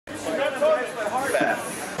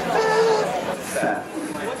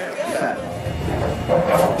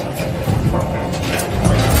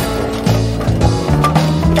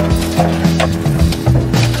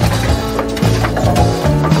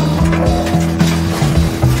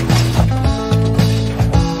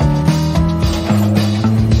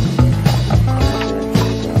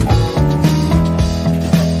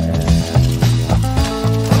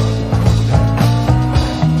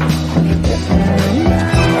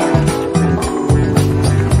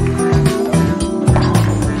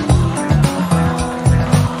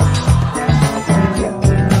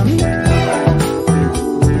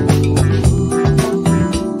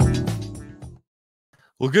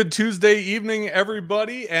Well, good Tuesday evening,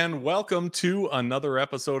 everybody, and welcome to another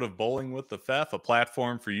episode of Bowling with the Fef, a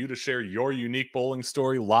platform for you to share your unique bowling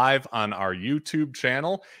story live on our YouTube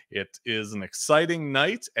channel. It is an exciting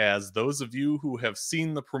night, as those of you who have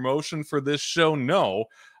seen the promotion for this show know.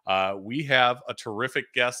 We have a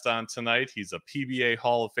terrific guest on tonight. He's a PBA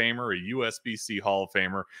Hall of Famer, a USBC Hall of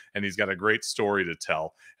Famer, and he's got a great story to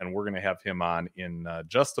tell, and we're going to have him on in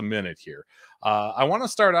just a minute here. I want to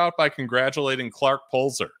start out by congratulating Clark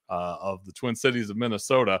Polzer of the Twin Cities of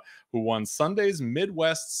Minnesota, who won Sunday's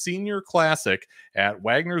Midwest Senior Classic at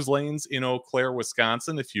Wagner's Lanes in Eau Claire,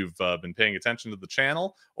 Wisconsin. If you've been paying attention to the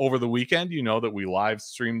channel over the weekend, you know that we live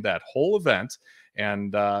streamed that whole event.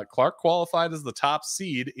 And Clark qualified as the top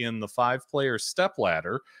seed in the 5-player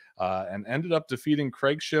stepladder and ended up defeating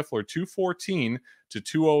Craig Schiffler 214 to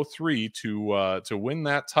 203 to win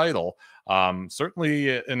that title.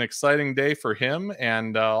 Certainly an exciting day for him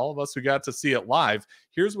and all of us who got to see it live.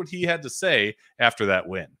 Here's what he had to say after that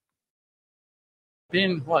win.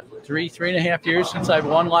 Been, what, three and a half years since I've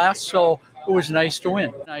won last, so it was nice to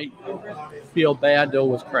win. I feel bad, though,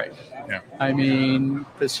 with Craig. Yeah. I mean,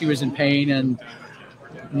 because he was in pain and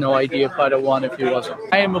no idea if I'd have won if he wasn't.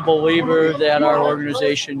 I am a believer that our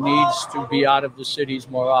organization needs to be out of the cities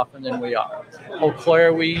more often than we are. Eau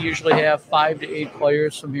Claire, we usually have 5 to 8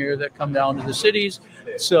 players from here that come down to the cities.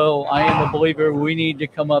 So I am a believer we need to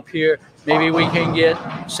come up here. Maybe we can get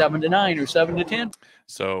 7 to 9 or 7 to 10.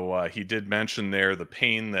 So he did mention there the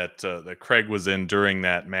pain that that Craig was in during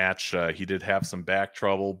that match. He did have some back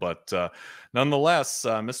trouble, but nonetheless,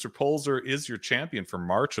 Mr. Polzer is your champion for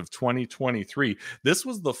March of 2023. This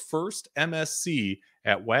was the first MSC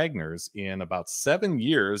at Wagner's in about 7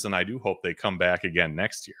 years, and I do hope they come back again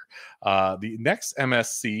next year. The next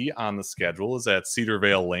MSC on the schedule is at Cedar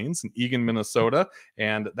Vale Lanes in Eagan, Minnesota,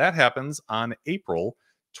 and that happens on April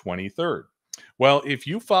 23rd. Well, if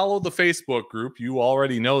you follow the Facebook group, you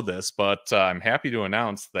already know this, but I'm happy to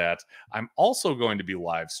announce that I'm also going to be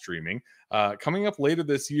live streaming coming up later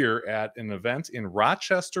this year at an event in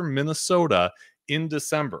Rochester, Minnesota in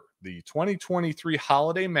December. The 2023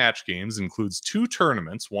 Holiday Match Games includes 2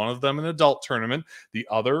 tournaments, one of them an adult tournament, the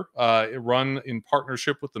other run in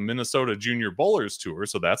partnership with the Minnesota Junior Bowlers Tour,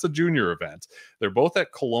 so that's a junior event. They're both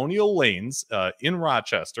at Colonial Lanes in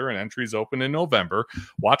Rochester, and entries open in November.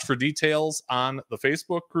 Watch for details on the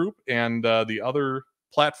Facebook group and the other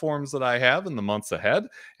platforms that I have in the months ahead.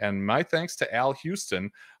 And my thanks to Al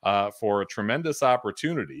Houston for a tremendous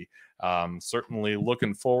opportunity. Certainly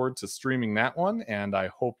looking forward to streaming that one, and I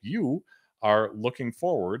hope you are looking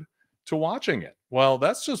forward to watching it. Well,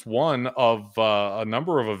 that's just one of a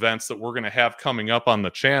number of events that we're going to have coming up on the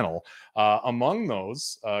channel. Among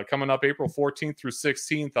those, coming up April 14th through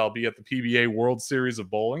 16th, I'll be at the PBA World Series of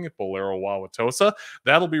Bowling at Bolero Wauwatosa.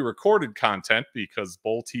 That'll be recorded content because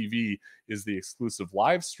Bowl TV is the exclusive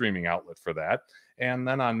live streaming outlet for that. And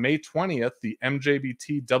then on May 20th, the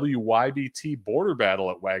MJBT WYBT Border Battle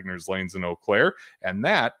at Wagner's Lanes in Eau Claire, and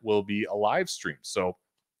that will be a live stream. So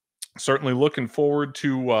certainly looking forward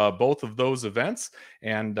to both of those events.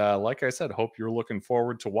 And like I said, hope you're looking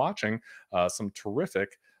forward to watching some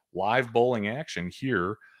terrific live bowling action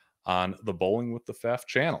here on the Bowling with the Fef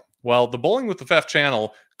channel. Well, the Bowling with the Fef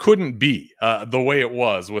channel couldn't be the way it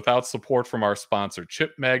was without support from our sponsor,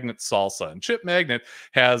 Chip Magnet Salsa. And Chip Magnet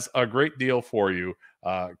has a great deal for you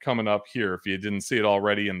coming up here. If you didn't see it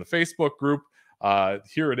already in the Facebook group,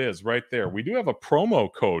 here it is right there. We do have a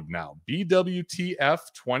promo code now, BWTF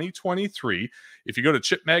 2023. If you go to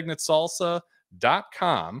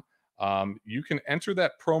chipmagnetsalsa.com, you can enter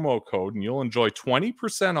that promo code and you'll enjoy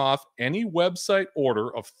 20% off any website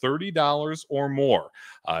order of $30 or more.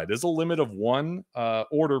 It is a limit of 1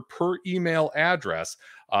 order per email address,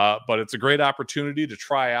 but it's a great opportunity to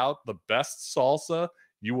try out the best salsa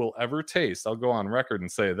you will ever taste. I'll go on record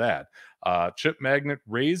and say that. Chip Magnet,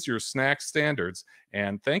 raise your snack standards.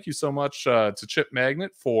 And thank you so much to Chip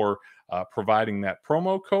Magnet for providing that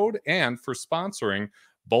promo code and for sponsoring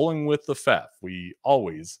Bowling with the Fef. We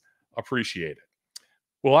always appreciate it.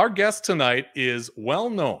 Well, our guest tonight is well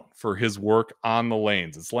known for his work on the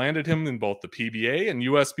lanes. It's landed him in both the PBA and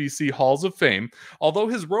USBC Halls of Fame. Although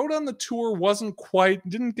his road on the tour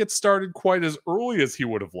didn't get started quite as early as he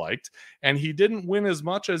would have liked, and he didn't win as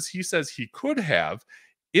much as he says he could have,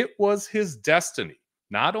 it was his destiny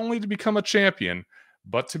not only to become a champion,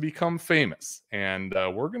 but to become famous. And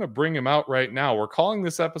we're going to bring him out right now. We're calling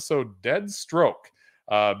this episode Dead Stroke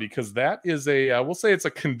because that is we'll say it's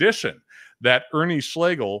a condition that Ernie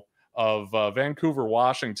Schlegel of Vancouver,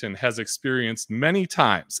 Washington, has experienced many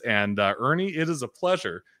times. And Ernie, it is a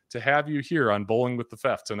pleasure to have you here on Bowling with the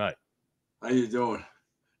Fef tonight. How you doing?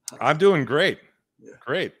 I'm doing great. Yeah.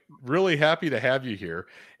 Great. Really happy to have you here.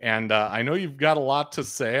 And I know you've got a lot to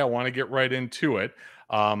say. I want to get right into it.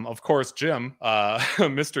 Of course, Jim,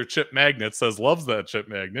 Mr. Chip Magnet loves that chip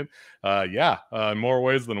magnet. In more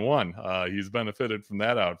ways than one. He's benefited from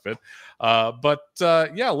that outfit.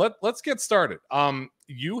 Let's get started.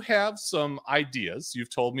 You have some ideas. You've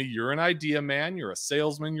told me you're an idea man, you're a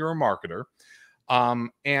salesman, you're a marketer.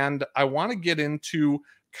 And I want to get into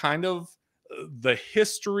kind of the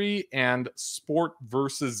history and sport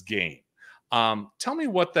versus game. Tell me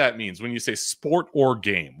what that means when you say sport or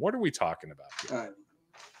game. What are we talking about here?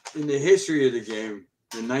 In the history of the game,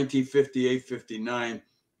 in 1958-59,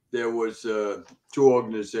 there was two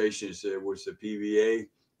organizations. There was the PBA,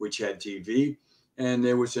 which had TV, and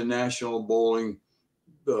there was the National Bowling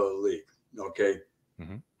League. Okay,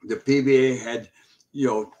 The PBA had,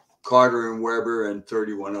 Carter and Weber and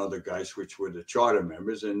 31 other guys, which were the charter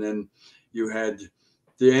members, and then you had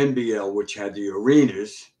the NBL, which had the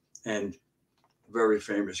arenas, and a very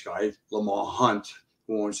famous guy, Lamar Hunt,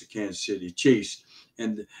 who owns the Kansas City Chiefs,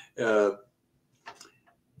 and the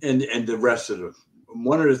rest of them.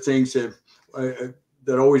 One of the things that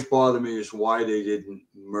always bothered me is why they didn't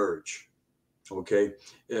merge, okay?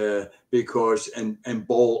 Because and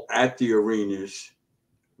bowl at the arenas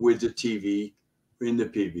with the TV in the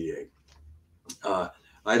PBA.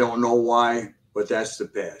 I don't know why, but that's the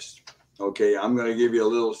past. Okay, I'm going to give you a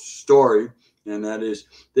little story, and that is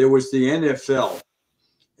there was the NFL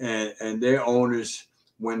and their owners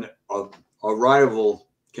when a rival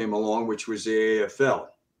came along, which was the AFL.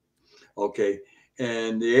 Okay,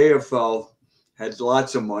 and the AFL had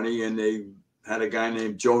lots of money, and they had a guy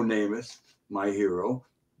named Joe Namath, my hero.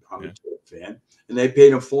 I'm a fan, and they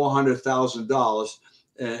paid him $400,000,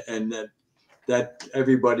 and that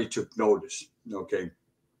everybody took notice. Okay.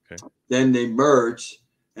 Then they merged,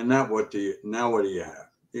 and now what do you have?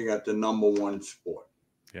 You got the number one sport.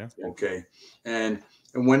 Yeah. Okay. And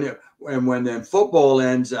when then football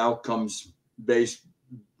ends, out comes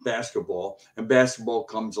basketball, and basketball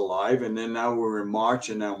comes alive. And then now we're in March,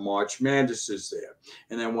 and now March Madness is there.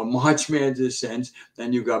 And then when March Madness ends,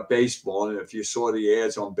 then you got baseball. And if you saw the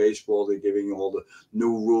ads on baseball, they're giving you all the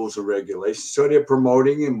new rules and regulations. So they're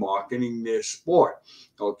promoting and marketing their sport.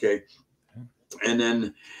 Okay. And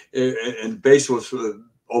then and baseball's for the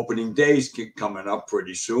opening days coming up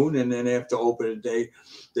pretty soon. And then after opening day,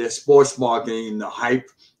 their sports marketing, the hype,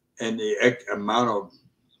 and the amount of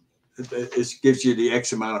it gives you the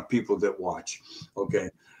X amount of people that watch. Okay.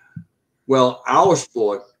 Well, our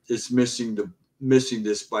sport is missing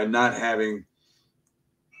this by not having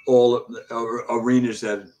all arenas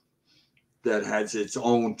that has its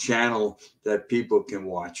own channel that people can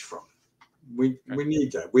watch from. We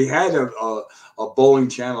need that. We had a bowling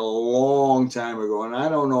channel a long time ago, and I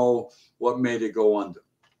don't know what made it go under.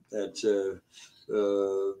 That,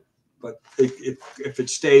 but if it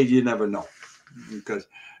stayed, you never know.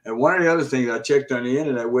 And one of the other things I checked on the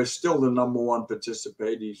internet, we're still the number one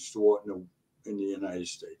participating sport in the United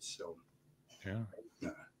States. So, okay.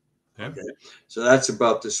 So that's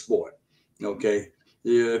about the sport. Okay.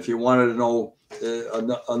 If you wanted to know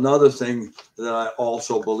another thing that I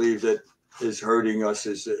also believe that is hurting us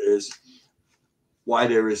is why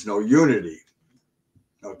there is no unity.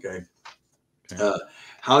 Okay.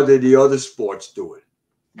 How did the other sports do it?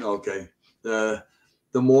 Okay. The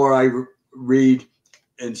more I read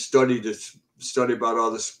and study about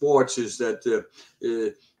other sports is that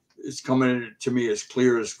it's coming to me as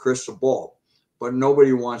clear as crystal ball, but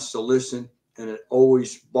nobody wants to listen. And it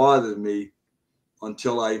always bothered me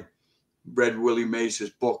until I read Willie Mays'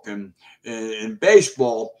 book. And in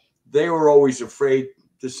baseball, they were always afraid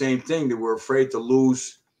the same thing. They were afraid to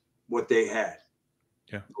lose what they had.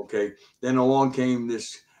 Yeah. Okay. Then along came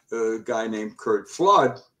this guy named Curt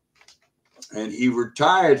Flood, and he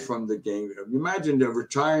retired from the game. Imagine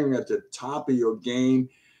retiring at the top of your game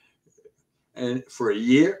and for a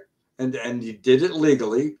year, and he did it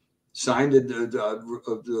legally, signed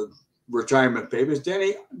the retirement papers.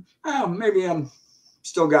 Then maybe I'm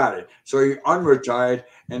Still got it. So he unretired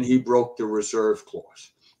and he broke the reserve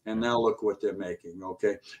clause. And now look what they're making.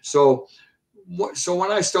 Okay. So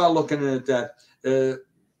when I start looking at that,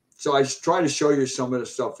 so I try to show you some of the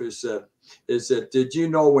stuff is that did you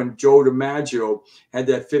know when Joe DiMaggio had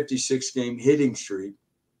that 56-game hitting streak,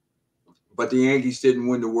 but the Yankees didn't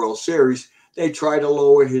win the World Series, they tried to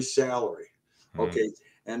lower his salary. Okay.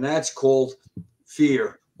 And that's called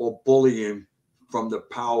fear or bullying from the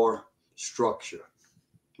power structure.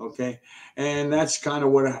 Okay. And that's kind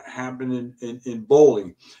of what happened in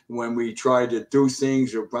bowling when we tried to do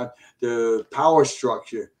things about the power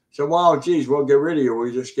structure. So, wow, geez, we'll get rid of you.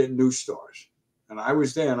 We just get new stars. And I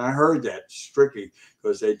was there and I heard that strictly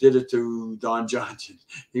because they did it to Don Johnson.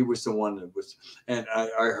 He was the one that was, and I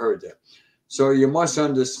heard that. So you must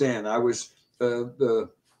understand, I was,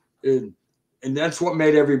 and that's what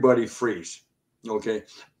made everybody freeze. Okay.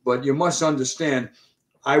 But you must understand,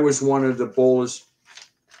 I was one of the bowlers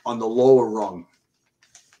on the lower rung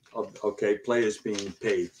of, okay, players being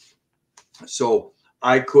paid. So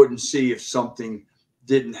I couldn't see if something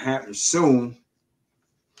didn't happen soon,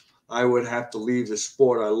 I would have to leave the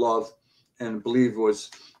sport I love and believe was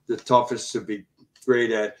the toughest to be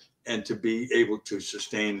great at and to be able to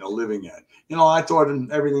sustain a living at. You know, I thought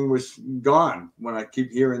everything was gone when I keep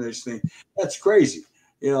hearing this thing. That's crazy.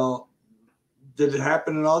 You know, did it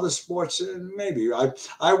happen in other sports? Maybe.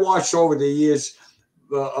 I watched over the years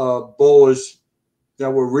bowlers that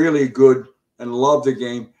were really good and loved the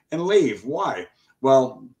game and leave. Why?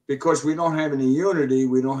 Well, because we don't have any unity.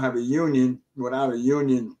 We don't have a union. Without a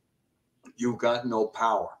union, you've got no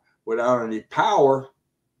power. Without any power,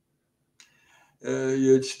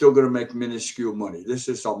 you're still going to make minuscule money. This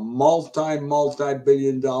is a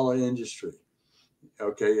multi-billion-dollar industry.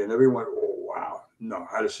 Okay, and everyone, oh, wow, no,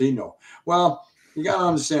 how does he know? Well, you got to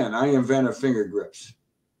understand, I invented finger grips.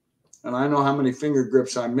 And I know how many finger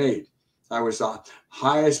grips I made. I was the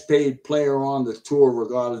highest paid player on the tour,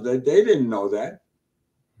 regardless. They didn't know that,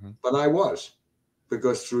 but I was,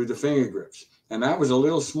 because through the finger grips. And that was a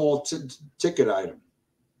little small ticket item.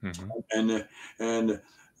 And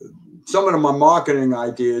some of my marketing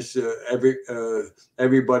ideas,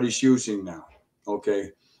 everybody's using now. Okay,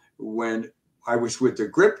 when I was with the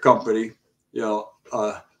grip company, you know,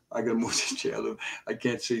 I got to move the chair. I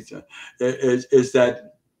can't see. Is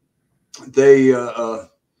that they?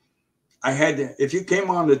 I had to, if you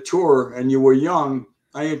came on the tour and you were young,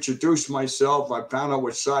 I introduced myself. I found out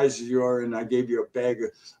what sizes you are, and I gave you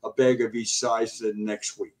a bag of each size the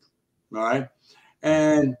next week. All right,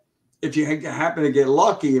 and if you happen to get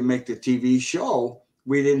lucky and make the TV show,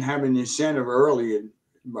 we didn't have an incentive early,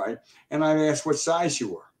 right? And I asked what size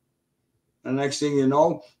you were. And the next thing you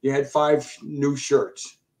know, you had 5 new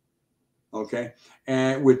shirts, okay,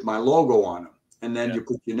 and with my logo on them. And then you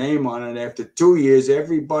put your name on it. After 2 years,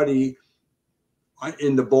 everybody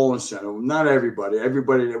in the bowling center, not everybody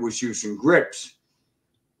that was using grips,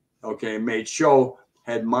 okay, made show,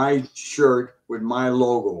 had my shirt with my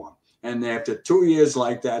logo on. And after 2 years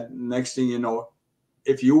like that, next thing you know,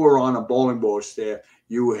 if you were on a bowling ball staff,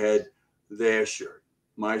 you had their shirt.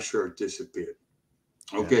 My shirt disappeared.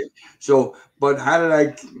 Okay. So, but how did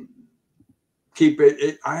I keep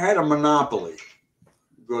it? I had a monopoly.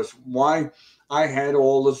 Because why? I had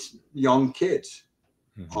all the young kids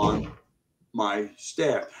on my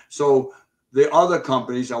staff. So the other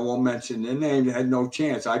companies, I won't mention their name, had no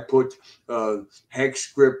chance. I put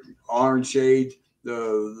Hex Grip, Orangeade,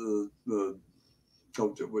 the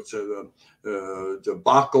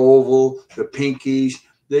Bach Oval, the Pinkies.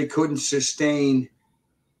 They couldn't sustain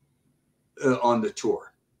on the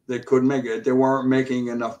tour. They couldn't make it. They weren't making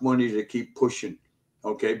enough money to keep pushing,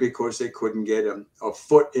 okay, because they couldn't get a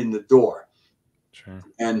foot in the door. Sure.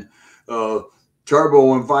 And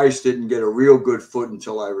Turbo and Vice didn't get a real good foot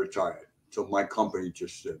until I retired. So my company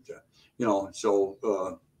just said that, you know. So,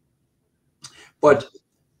 but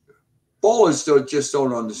bowlers still just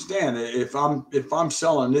don't understand. If I'm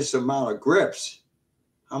selling this amount of grips,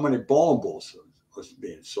 how many bowling balls are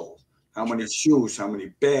being sold? How many shoes? How many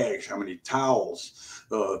bags? How many towels?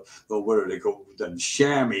 What are they called? The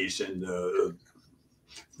chamois and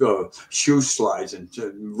shoe slides and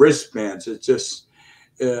wristbands. It's just,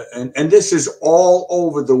 and this is all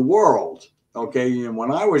over the world. Okay, and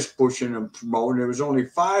when I was pushing and promoting, there was only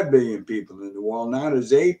 5 billion people in the world. Now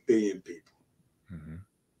there's 8 billion people.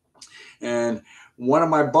 And one of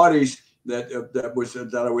my buddies that I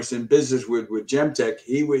was in business with Gemtech,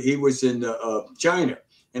 he was in China,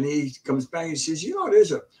 and he comes back and says, you know,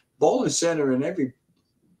 there's a bowling center in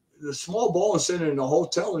the small bowling center in the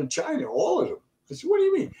hotel in China, all of them. I said, what do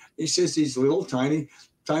you mean? He says these little tiny,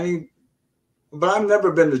 but I've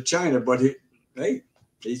never been to China, but hey,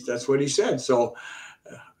 That's what he said. So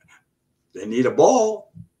they need a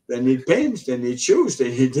ball, they need pins, they need shoes, they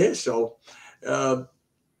need this. So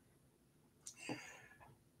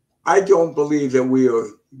I don't believe that we are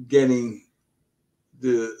getting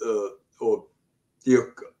the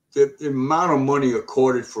amount of money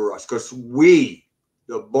accorded for us, because we,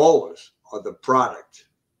 the bowlers, are the product,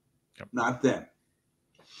 not them.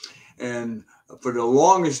 And for the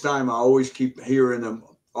longest time, I always keep hearing them,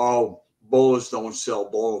 oh, bowlers don't sell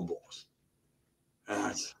bowling balls.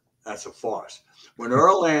 And that's a farce. When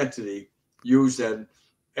Earl Anthony used that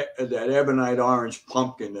ebonite orange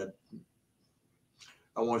pumpkin that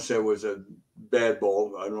I won't say it was a bad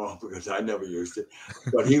ball, I don't know, because I never used it,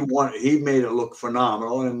 but he made it look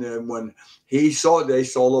phenomenal. And then when they sold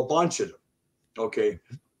a bunch of them. Okay.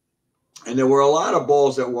 And there were a lot of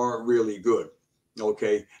balls that weren't really good.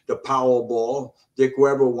 Okay. The Powerball, Dick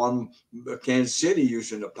Weber won Kansas City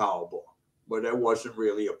using the Powerball, but that wasn't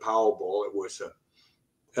really a Powerball. It was a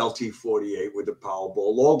LT48 with the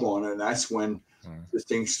Powerball logo on it. And that's when the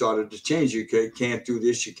thing started to change. You can't do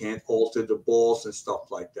this. You can't alter the balls and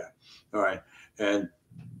stuff like that. All right. And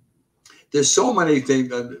there's so many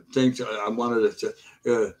things I wanted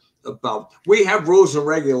to about. We have rules and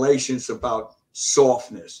regulations about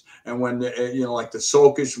softness. And when like the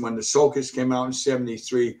Sockers, when the Sockers came out in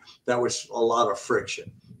 '73, that was a lot of friction.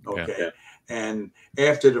 Okay. Yeah. And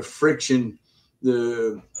after the friction,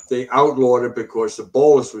 they outlawed it because the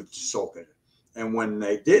bowlers were soaking it. And when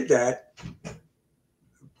they did that,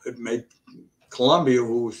 it made Columbia,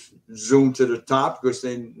 who zoomed to the top because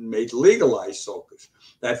they made legalized soakers.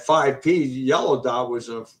 That 5P yellow dot was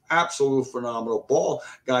an absolute phenomenal ball.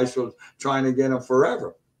 Guys were trying to get them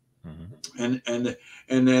forever. And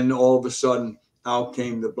then all of a sudden, out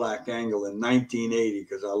came the black angle in 1980,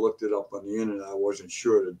 because I looked it up on the internet. I wasn't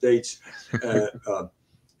sure of the dates.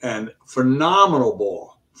 And phenomenal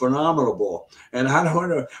ball. And I don't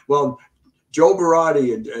know. Well, Joe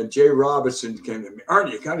Barati and Jay Robertson came to me.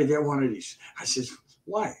 Ernie, you got to get one of these. I says,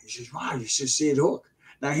 why? He says, wow, you should see it hook.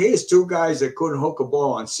 Now, here's two guys that couldn't hook a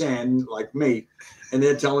ball on sand like me, and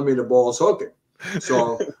they're telling me the ball's hooking.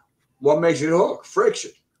 So what makes it hook?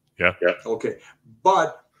 Friction. Yeah. Okay.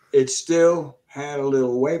 But it still had a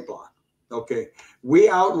little weight block. Okay. We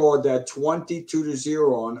outlawed that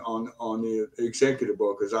 22-0 on the executive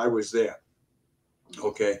board because I was there.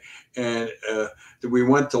 Okay. And we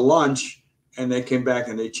went to lunch and they came back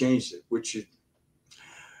and they changed it, which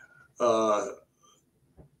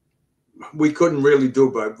we couldn't really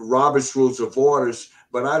do by Robert's Rules of Orders.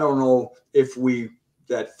 But I don't know if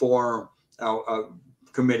that forum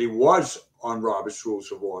committee was on Robert's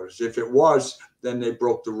Rules of Orders. If it was, then they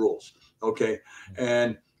broke the rules. Okay.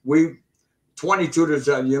 And 22,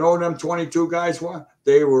 you know them 22 guys were?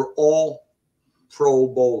 They were all pro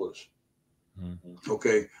bowlers.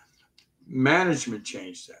 Okay. Management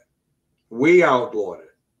changed that. We outlawed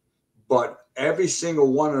it. But every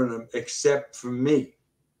single one of them, except for me,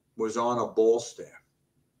 was on a ball staff.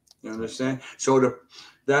 You understand? So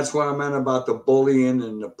that's what I meant about the bullying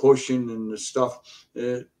and the pushing and the stuff.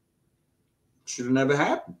 It should have never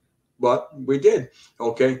happened. But we did.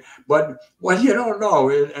 Okay. But what you don't know,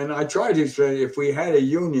 and I tried to say, if we had a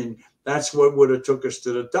union, that's what would have took us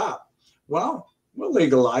to the top. Well, we'll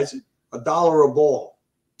legalize it. $1 a ball.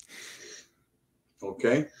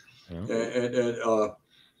 Okay. Yeah. And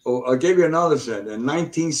I'll give you another thing. In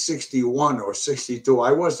 1961 or 62,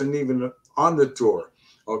 I wasn't even on the tour.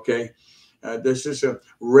 Okay. This is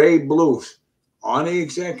Ray Bluth on the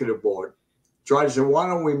executive board tried to say, why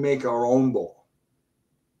don't we make our own ball?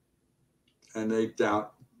 And they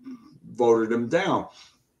voted him down.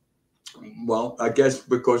 Well, I guess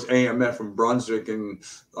because AMF and Brunswick and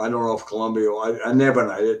I don't know if Columbia, I never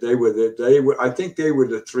know. I think they were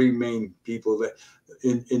the three main people that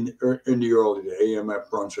in the early days, AMF,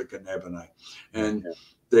 Brunswick, and Ebonite, and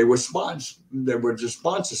they were sponsors. They were just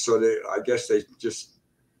sponsors, so I guess they just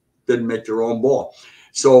didn't make their own ball.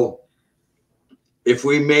 So if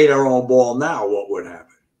we made our own ball now, what would happen?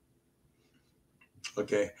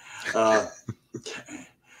 Okay.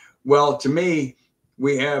 Well, to me,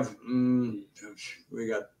 we have we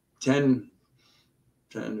got 10.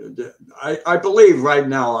 I believe right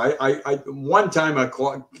now. I one time I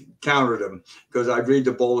counted them because I read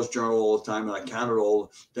the Bowlers Journal all the time, and I counted all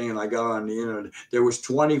the thing, and I got on the internet. There was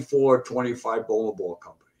 24, 25 bowling ball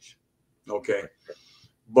companies. Okay,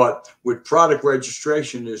 but with product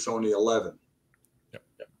registration, there's only 11. Yep.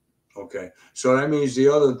 Okay, so that means the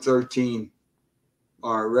other 13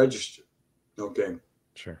 are registered. Okay.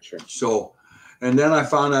 Sure. So, and then I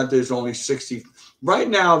found out there's only 60 right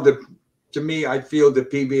now. To me, I feel the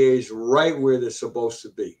PBA is right where they're supposed to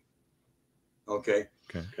be. Okay.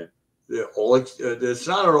 Okay. It's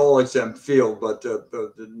not an all exempt field, but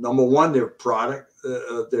the number one, their product,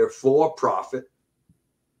 they're for profit.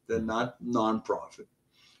 They're not non-profit.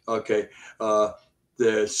 Okay.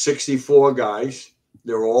 There's 64 guys.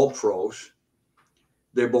 They're all pros.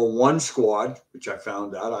 They bowl one squad, which I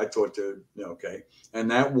found out. I thought okay.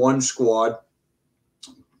 And that one squad,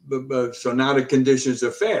 so now the conditions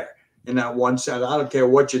are fair. In that one set, I don't care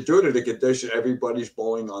what you do to the condition, everybody's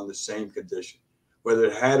bowling on the same condition. Whether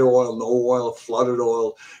it had oil, no oil, flooded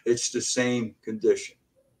oil, it's the same condition.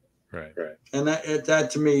 Right. And that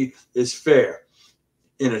to me is fair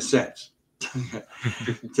in a sense.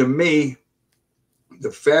 To me,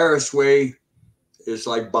 the fairest way is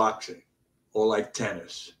like boxing or like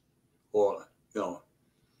tennis or,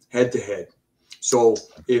 head to head. So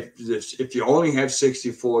if you only have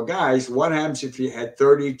 64 guys, what happens if you had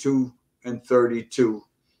 32 and 32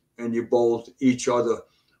 and you bowled each other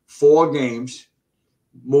 4 games,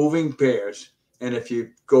 moving pairs, and if you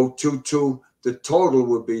go 2-2, the total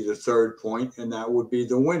would be the third point, and that would be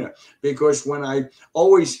the winner. Because when I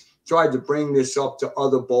always tried to bring this up to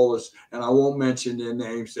other bowlers, and I won't mention their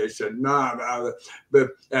names, they said, nah, but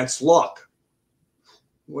that's luck.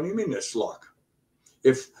 What do you mean that's luck?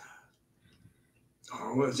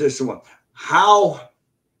 What's this one? How?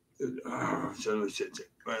 I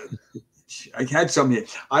had something here.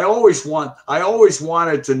 I always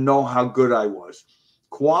wanted to know how good I was.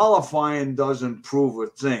 Qualifying doesn't prove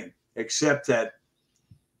a thing, except that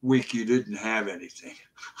week you didn't have anything.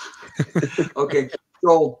 Okay,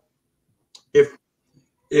 so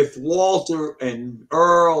if Walter and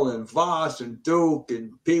Earl and Voss and Duke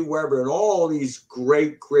and P. Weber and all these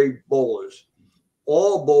great bowlers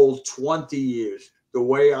all bowled 20 years the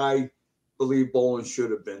way I believe bowling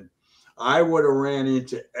should have been, I would have ran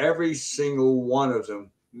into every single one of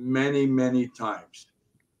them many, many times.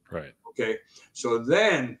 Right. Okay. So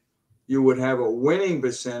then you would have a winning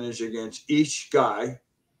percentage against each guy.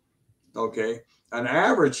 Okay. An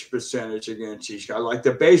average percentage against each guy, like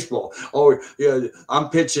the baseball. Oh, yeah, I'm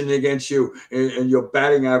pitching against you, and your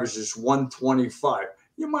batting average is 125.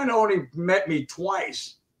 You might have only met me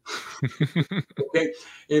twice. Okay.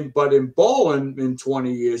 But in bowling in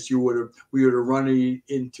 20 years, we would have run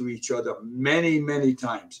into each other many, many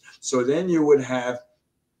times. So then you would have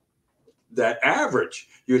that average.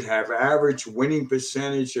 You'd have average winning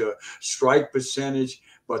percentage, strike percentage.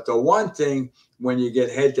 But the one thing, when you get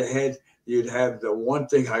head to head, you'd have the one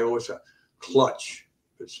thing I always have, clutch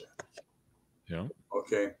percentage. Yeah.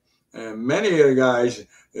 Okay. And many of the guys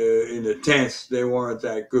in the 10th, they weren't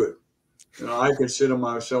that good. I consider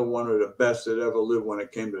myself one of the best that ever lived when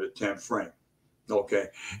it came to the 10th frame. Okay.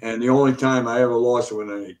 And the only time I ever lost when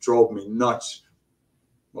they drove me nuts.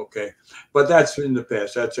 Okay. But that's in the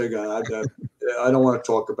past. That's again, I don't want to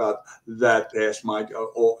talk about that past. I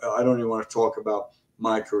don't even want to talk about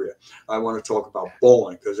my career. I want to talk about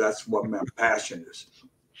bowling because that's what my passion is.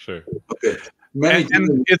 Sure. Okay.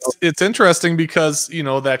 And it's interesting because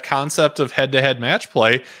that concept of head-to-head match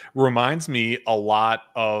play reminds me a lot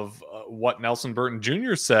of what Nelson Burton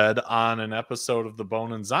Jr. said on an episode of the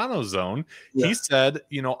Bone and Zano Zone. Yeah. He said,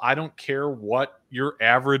 I don't care what your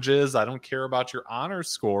average is. I don't care about your honor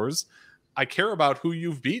scores. I care about who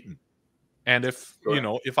you've beaten, and if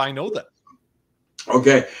I know that.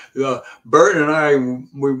 Okay, Burton and I,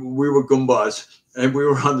 we were Goombas, and we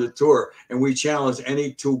were on the tour, and we challenged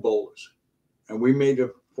any 2 bowlers. And we made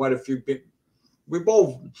quite a few. We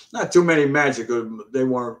bowled not too many magic. They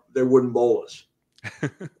wouldn't bowl us.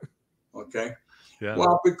 Okay. Yeah.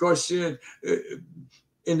 Well, because in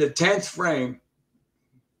the 10th frame,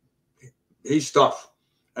 he's tough.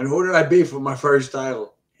 And who did I beat for my first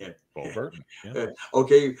title? Him. Burton. Yeah.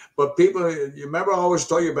 Okay, but people, you remember I always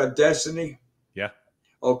told you about destiny? Yeah.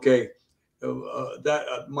 Okay.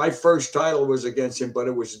 My first title was against him, but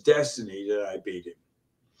it was destiny that I beat him.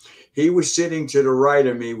 He was sitting to the right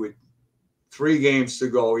of me with 3 games to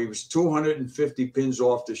go. He was 250 pins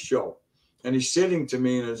off the show. And he's sitting to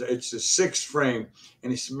me, and it's the 6th frame.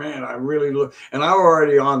 And he said, man, I really look. And I'm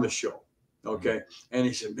already on the show. Okay. And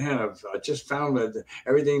he said, man, I just found that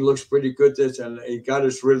everything looks pretty good. And he got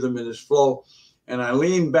his rhythm and his flow. And I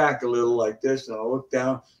leaned back a little like this, and I looked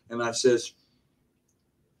down, and I says,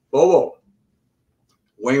 Bobo,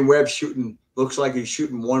 Wayne Webb looks like he's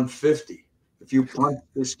shooting 150. If you punt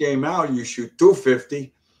this game out, you shoot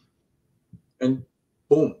 250, and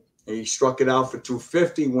boom. And he struck it out for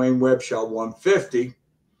 250. Wayne Webb shot 150.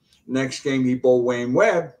 Next game, he bowled Wayne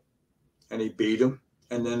Webb, and he beat him.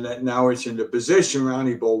 And then now it's in the position round.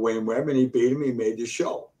 He bowled Wayne Webb, and he beat him. He made the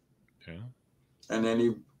show. Yeah. And then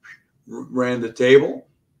he ran the table,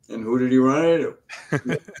 And who did he run into?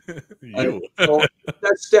 You. So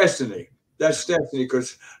that's destiny. That's destiny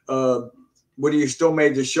because would he still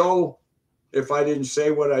made the show if I didn't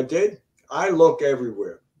say what I did? I look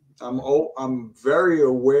everywhere. I'm very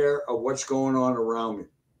aware of what's going on around me.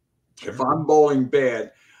 Sure. If I'm bowling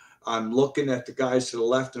bad, I'm looking at the guys to the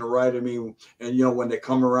left and the right of me. And, you know, when they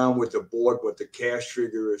come around with the board, what the cash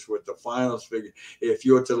figure is, what the finals figure, if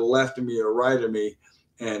you're to the left of me or right of me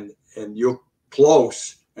and you're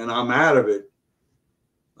close and I'm out of it,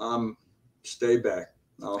 stay back.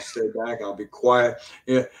 I'll stay back. I'll be quiet.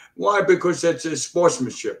 Yeah. Why? Because that's a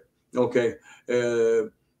sportsmanship. Okay.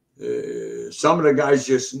 Some of the guys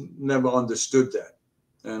just never understood that.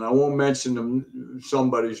 And I won't mention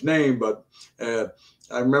somebody's name, but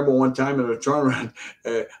I remember one time in a tournament,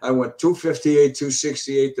 I went 258,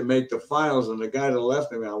 268 to make the finals, and the guy to the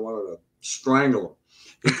left of me, I wanted to strangle him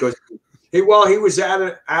because he was out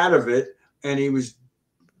of it, and he was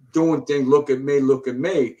doing things. Look at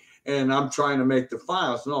me, and I'm trying to make the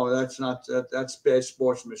finals. No, that's not that's bad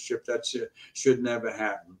sportsmanship. That should never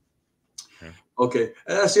happen. Okay,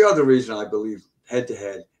 and that's the other reason I believe head to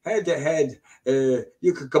head.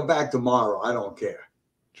 You could come back tomorrow. I don't care.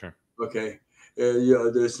 Sure. Okay.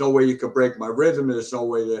 There's no way you could break my rhythm. There's no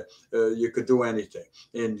way that you could do anything.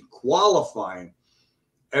 In qualifying,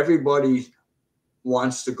 everybody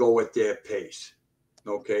wants to go at their pace,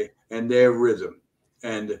 okay, and their rhythm,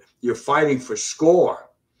 and you're fighting for score.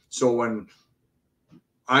 So when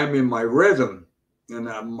I'm in my rhythm and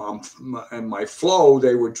and my flow,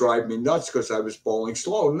 they would drive me nuts because I was bowling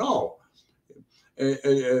slow. No,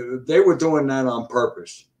 they were doing that on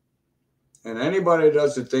purpose. And anybody that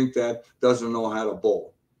doesn't think that doesn't know how to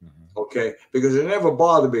bowl, okay? Because it never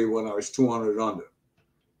bothered me when I was 200 under,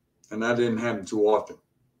 and that didn't happen too often.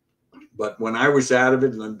 But when I was out of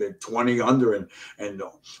it, and 20 under and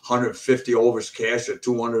 150 overs cash or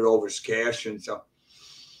 200 overs cash, and so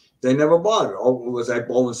they never bothered. Oh, was I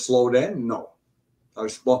bowling slow then? No, I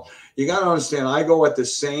was bowling. You got to understand, I go at the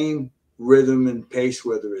same rhythm and pace,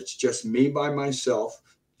 whether it's just me by myself,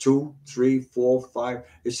 2, 3, 4, 5.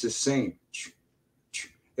 It's the same.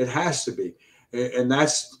 It has to be, and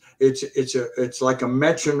it's like a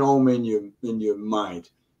metronome in your mind.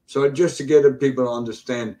 So just to get people to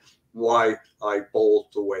understand why I bowled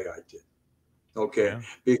the way I did, okay? Yeah.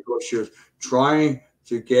 Because you're trying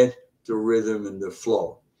to get the rhythm and the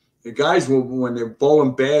flow. The guys, when they're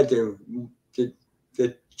bowling bad, they're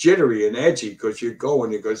jittery and edgy because you're going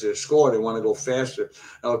because they're scored. They want to go faster,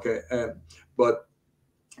 okay? But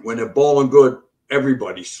when they're bowling good,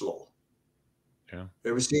 everybody's slow. Yeah.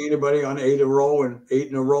 Ever see anybody on 8 in a row and 9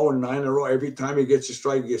 in a row? Every time he gets a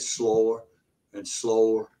strike, he gets slower and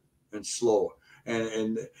slower and slower.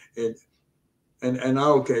 And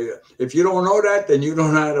okay, if you don't know that, then you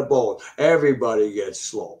don't know how to bowl. Everybody gets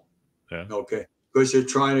slow. Yeah. Okay, because they're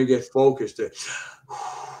trying to get focused.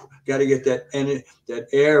 Got to get that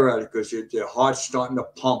air out because their heart's starting to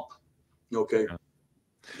pump. Okay.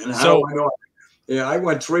 Yeah. And how do I know? Yeah, I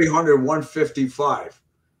went 300, 155.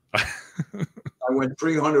 I went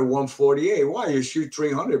 300, 148. Why? You shoot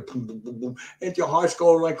 300, boom, boom, boom, boom, and your heart's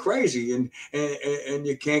going like crazy, and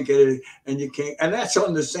you can't get it, and that's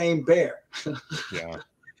on the same pair. Yeah.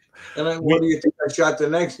 And then what do you think I shot the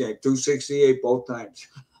next game? 268 both times.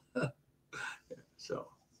 So,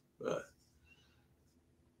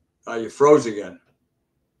 you froze again.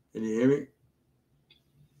 Can you hear me?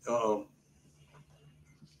 Uh-oh.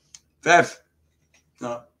 Fef.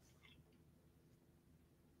 No.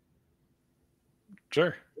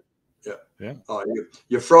 Sure. Yeah. Yeah. Oh,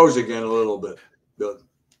 you froze again a little bit. Good.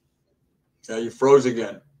 Yeah, you froze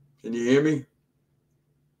again. Can you hear me?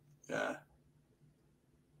 Yeah.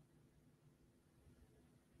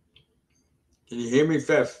 Can you hear me,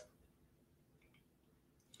 Fef?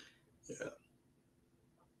 Yeah.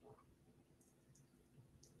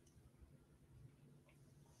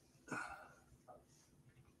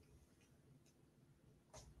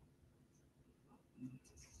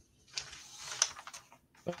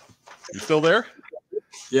 You still there?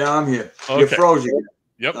 Yeah, I'm here. Okay. You're frozen.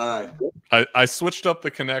 Yep. All right. I switched up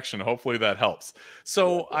the connection. Hopefully that helps.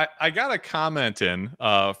 So I got a comment in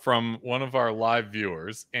from one of our live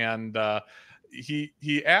viewers, and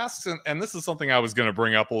he asked, and this is something I was going to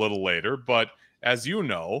bring up a little later, but as you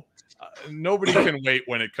know, nobody can wait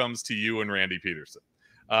when it comes to you and Randy Peterson.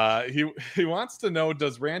 He wants to know,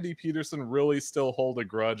 does Randy Peterson really still hold a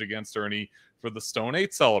grudge against Ernie for the Stone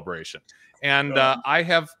 8 celebration? And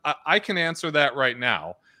I can answer that right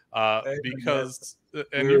now because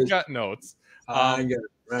you've got notes. I get it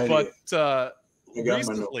right but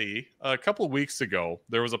recently, a couple of weeks ago,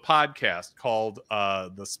 there was a podcast called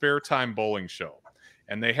the Spare Time Bowling Show.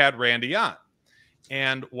 and they had Randy on.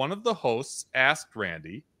 And one of the hosts asked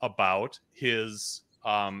Randy about his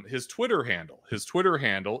Twitter handle. His Twitter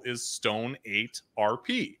handle is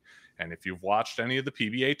Stone8RP. And if you've watched any of the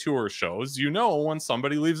PBA Tour shows, you know when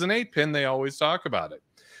somebody leaves an 8-pin, they always talk about it.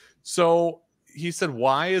 So he said,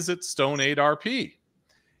 why is it Stone8RP?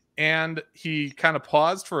 And he kind of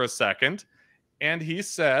paused for a second, and he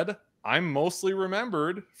said, I'm mostly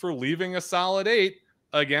remembered for leaving a solid 8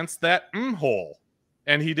 against that hole.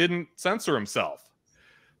 And he didn't censor himself.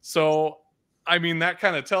 So, I mean, that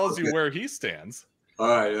kind of tells you where he stands. All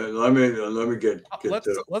right, let me get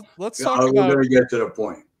let's talk about. We're going to get to the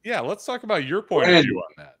point. Yeah, let's talk about your point of view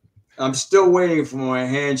on that. I'm still waiting for my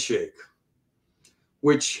handshake,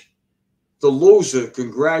 which the loser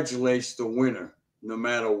congratulates the winner no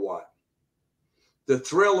matter what. The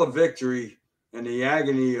thrill of victory and the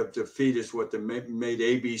agony of defeat is what made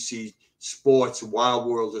ABC Sports, Wild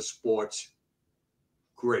World of Sports,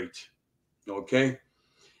 great. Okay?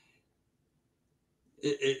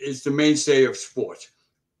 It's the mainstay of sports.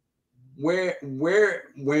 Where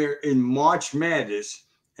in March Madness,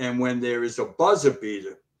 and when there is a buzzer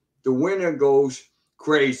beater, the winner goes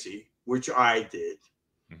crazy, which I did,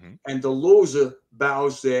 and the loser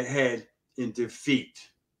bows their head in defeat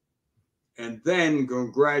and then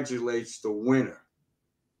congratulates the winner.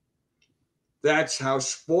 That's how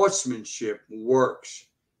sportsmanship works.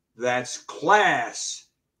 That's class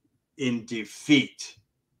in defeat.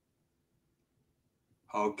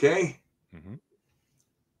 Okay?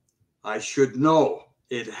 I should know.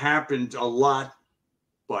 It happened a lot,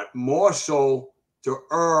 but more so to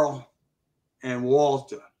Earl and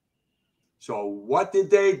Walter. So what did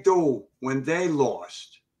they do when they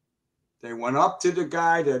lost? They went up to the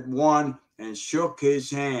guy that won and shook his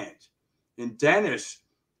hand. In tennis,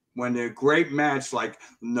 when they're great match like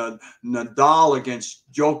Nadal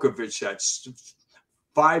against Djokovic, that's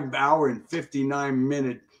 5 hour and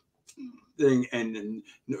 59-minute thing, and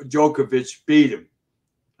Djokovic beat him.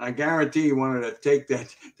 I guarantee he wanted to take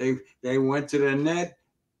that. They went to the net,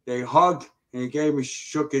 they hugged, and he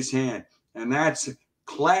shook his hand. And that's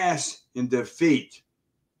class in defeat.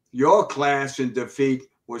 Your class in defeat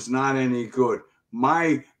was not any good.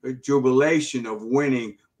 My jubilation of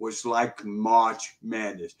winning was like March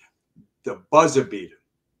Madness, the buzzer beater.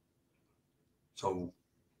 So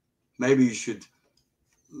maybe you should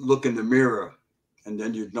look in the mirror, and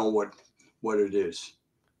then you'd know what it is.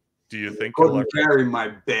 Do you think you'll ever carry my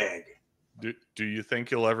bag? Do you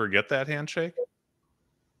think you'll ever get that handshake?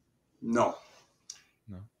 No.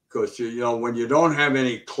 Because when you don't have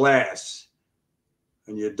any class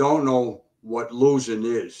and you don't know what losing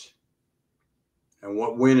is and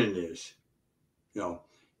what winning is,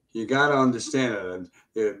 you got to understand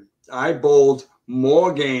it. I bowled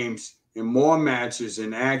more games and more matches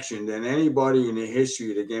in action than anybody in the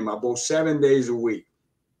history of the game. I bowled 7 days a week.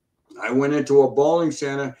 I went into a bowling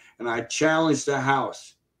center and I challenged the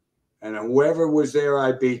house. And whoever was there,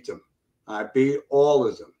 I beat them. I beat all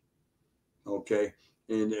of them. Okay.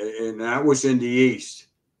 And that was in the East.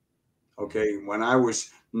 Okay. When I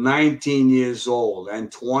was 19 years old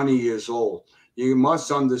and 20 years old, you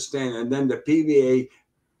must understand. And then the PBA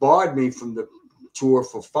barred me from the tour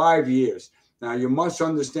for 5 years. Now, you must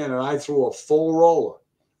understand that I threw a full roller.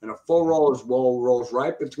 And a full roller rolls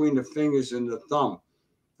right between the fingers and the thumb.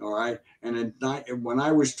 All right. And when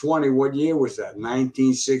I was 20, what year was that?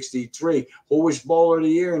 1963. Who was bowler of the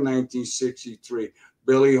year in 1963?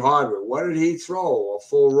 Billy Hardwick. What did he throw? A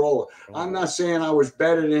full roller. I'm not saying I was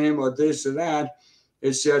better than him or this or that.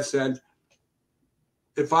 It's just that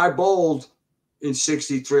if I bowled in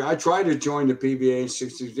 63, I tried to join the PBA in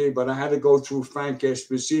 63, but I had to go through Frank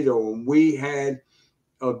Esposito, and we had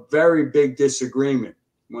a very big disagreement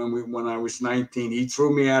when I was 19. He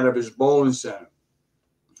threw me out of his bowling center.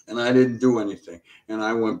 And I didn't do anything. And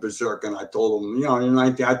I went berserk, and I told him, in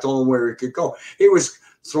 19, I told him where he could go. He was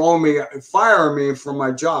firing me from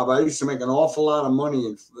my job. I used to make an awful lot of money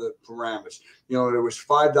in Paramus. There was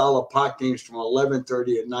 $5 pot games from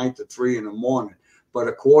 11:30 at night to 3 in the morning. But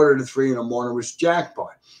 2:45 to 3 in the morning was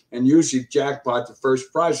jackpot. And usually jackpot, the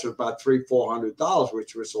first prize was about $300-400,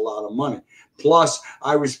 which was a lot of money. Plus,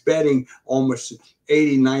 I was betting almost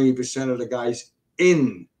 80-90% of the guys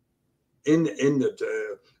in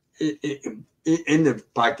the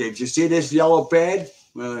pot games. You see this yellow pad?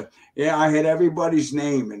 Yeah, I had everybody's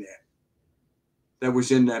name in there that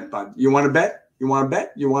was in that pot. You want to bet? You want to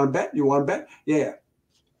bet? You want to bet? You want to bet? Yeah.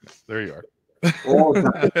 There you are. All the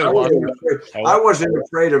time. I wasn't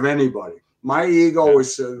afraid of anybody. My ego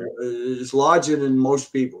is larger than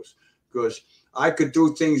most people's, because I could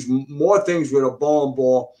do more things with a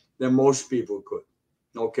ball than most people could.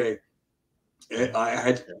 Okay. I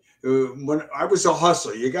had when I was a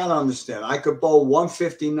hustler. You got to understand. I could bowl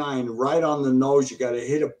 159 right on the nose. You got to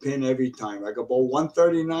hit a pin every time. I could bowl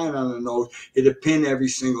 139 on the nose, hit a pin every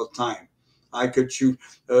single time. I could shoot.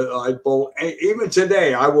 I bowl even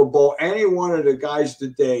today. I will bowl any one of the guys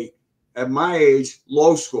today at my age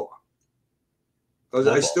low score because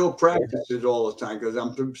I still practice it all the time because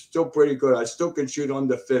I'm still pretty good. I still can shoot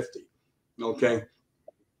under 50. Okay.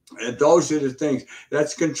 And those are the things.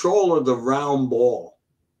 That's control of the round ball.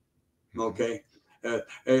 Okay. And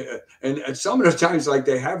some of the times, like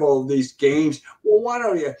they have all these games. Well, why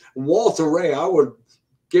don't you? Walter Ray, I would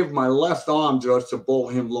give my left arm just to bowl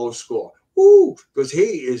him low score. Ooh, because he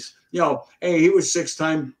is, hey, he was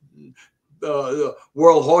 6-time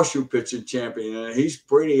world horseshoe pitching champion, and he's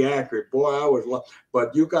pretty accurate. Boy, I would love,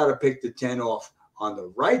 but you got to pick the 10 off on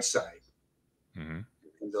the right side. And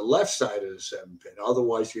the left side of the 7-pin.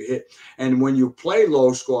 Otherwise, you hit. And when you play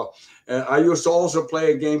low score, I used to also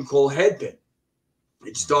play a game called head pin.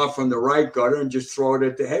 You'd start from the right gutter and just throw it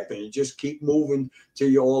at the head pin. You just keep moving till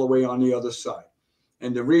you're all the way on the other side.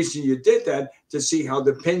 And the reason you did that to see how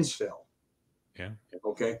the pins fell. Yeah.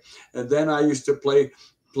 Okay. And then I used to play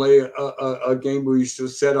a game where you used to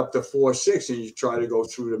set up the 4-6 and you try to go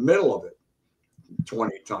through the middle of it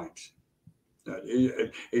 20 times.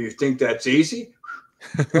 You think that's easy?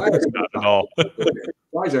 Not at all.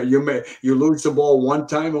 You lose the ball one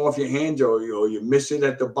time off your hand, or you miss it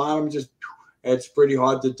at the bottom. It's pretty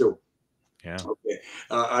hard to do. Yeah. Okay.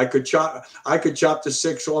 I could chop the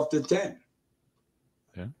 6 off the 10.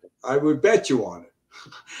 Yeah. I would bet you on it.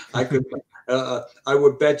 I could. I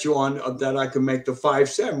would bet you on that I could make the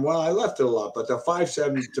 5-7. Well, I left it a lot, but the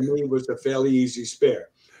 5-7 to me was a fairly easy spare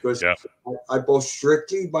because I both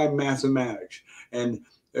strictly by mathematics. And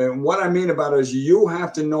what I mean about it is you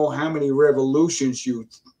have to know how many revolutions you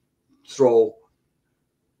throw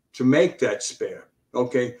to make that spare.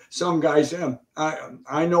 Okay, some guys,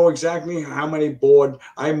 I know exactly how many board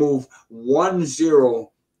I move 1-0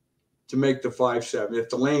 to make the 5-7. If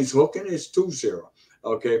the lane's hooking, it's 2-0.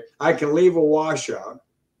 Okay, I can leave a washout.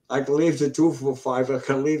 I can leave the 2-for-5. I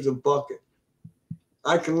can leave the bucket.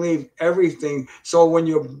 I can leave everything. So when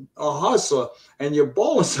you're a hustler and you're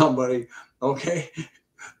bowling somebody, okay,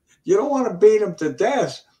 you don't want to beat him to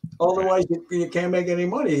death. Otherwise, you can't make any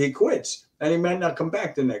money. He quits, and he might not come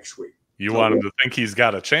back the next week. You want him to think he's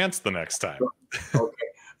got a chance the next time. Okay.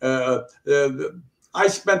 I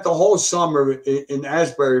spent the whole summer in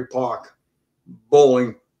Asbury Park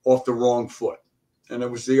bowling off the wrong foot. And it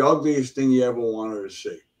was the ugliest thing you ever wanted to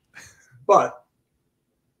see. But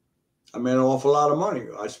I made an awful lot of money.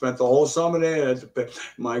 I spent the whole summer there.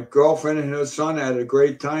 My girlfriend and her son had a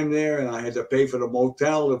great time there, and I had to pay for the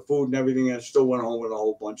motel, the food, and everything. And I still went home with a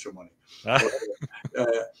whole bunch of money.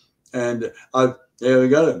 There we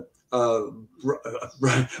got him.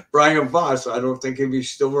 Brian Voss, I don't think if he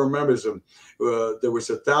still remembers him. There was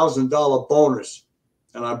 $1,000 bonus,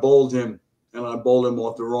 and I bowled him. And I bowled him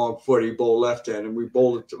off the wrong foot. He bowled left hand, and we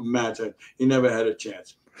bowled it to a match. And he never had a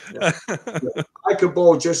chance. Yeah. I could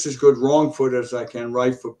bowl just as good wrong foot as I can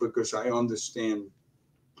right foot because I understand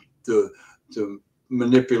the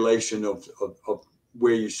manipulation of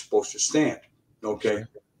where you're supposed to stand. Okay.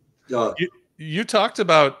 You talked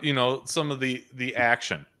about some of the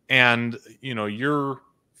action, and you're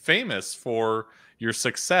famous for your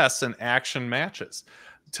success in action matches.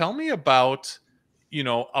 Tell me about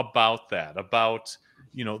the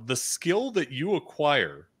skill that you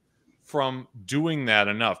acquire from doing that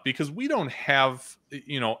enough, because we don't have,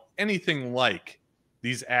 anything like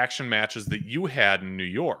these action matches that you had in New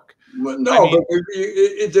York. But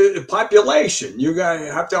the population, you guys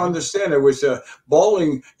have to understand, it was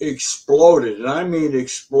bowling exploded, and I mean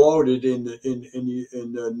exploded in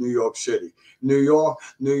New York City. New York,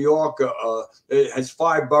 it has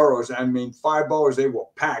 5 boroughs. I mean, 5 boroughs, they were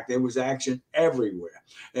packed. There was action everywhere.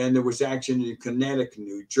 And there was action in Connecticut,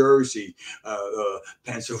 New Jersey,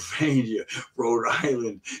 Pennsylvania, Rhode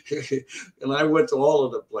Island. And I went to all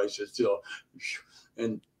of the places.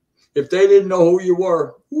 And if they didn't know who you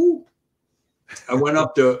were, I went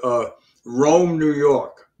up to Rome, New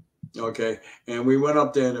York. Okay. And we went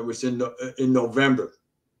up there, and it was in November.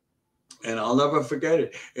 And I'll never forget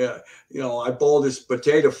it. I bowled this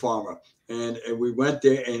potato farmer, and we went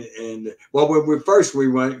there. And when we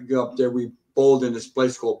went up there, we bowled in this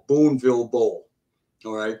place called Boonville Bowl.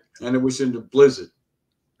 All right. And it was in the blizzard.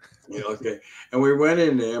 Okay. And we went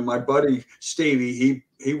in there, and my buddy Stevie,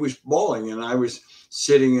 he was bowling, and I was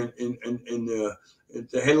sitting in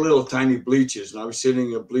they had little tiny bleachers, and I was sitting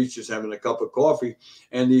in the bleachers having a cup of coffee.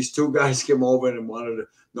 And these 2 guys came over and wanted to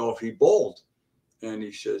know if he bowled. And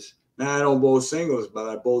he says, "Nah, I don't bowl singles, but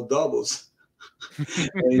I bowl doubles."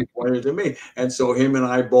 And he pointed to me. And so him and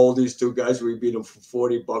I bowled these two guys. We beat them for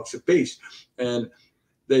 $40 a piece. And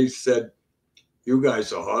they said, "You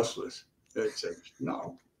guys are hustlers." I said,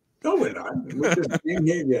 "No, we're not. We're just being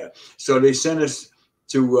here." Yeah. So they sent us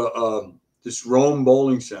to this Rome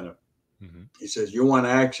bowling center. Mm-hmm. He says, "You want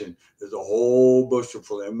action? There's a whole bushel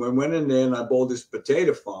for them." We went in there and I bowled this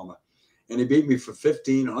potato farmer, and he beat me for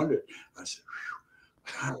 1,500. I said,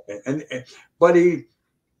 but he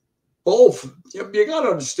both. You got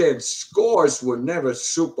to understand, scores were never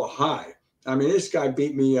super high. I mean, this guy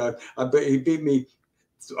beat me. He beat me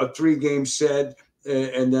a 3-game set,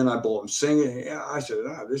 and then I bowled him singing. Yeah, I said,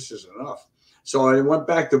 this is enough. So I went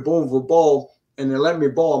back to Boonville Bowl, and they let me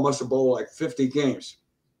bowl. I must have bowled like 50 games.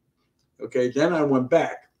 Okay, then I went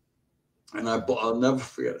back, and I'll never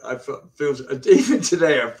forget. I feel even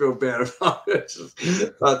today I feel bad about this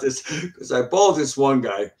because I bowled this one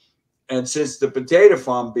guy, and since the potato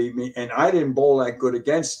farm beat me, and I didn't bowl that good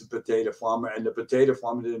against the potato farmer, and the potato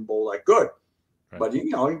farmer didn't bowl that good, right. But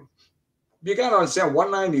you got to understand,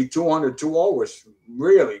 190, 200, 2-0 was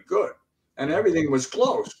really good, and everything was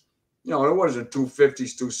close. It wasn't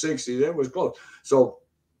 250s, 260s. It was close. So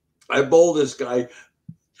I bowled this guy,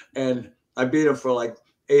 and I beat him for like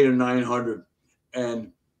 800 or 900.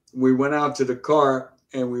 And we went out to the car,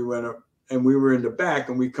 and we were in the back,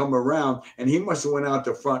 and we come around, and he must have went out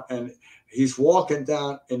the front, and he's walking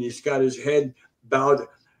down, and he's got his head bowed.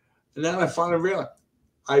 And then I finally realized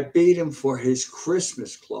I beat him for his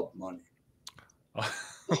Christmas club money.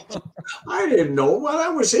 I didn't know. Well,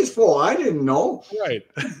 that was his fault. I didn't know. Right.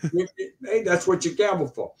 Hey, that's what you gamble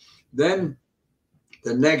for. Then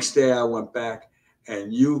the next day I went back,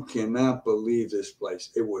 and you cannot believe this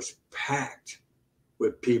place. It was packed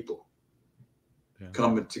with people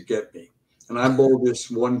coming to get me. And I bowled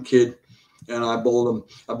this one kid, and I bowled him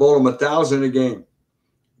 1,000 a game.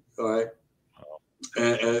 All right.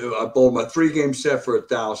 And I bowled my 3-game set for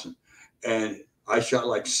 1,000. And I shot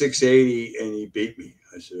like 680, and he beat me.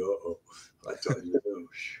 I said, "Uh-oh." I thought,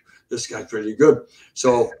 this guy's pretty good.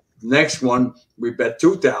 So next one, we bet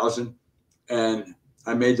 2,000, and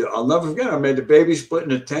I'll never forget, I made the baby split in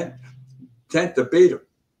the tent to beat him.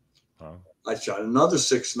 Wow. I shot another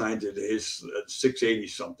 690 to his 680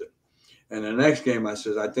 something. And the next game, I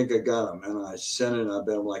said, "I think I got him." And I sent it, and I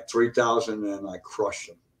bet him like 3,000, and I crushed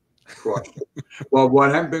him. Well,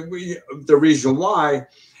 what happened? The reason why,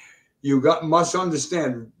 must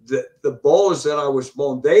understand that the bowlers that I was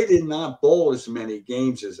bowling, they did not bowl as many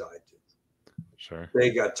games as I did. Sure. They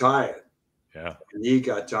got tired. Yeah. And he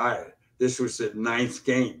got tired. This was the 9th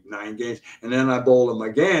game, 9 games. And then I bowled him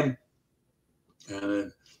again.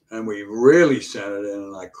 And we really sent it in,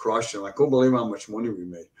 and I crushed him. I couldn't believe how much money we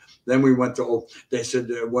made. Then we went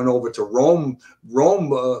went over to Rome,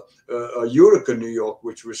 Utica, New York,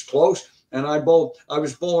 which was close. And I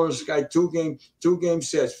was bowling this guy 2-game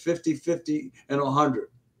sets, 50, 50, and 100.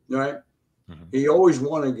 Right? Mm-hmm. He always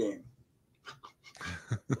won a game,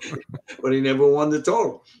 but he never won the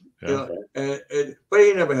total. Yeah. But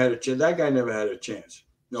he never had a chance. That guy never had a chance.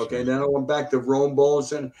 Okay. Sure. Then I went back to Rome Bowling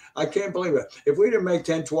Center. I can't believe it. If we didn't make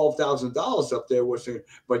 $10,000, $12,000 up there,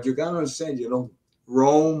 but you got to understand,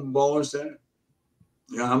 Rome Bowling Center.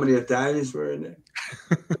 You know how many Italians were in there?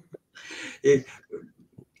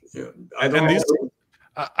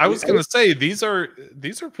 I was going to say, these are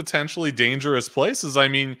potentially dangerous places. I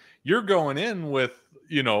mean, you're going in with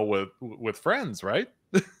friends, right?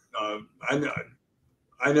 I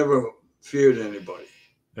never feared anybody.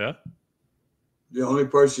 Yeah. The only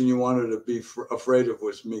person you wanted to be afraid of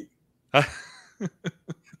was me.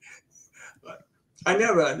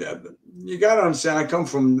 You got to understand, I come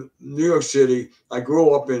from New York City. I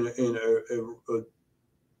grew up in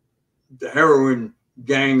the heroin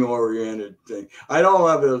gang-oriented thing. I don't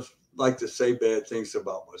ever like to say bad things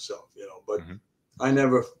about myself, but mm-hmm. I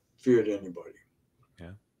never feared anybody.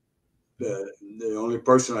 Yeah. The only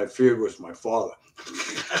person I feared was my father.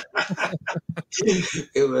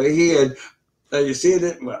 He had, you see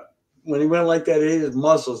it, when he went like that, he had his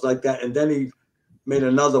muscles like that, and then he made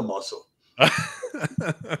another muscle.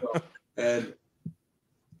 And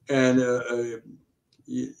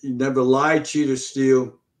you never lie, cheat, or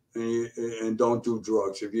steal, and don't do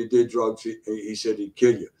drugs. If you did drugs, he said he'd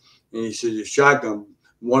kill you. And he said, "Your shotgun,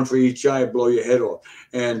 one for each eye, blow your head off."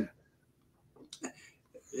 And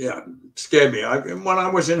yeah, scared me. When I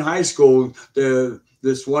was in high school,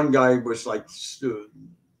 this one guy was like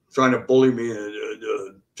trying to bully me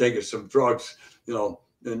and taking some drugs, and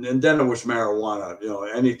then it was marijuana,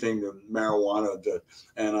 anything that marijuana did.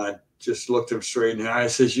 And I just looked him straight in the eye. I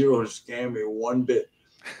says, "You don't scare me one bit."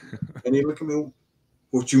 And he looked at me,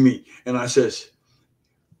 "What you mean?" And I says,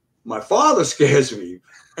 My father scares me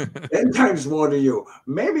 10 times more than you.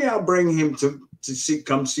 Maybe I'll bring him to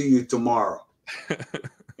come see you tomorrow.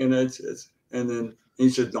 And and then he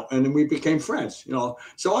said no, and then we became friends. You know,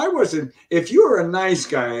 so I wasn't. If you're a nice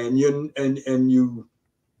guy and you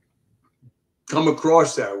come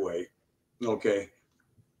across that way, okay,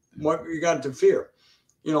 what you got to fear?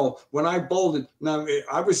 You know, when I bowled it, now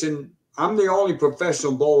I'm the only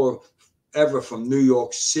professional bowler ever from New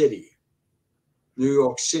York City. New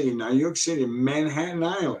York City, Manhattan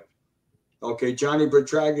Island. Okay, Johnny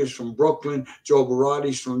Bertragis from Brooklyn, Joe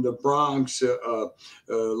Barati's from the Bronx,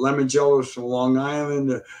 Lemongello's from Long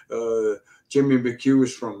Island, Jimmy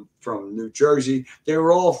McHugh's from New Jersey. They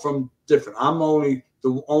were all from different. I'm the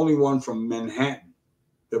only one from Manhattan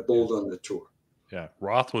that bowled on the tour. Yeah,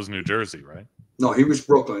 Roth was New Jersey, right? No, he was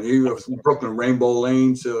Brooklyn. He was from Brooklyn, Rainbow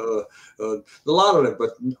Lanes, a lot of it.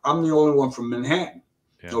 But I'm the only one from Manhattan.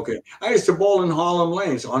 Yeah. Okay, I used to bowl in Harlem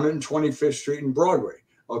Lanes, 125th Street and Broadway.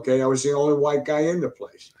 Okay, I was the only white guy in the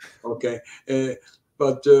place. Okay,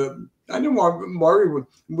 but I didn't worry.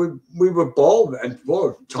 We were bold and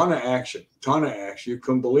boy, ton of action. You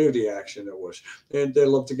couldn't believe the action there was, and they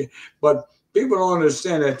loved to get. But people don't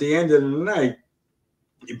understand. At the end of the night,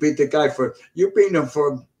 you beat the guy you beat him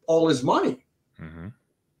for all his money. Mm-hmm.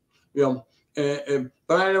 You know,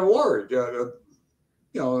 but I didn't worry.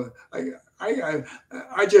 You know, I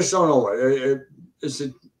just don't know.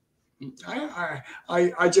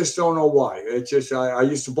 I just don't know why. It's just I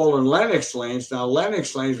used to bowl in Lenox Lanes. Now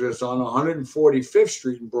Lenox Lanes was on 145th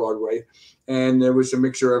Street and Broadway, and there was a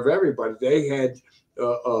mixture of everybody. They had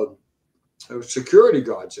security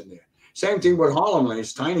guards in there. Same thing with Harlem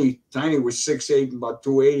Lanes. Tiny was 6'8" and about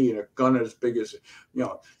 280, and a gun as big as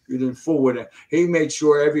you didn't fool with it. He made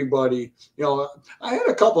sure everybody. You know, I had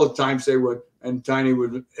a couple of times and Tiny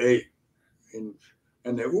would and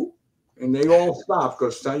they ooh. And they all stopped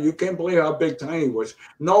because you can't believe how big Tiny was.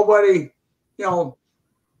 Nobody, you know,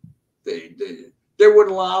 they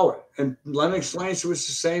wouldn't allow it. And Lenox Lanes was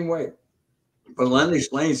the same way. But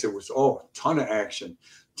Lenox Lanes, there was a ton of action.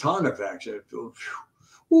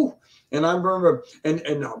 Ooh. And I remember, and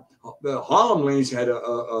the Harlem Lanes had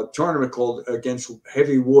a tournament called Against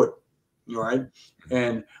Heavy Wood, right?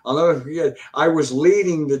 And I'll never forget, I was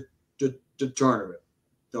leading the tournament,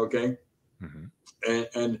 okay? Mm-hmm.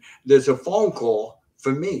 And there's a phone call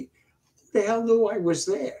for me. Who the hell knew I was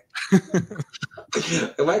there?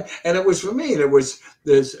 And it was for me. And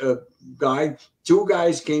there's a guy, two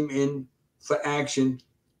guys came in for action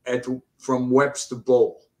from Webster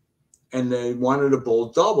Bowl. And they wanted to bowl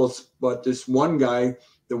doubles, but this one guy,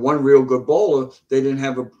 the one real good bowler, they didn't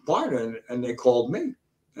have a partner, and they called me.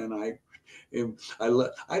 And I didn't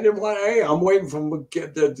want to. Hey, I'm waiting for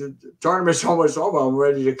the tournament's almost over. I'm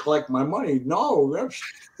ready to collect my money. No,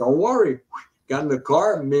 don't worry. Got in the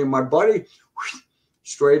car, me and my buddy,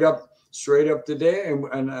 straight up to there,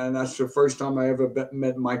 and that's the first time I ever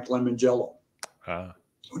met Mike Lemongello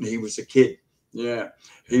when he was a kid. Yeah,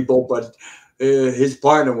 he bowled, but his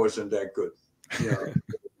partner wasn't that good. Yeah,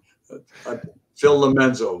 Phil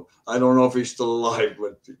Lomenzo. I don't know if he's still alive,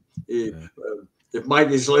 but if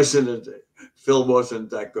Mike is listening, Phil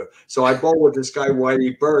wasn't that good. So I bowled with this guy,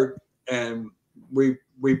 Whitey Bird, and we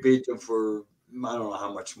beat him for I don't know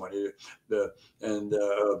how much money. And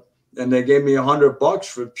they gave me $100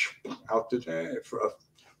 for out the day.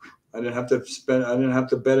 I didn't have to spend. I didn't have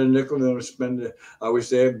to bet a nickel. I didn't spend it. I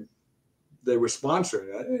was there. They were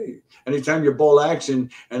sponsoring. Hey, anytime you bowl action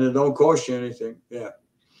and it don't cost you anything, yeah.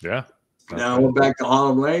 Yeah. Now I went back to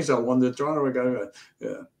Harlem Lanes. I won the tournament.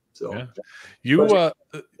 Yeah. So yeah.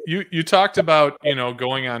 You talked about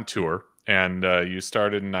going on tour, and you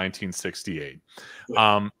started in 1968.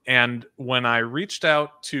 And when I reached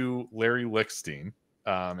out to Larry Lickstein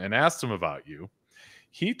and asked him about you,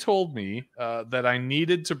 he told me that I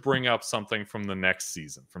needed to bring up something from the next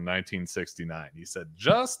season, from 1969. He said,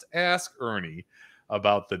 just ask Ernie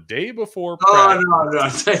about the day before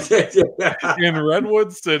practice in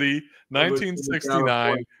Redwood City,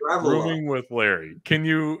 1969, rooming with Larry. Can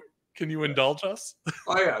you indulge us?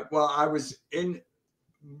 Oh, yeah. Well, I was in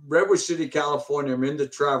Redwood City, California. I'm in the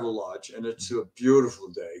Travel Lodge, and it's a beautiful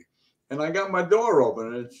day. And I got my door open,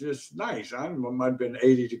 and it's just nice. It might have been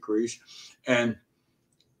 80 degrees. And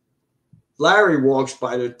Larry walks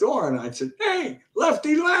by the door, and I said, hey,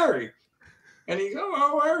 Lefty Larry. And he goes,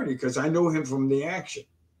 oh, Ernie, because I knew him from the action.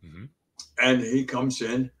 Mm-hmm. And he comes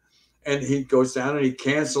in, and he goes down, and he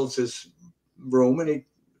cancels his room, and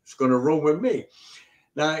he's going to room with me.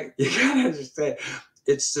 Now, you got to understand,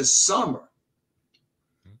 it's the summer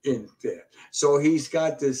in there. So he's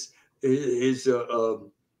got his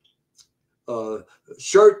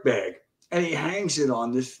shirt bag, and he hangs it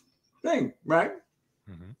on this thing, right?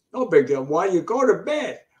 Mm-hmm. No big deal. Why you go to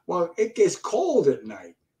bed? Well, it gets cold at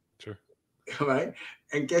night, Sure. right?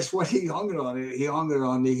 And guess what? He hung it on it. He hung it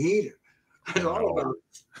on the heater. And all no. about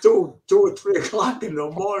 2 or 3 o'clock in the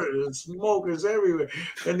morning, and smoke is everywhere,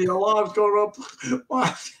 and the alarm's going up.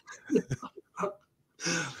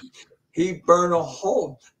 He burned a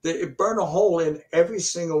hole. It burned a hole in every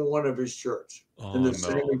single one of his shirts in the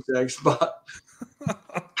same exact spot.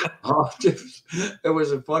 It was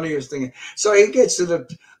the funniest thing. So he gets to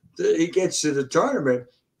the tournament,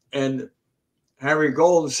 and Harry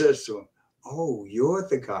Golden says to him, "Oh, you're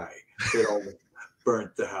the guy that almost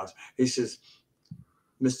burnt the house." He says,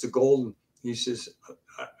 "Mr. Golden," he says,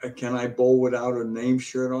 "can I bowl without a name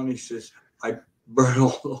shirt on?" He says, "I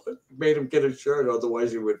made him get a shirt,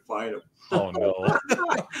 otherwise he would find him." Oh no.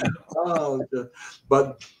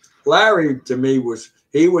 But Larry, to me, was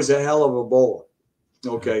a hell of a bowler.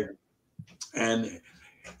 Okay. And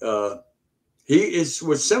he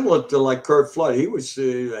was similar to like Curt Flood. He was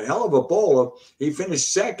a hell of a bowler. He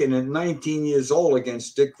finished second at 19 years old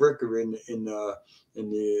against Dick Ricker in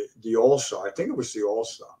the All-Star. I think it was the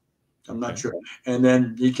All-Star. I'm not sure. And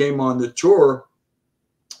then he came on the tour,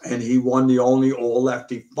 and he won the only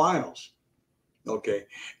all-lefty finals. Okay.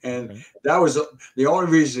 And that was the only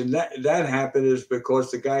reason that happened is because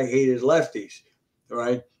the guy hated lefties,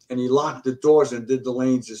 right? And he locked the doors and did the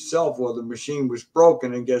lanes himself. Well, the machine was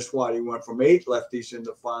broken, and guess what? He went from 8 lefties in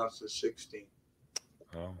the finals to 16.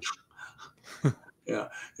 Oh. Yeah.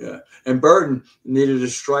 And Burton needed a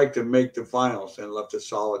strike to make the finals and left a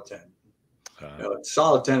solid 10.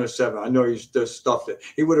 Solid 10 or 7. I know he's just stuffed it.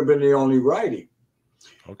 He would have been the only righty.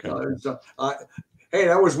 Okay. Hey,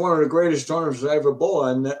 that was one of the greatest tournaments I ever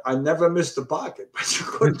bowled. I never missed the pocket, but you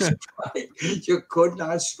couldn't strike. You could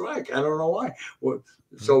not strike. I don't know why.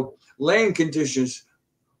 So lane conditions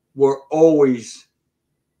were always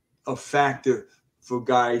a factor for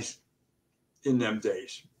guys in them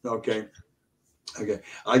days. Okay.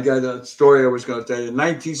 I got a story I was going to tell you. In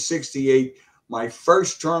 1968, my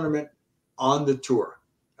first tournament on the tour.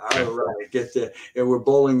 All right, get there. And we're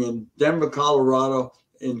bowling in Denver, Colorado,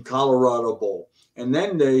 in Colorado Bowl. And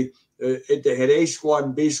then they had A squad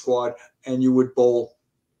and B squad, and you would bowl.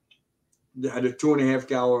 They had a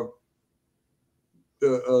 2.5 hour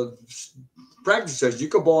practice session. You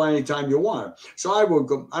could bowl anytime you want. So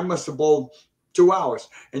I must have bowled 2 hours,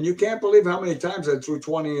 and you can't believe how many times I threw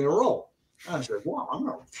 20 in a row. I said, "Wow, I'm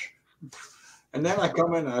not." And then I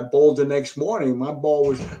come in and I bowled the next morning. My ball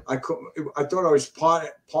was I thought I was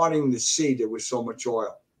parting the sea. There was so much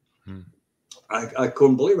oil. I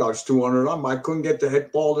couldn't believe it. I was 200 on. I couldn't get the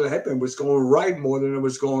ball to the head. It was going right more than it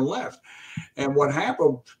was going left. And what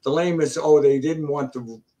happened? The layman said, "Oh, they didn't want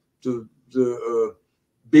the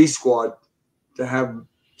B squad to have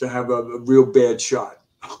a real bad shot."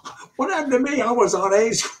 What happened to me? I was on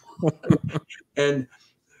A squad, and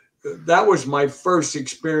that was my first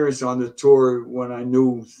experience on the tour when I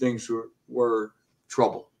knew things were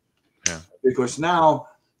trouble. Yeah. Because now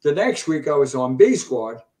the next week I was on B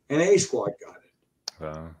squad and A squad got it.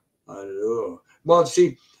 Well,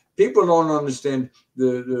 see, people don't understand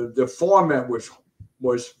the format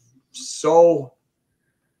was so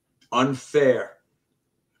unfair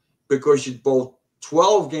because you bowl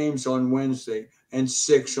 12 games on Wednesday and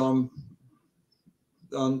 6 on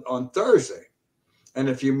Thursday. And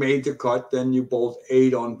if you made the cut, then you bowled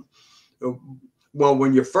 8 on. Well,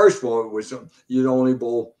 when you first bowled, it was you'd only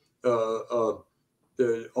bowl.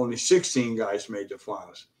 Only 16 guys made the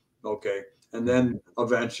finals. Okay, and then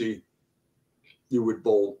eventually you would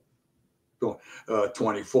bowl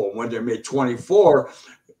 24. When they made 24,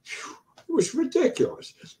 it was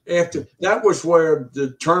ridiculous. After that was where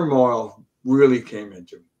the turmoil really came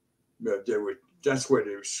into. That's where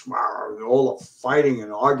there was all the fighting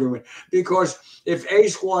and arguing. Because if A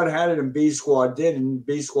squad had it and B squad did, and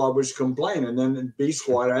B squad was complaining, and then B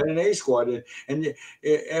squad had it and A squad did, and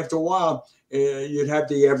after a while you'd have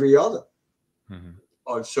the every other.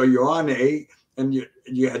 So you're on A, and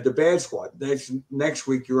you had the bad squad. Next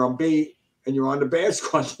week you're on B, and you're on the bad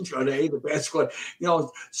squad. You're on A, the bad squad.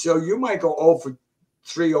 So you might go 0 for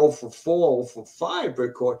 3, 0 for 4, 0 for 5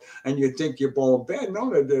 record, and you think you're bowling bad. No,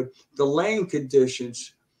 the lane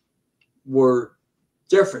conditions were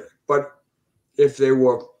different. But if they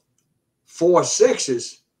were 4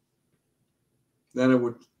 6s,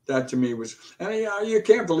 then that to me was, and you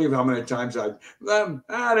can't believe how many times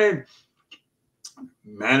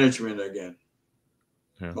management again.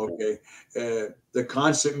 Yeah. Okay. The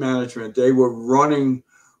constant management, they were running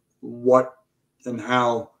what and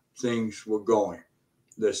how things were going.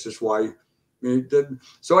 This is why.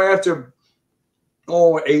 So after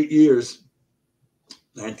 8 years,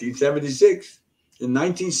 1976. In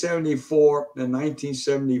 1974 and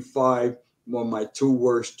 1975 were my 2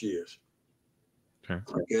 worst years.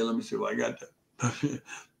 Okay, let me see what I got there.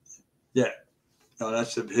 Yeah, no,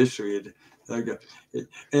 that's the history of it. Okay.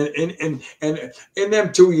 And in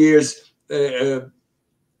them 2 years,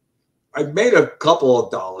 I made a couple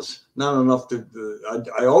of dollars, not enough to.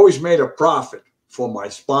 I always made a profit for my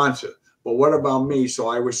sponsor, but what about me? So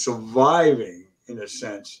I was surviving in a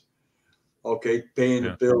sense, okay, paying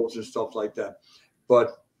the bills and stuff like that.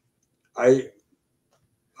 But I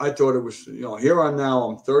thought it was, here I'm now.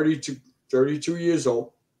 I'm 32 years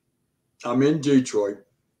old. I'm in Detroit.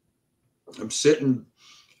 I'm sitting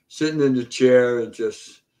in the chair and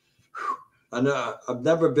just. I know I've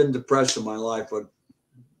never been depressed in my life, but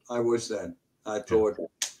I was then. I thought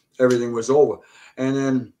everything was over. And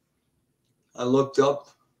then I looked up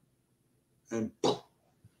and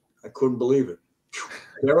I couldn't believe it.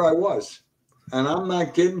 There I was. And I'm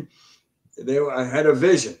not kidding. I had a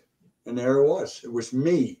vision. And there it was. It was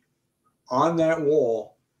me on that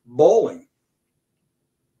wall bowling.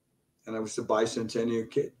 And I was the bicentennial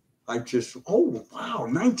kid. I just, oh, wow,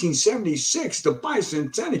 1976, the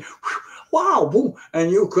bicentennial. Wow. Boom. And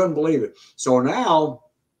you couldn't believe it. So now,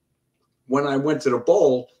 when I went to the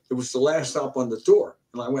bowl, it was the last stop on the tour.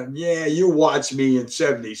 And I went, yeah, you watch me in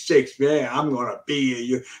 76. Yeah, I'm going to be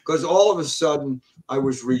you. Because all of a sudden, I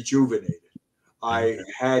was rejuvenated. I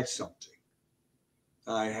had something.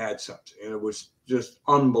 And it was just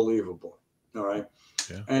unbelievable. All right.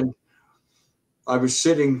 Yeah. And I was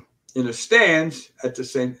sitting in the stands at the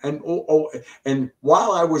same, and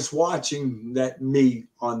while I was watching that me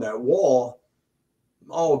on that wall,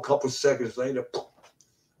 a couple of seconds later,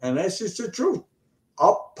 and that's just the truth.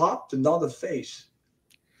 Up popped another face.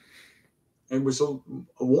 It was a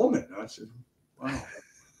woman. I said, wow,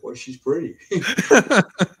 boy, she's pretty.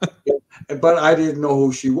 But I didn't know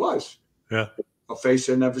who she was. Yeah. A face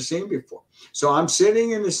I'd never seen before. So I'm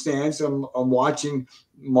sitting in the stands. I'm watching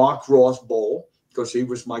Mark Roth bowl because he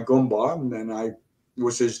was my gumbar, and then I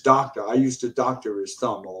was his doctor. I used to doctor his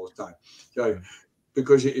thumb all the time. So,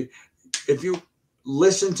 because if you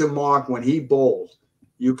listen to Mark when he bowled,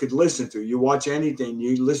 you could listen to. You watch anything,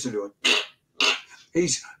 you listen to it.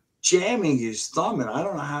 He's jamming his thumb, and I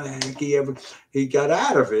don't know how the heck he got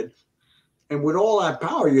out of it. And with all that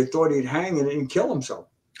power, you thought he'd hang it and kill himself.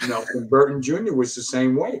 And Burton Jr. was the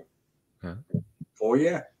same way. Huh. Oh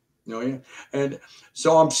yeah. And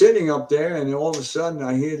so I'm sitting up there, and all of a sudden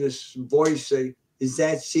I hear this voice say, "Is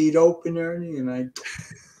that seat open, Ernie?" And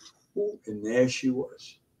and there she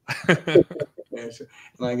was. And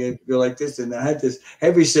I go like this, and I had this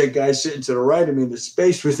heavyset guy sitting to the right of me, and the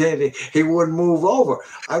space was there. He wouldn't move over.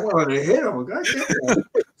 I wanted to hit him.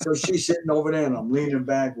 So she's sitting over there, and I'm leaning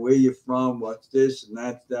back. Where you from? What's this? And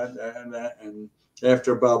that, and that. And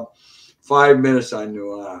after about 5 minutes, I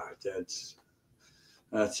knew,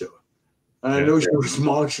 that's it. And I knew she was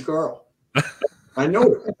Mark's girl. I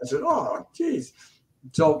knew it. I said, oh, geez.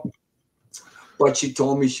 So, but she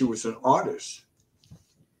told me she was an artist.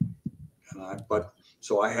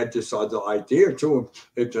 So I had this other idea too.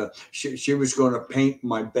 She was going to paint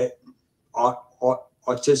my bed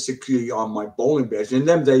artistically on my bowling bags. In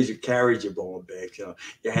them days, you carried your bowling bags. You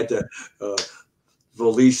had the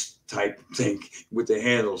valise type thing with the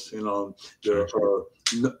handles. A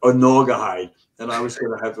naugahyde, and I was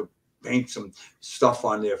going to have to paint some stuff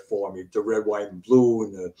on there for me, the red, white, and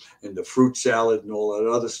blue, and the fruit salad and all that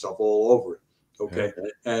other stuff all over it. Okay,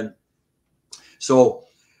 and so.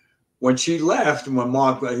 When she left, when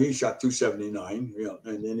Mark, he shot 279,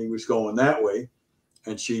 and then he was going that way,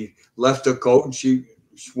 and she left her coat and she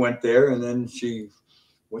went there, and then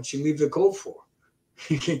what'd she leave the coat for?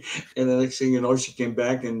 And the next thing you know, she came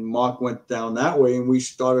back, and Mark went down that way, and we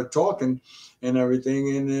started talking and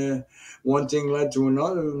everything, and one thing led to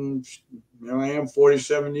another, and here I am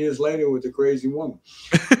 47 years later with a crazy woman.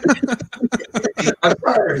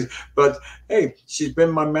 But hey, she's been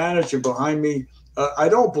my manager behind me. I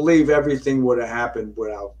don't believe everything would have happened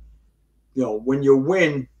without, when you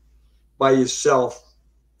win by yourself,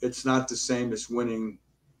 it's not the same as winning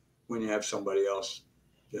when you have somebody else.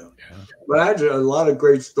 But I had a lot of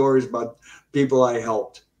great stories about people I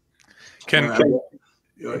helped. Can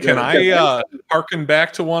I harken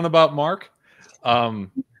back to one about Mark?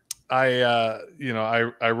 I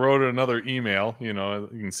wrote another email, you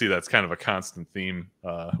can see that's kind of a constant theme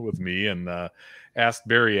with me, and asked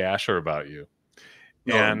Barry Asher about you.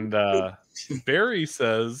 And Barry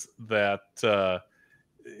says that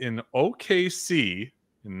in OKC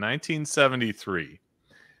in 1973,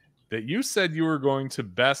 that you said you were going to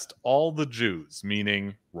best all the Jews,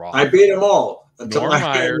 meaning Roth. I beat them all. Norm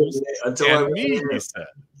Myers and me, he said.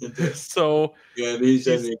 So yeah, he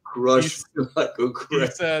said he crushed like a he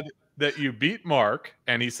said that you beat Mark,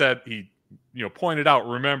 and he said he pointed out,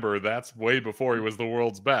 remember, that's way before he was the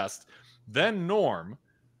world's best. Then Norm,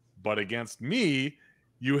 but against me,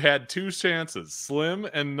 you had two chances, slim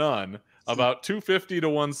and none, about 250 to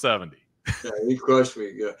 170. Yeah, he crushed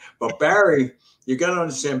me. Yeah. But Barry, you got to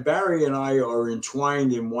understand, Barry and I are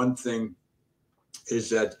entwined in one thing, is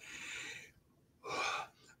that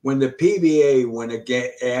when the PBA went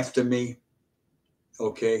after me,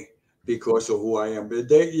 okay, because of who I am, but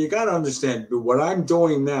you got to understand, what I'm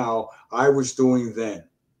doing now, I was doing then.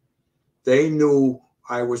 They knew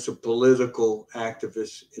I was a political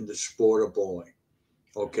activist in the sport of bowling,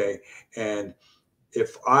 okay? And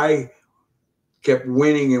if I kept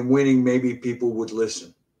winning and winning, maybe people would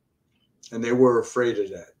listen. And they were afraid of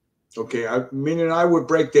that. Okay, meaning I would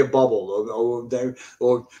break their bubble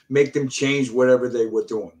or make them change whatever they were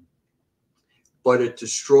doing. But it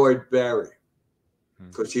destroyed Barry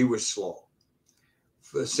because he was slow.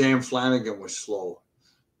 Sam Flanagan was slow.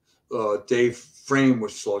 Dave Frame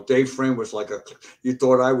was slow. Dave Frame was like you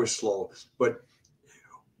thought I was slow. But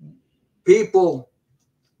people,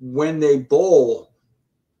 when they bowl,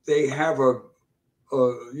 they have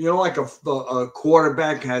like a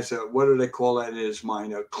quarterback has what do they call that in his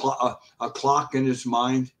mind? A clock in his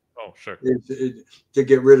mind. Oh, sure. To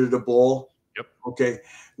get rid of the ball. Yep. Okay.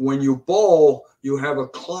 When you bowl, you have a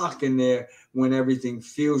clock in there when everything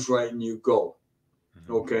feels right and you go.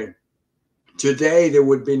 Mm-hmm. Okay. Today, there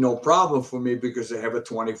would be no problem for me because I have a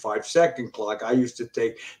 25-second clock. I used to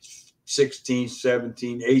take 16,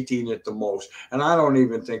 17, 18 at the most. And I don't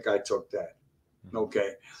even think I took that.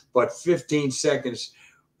 Okay. But 15 seconds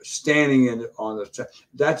standing on the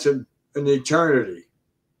that's an eternity.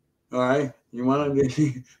 All right. You want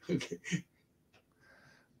to okay.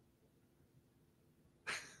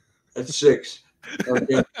 That's 6.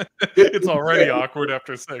 Okay. It's already awkward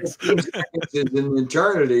after 6. It's an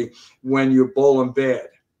eternity when you're bowling bad.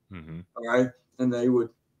 Mm-hmm. All right. And they would,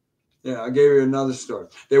 I gave you another story.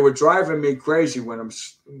 They were driving me crazy when I'm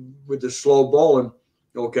with the slow bowling.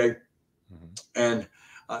 Okay. Mm-hmm.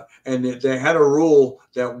 And they had a rule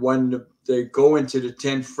that when they go into the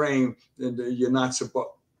 10th frame, you're not supposed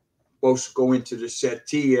to go into the set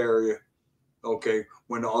T area, okay,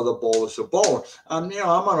 when the other bowlers are bowling. I'm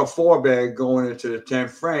on a 4-bag going into the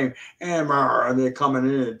 10th frame, and they're coming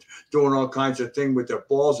in and doing all kinds of things with their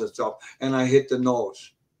balls and stuff, and I hit the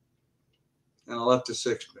nose, and I left the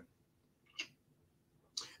 6-pin.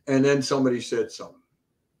 And then somebody said something,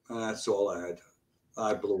 and that's all I had.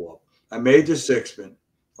 I blew up. I made the 6-pin.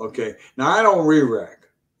 Okay. Now I don't re-rack.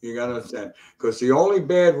 You gotta understand, because the only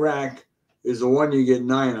bad rack is the one you get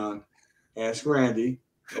 9 on. Ask Randy.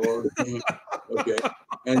 Okay.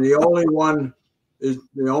 And the only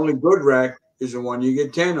good rack is the one you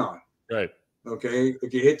get 10 on. Right. Okay.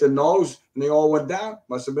 If you hit the nose and they all went down,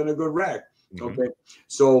 must have been a good rack. Mm-hmm. Okay.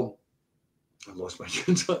 So I lost my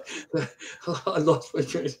train.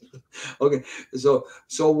 Okay. So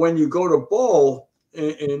when you go to bowl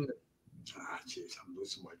in I'm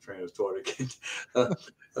losing my train of thought again.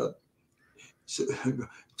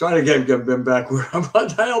 Trying to get them back where I'm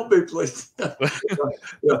about to help me, please.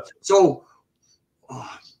 Yeah. So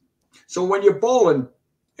when you're bowling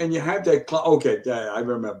and you have that clock, okay, I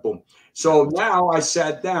remember. Boom. So now I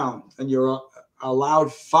sat down and you're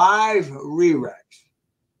allowed 5 re-racks.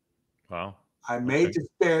 Wow. I made the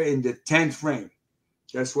spare in the 10th frame.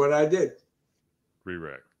 Guess what I did?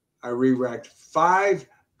 Re-rack. I re-racked 5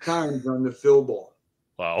 times on the fill ball.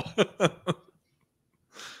 Wow.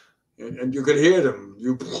 and you could hear them.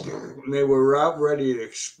 And they were out ready to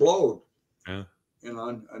explode. Yeah.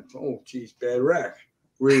 Oh, geez, bad rack.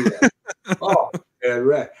 Re-rack. Oh, bad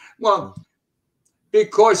rack. Well,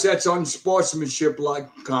 because that's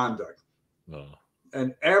unsportsmanship-like conduct. No.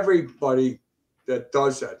 And everybody that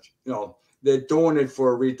does that, they're doing it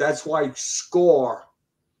for a reason. That's why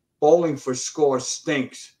bowling for score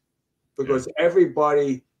stinks. Because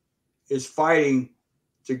everybody is fighting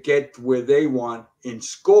to get where they want in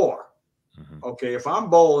score. Mm-hmm. Okay, if I'm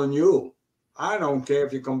bowling you, I don't care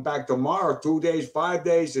if you come back tomorrow, 2 days, 5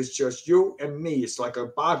 days, it's just you and me. It's like a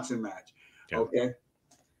boxing match. Yeah. Okay.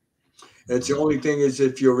 It's the only thing is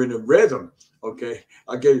if you're in a rhythm. Okay.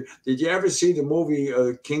 Did you ever see the movie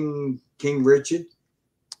King Richard?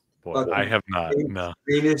 Boy, I have not. No.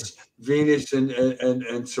 Venus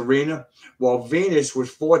and Serena. Well, Venus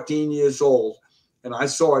was 14 years old, and I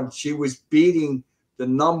saw it. She was beating the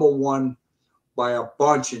number 1 by a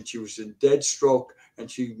bunch, and she was in dead stroke, and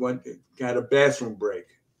she had a bathroom break.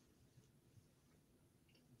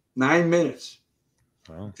 9 minutes.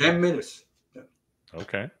 Wow. 10 minutes.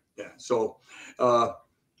 Okay. Yeah. So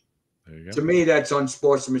There you go. to me, that's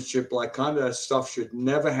unsportsmanship. Like kind of that stuff should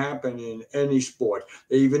never happen in any sport.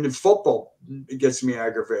 Even in football, it gets me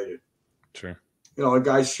aggravated. Sure. You know, a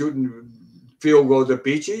guy shooting field goal to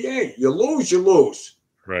beat you. Hey, you lose, you lose.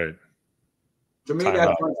 Right. To me, Time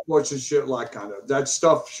that's out. unsportsmanship. Like kind of that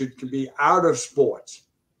stuff should be out of sports.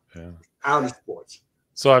 Yeah. Out of sports.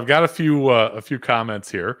 So I've got a few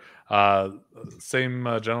comments here. Same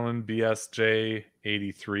gentleman,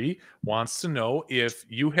 BSJ83, wants to know if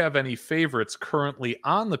you have any favorites currently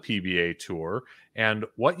on the PBA Tour and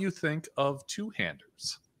what you think of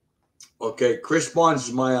two-handers. Okay, Chris Barnes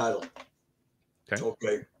is my idol.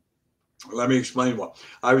 Okay. Let me explain what.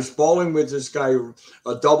 I was bowling with this guy,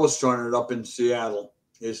 a double runner up in Seattle.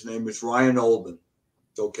 His name is Ryan Oldman.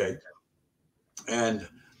 Okay. And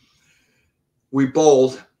we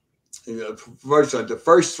bowled. The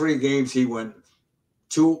first 3 games, he went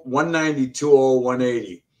 190, 2-0,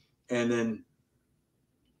 180. And then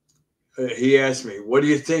he asked me, "What do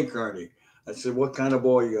you think, Ernie?" I said, "What kind of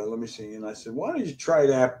ball you got? Let me see." And I said, "Why don't you try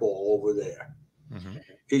that ball over there?" Mm-hmm.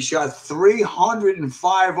 He shot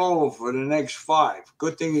 305 over for the next 5.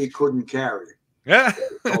 Good thing he couldn't carry. Yeah.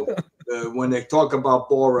 So, when they talk about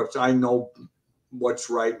ball reps, I know what's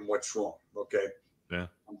right and what's wrong. Okay. Yeah.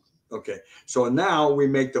 Okay. So now we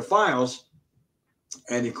make the finals,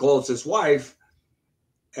 and he calls his wife,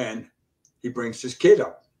 and he brings his kid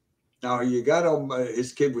up. Now you got him.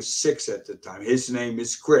 His kid was 6 at the time. His name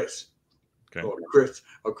is Chris. Okay.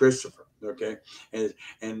 Or Christopher. Okay.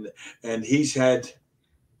 And he's had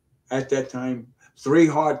at that time 3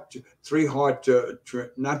 heart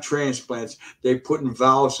not transplants. They putting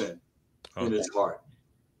valves in his heart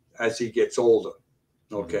as he gets older.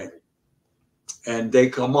 Okay. Mm-hmm. And they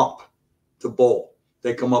come up to bowl.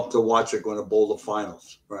 They come up to watch it going to bowl the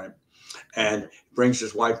finals, right? And brings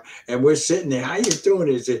his wife, and we're sitting there. "How you doing?"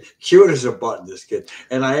 He's cute as a button, this kid.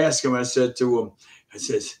 And I asked him, I said to him, I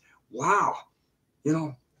says, "Wow, you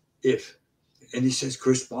know, and he says,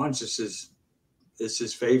 Chris Barnes is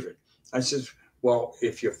his favorite." I says, "Well,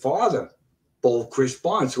 if your father bowled Chris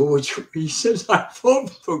Barnes, who would you?" He says, "I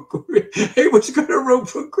voted for Chris." He was going to root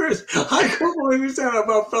for Chris. I couldn't believe he said. I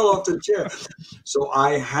about fell off the chair. So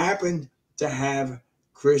I happened to have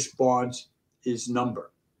Chris Barnes' his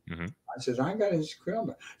number. Mm-hmm. I said, "I got his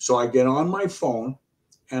number." So I get on my phone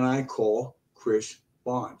and I call Chris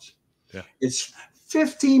Barnes. Yeah. It's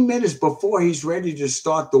 15 minutes before he's ready to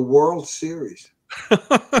start the World Series.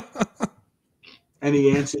 And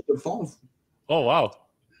he answered the phone. Oh, wow.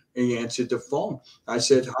 He answered the phone. I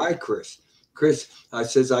said, "Hi, Chris." Chris, I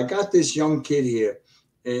says, "I got this young kid here,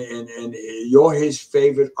 and you're his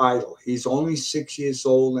favorite idol. He's only 6 years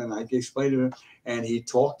old." And I explained to him, and he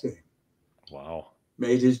talked to him. Wow.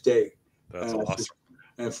 Made his day. That's awesome.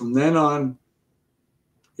 And from then on,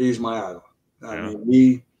 he's my idol. I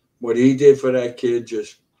mean, what he did for that kid,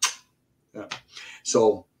 just yeah.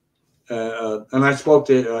 So, and I spoke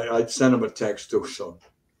to, I sent him a text too. So,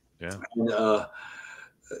 yeah. And,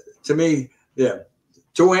 to me, yeah,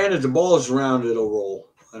 two-handed, the ball is around, it'll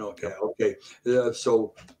roll. I don't care. Okay.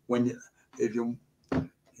 So if you,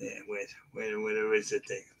 where is the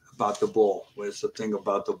thing about the ball? Where's the thing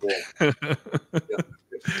about the ball? Yeah.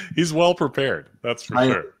 He's well prepared. That's for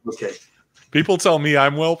sure. Okay. People tell me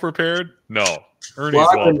I'm well prepared. No, Ernie's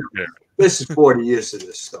well prepared. This is 40 years of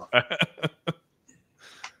this stuff.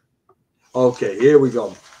 Okay, here we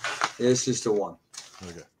go. This is the one.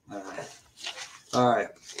 Okay. All right.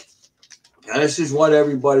 Now, this is what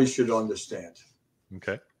everybody should understand.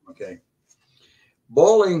 Okay. Okay.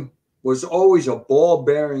 Bowling was always a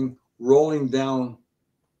ball-bearing, rolling down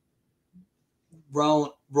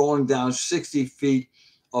 60 feet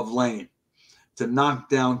of lane to knock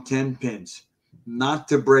down 10 pins, not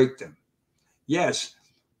to break them. Yes,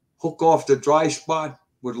 hook off the dry spot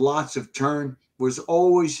with lots of turn was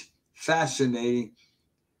always fascinating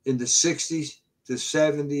in the 60s, the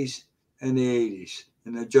 70s, and the 80s.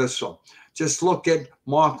 And just look at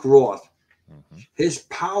Mark Roth. Mm-hmm. His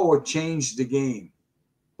power changed the game,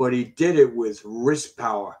 but he did it with wrist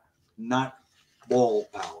power, not ball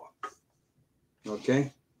power.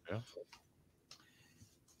 Okay? Yeah.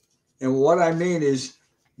 And what I mean is,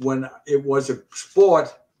 when it was a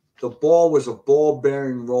sport, the ball was a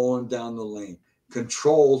ball-bearing rolling down the lane,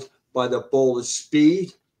 controlled by the bowler's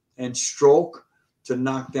speed and stroke to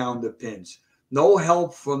knock down the pins. No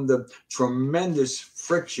help from the tremendous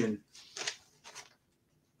friction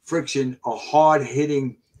a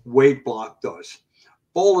hard-hitting weight block does.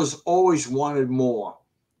 Bowlers always wanted more,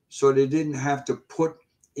 so they didn't have to put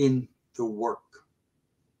in the work.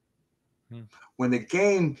 When the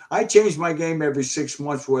game, I change my game every 6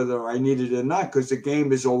 months, whether I need it or not, because the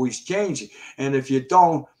game is always changing. And if you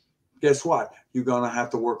don't, guess what? You're going to have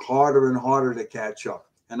to work harder and harder to catch up.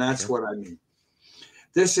 And that's what I mean.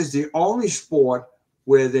 This is the only sport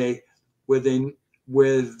where they,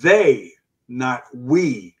 not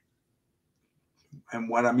we, and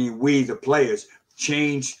what I mean we, the players,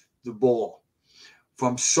 change the ball.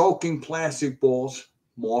 From soaking plastic balls,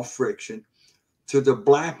 more friction, to the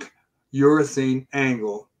black urethane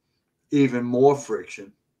angle, even more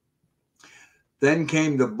friction. Then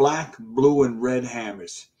came the black, blue, and red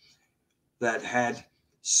hammers that had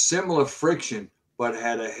similar friction but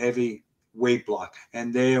had a heavy weight block.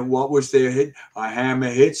 And then what was their hit? A hammer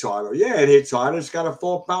hits harder. Yeah, it hits harder. It's got a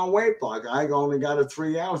 4-pound weight block. I only got a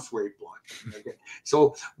 3-ounce weight block. Okay.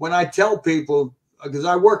 So when I tell people, because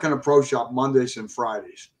I work in a pro shop Mondays and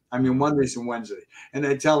Fridays, Mondays and Wednesdays, and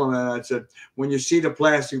I tell them, and I said, when you see the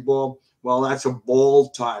plastic ball, well, that's a ball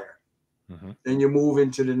tire. Then you move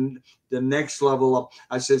into the next level up.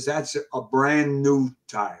 I says, that's a brand new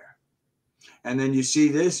tire. And then you see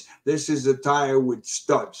this is a tire with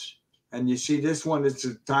studs. And you see this one, it's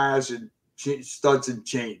the tires and studs and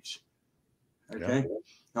chains. Okay.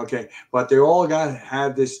 Yeah. Okay. But they all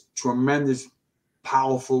have this tremendous,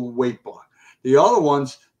 powerful weight block. The other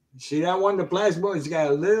ones, see that one, the plastic ball, it's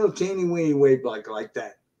got a little teeny weeny weight block like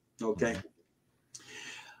that. Okay.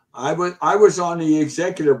 I was on the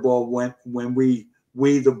executive board when we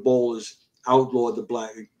the bowlers outlawed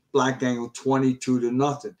the black angle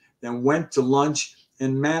 22-0. Then went to lunch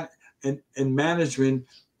and management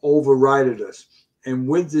overrided us. And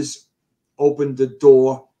with this opened the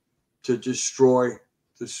door to destroy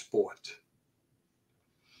the sport.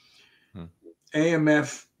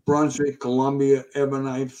 AMF, Brunswick, Columbia,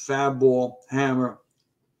 Ebonite, Fab-Ball, Hammer.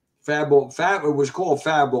 Fab-Ball, it was called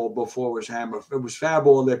Fab-Ball before it was Hammer. It was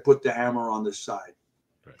Fab-Ball, they put the hammer on the side.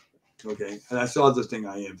 Right. Okay, and that's the other thing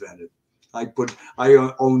I invented. I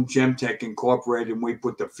own Gemtech Incorporated, and we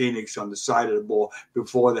put the Phoenix on the side of the ball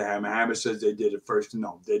before the hammer. Hammer says they did it first.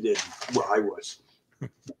 No, they didn't. Well, I was.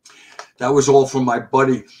 That was all from my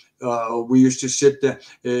buddy. We used to sit there.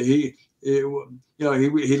 He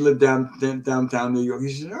lived downtown New York.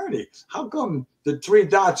 He said, Ernie, how come the 3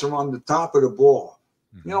 dots are on the top of the ball?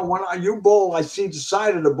 You know, when you bowl, I see the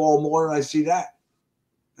side of the ball more than I see that.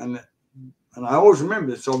 And I always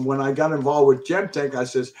remember this. So when I got involved with Gemtech, I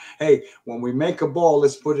says, hey, when we make a ball,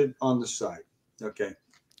 let's put it on the side. Okay.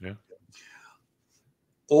 Yeah.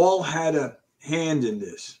 All had a hand in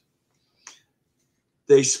this.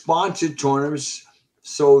 They sponsored tournaments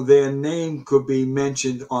so their name could be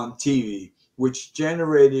mentioned on TV, which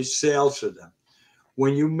generated sales for them.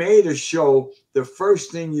 When you made a show, the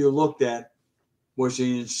first thing you looked at was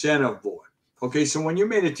the incentive board. Okay, so when you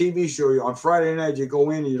made a TV show on Friday night, you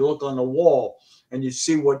go in and you look on the wall and you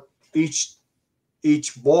see what each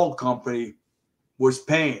ball company was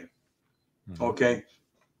paying. Okay,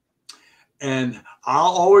 and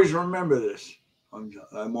I'll always remember this.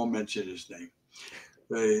 I won't mention his name.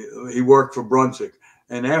 He worked for Brunswick,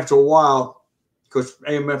 and after a while, because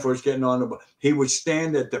AMF was getting on the, he would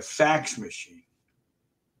stand at the fax machine.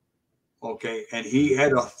 Okay, and he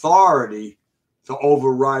had authority to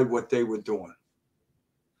override what they were doing,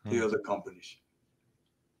 the other companies.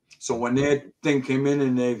 So when their thing came in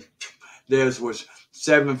and theirs was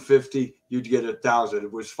 $750, you'd get $1,000. If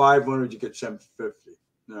it was $500, you get $750.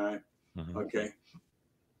 All right, okay.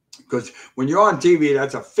 Because when you're on TV,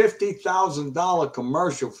 that's a $50,000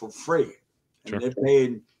 commercial for free, and they're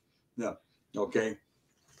paid. No, okay.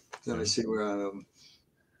 Let me see where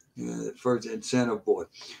first incentive board,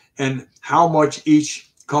 and how much each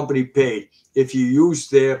company paid if you use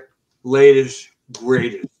their latest,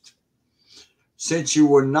 greatest. Since you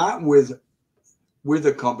were not with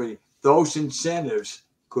a company, those incentives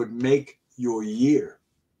could make your year.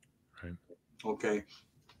 Right. Okay.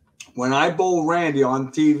 When I bowl Randy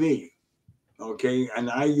on TV, okay, and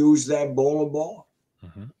I use that bowling ball,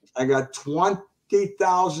 I got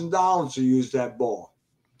 $20,000 to use that ball.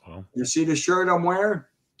 Wow. You see the shirt I'm wearing?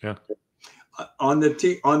 Yeah. On that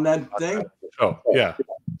thing? Oh, yeah.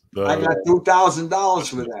 I got $2,000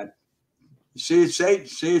 for that. See it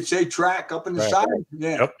say track up in the side?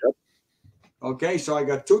 Yeah. Yep. Okay, so I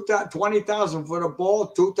got $20,000 for the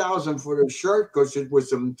ball, $2,000 for the shirt because it was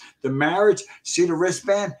the marriage. See the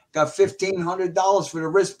wristband? Got $1,500 for the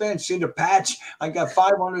wristband. See the patch? I got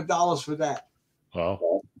 $500 for that.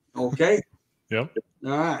 Wow. Okay. Yep.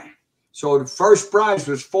 All right. So the first prize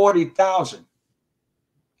was $40,000.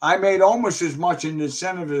 I made almost as much in the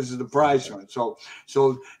incentive as the prize fund. So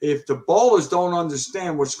if the bowlers don't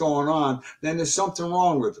understand what's going on, then there's something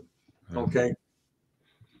wrong with them. Okay.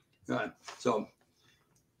 So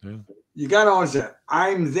Yeah. you got to understand,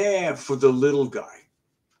 I'm there for the little guy.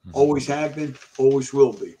 Always have been, always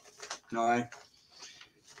will be. All right.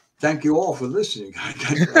 Thank you all for listening.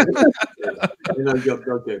 Okay.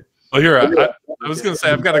 Well, here, I was going to say,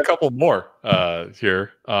 I've got a couple more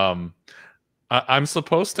here. I'm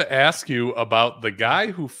supposed to ask you about the guy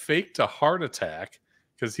who faked a heart attack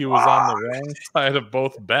because he was on the wrong side of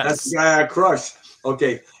both bets. That's the guy I crushed.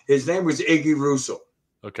 Okay. His name was Iggy Russo.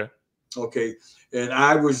 Okay. Okay. And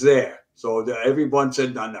I was there. So everyone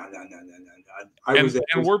said, no. I was there.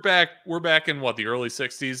 And we're back in what, the early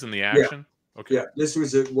 60s in the action? Yeah. Okay. Yeah. This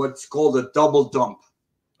was what's called a double dump.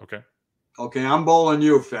 Okay. Okay. I'm bowling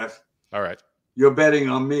you, Fef. All right. You're betting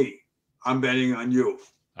on me. I'm betting on you.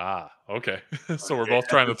 Ah, okay. So we're both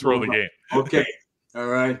trying to throw the game. Okay. All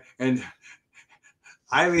right. And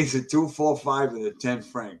I leave the 2, 4, 5 in the 10th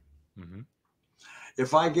frame. Mm-hmm.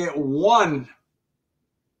 If I get one,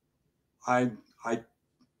 one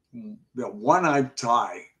I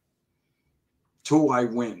tie. 2 I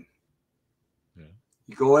win. Yeah.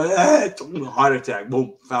 You go, heart attack.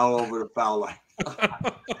 Boom, foul over the foul line.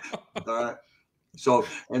 All right. So,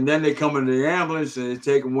 and then they come into the ambulance and they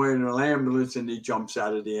take him away in an ambulance and he jumps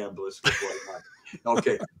out of the ambulance.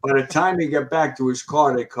 Okay. By the time he get back to his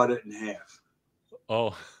car, they cut it in half.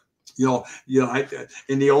 Oh.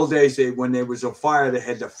 In the old days, when there was a fire, they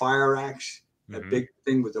had the fire axe, a big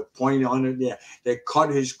thing with a point on it. Yeah. They cut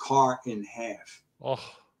his car in half. Oh,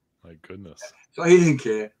 my goodness. So he didn't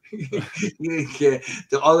care. He didn't care.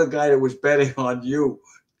 The other guy that was betting on you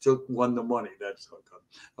won the money. That's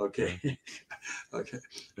okay. Okay.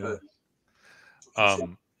 Yeah.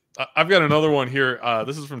 I've got another one here.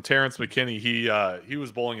 This is from Terrence McKinney. He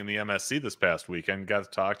was bowling in the MSC this past weekend. Got to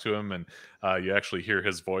talk to him, and you actually hear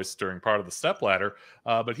his voice during part of the stepladder.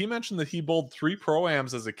 But he mentioned that he bowled 3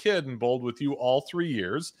 pro-ams as a kid and bowled with you all 3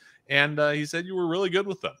 years. And he said you were really good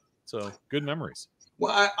with them. So good memories.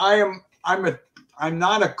 Well, I'm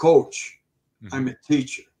not a coach. I'm a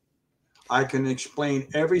teacher. I can explain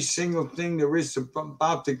every single thing there is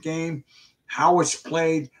about the game, how it's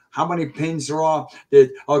played, how many pins there are.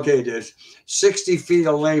 There's 60 feet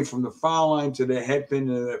of lane from the foul line to the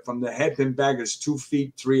headpin. From the headpin back is 2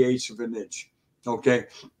 feet 3/8 of an inch. Okay.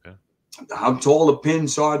 Yeah. How tall the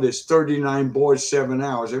pins are? There's 39 boards, 7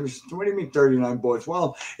 hours. What do you mean 39 boards?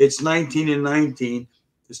 Well, it's 19 and 19.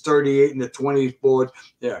 It's 38 in the 20th board.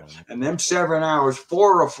 Yeah. And them 7 hours,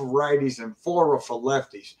 4 are for righties and 4 are for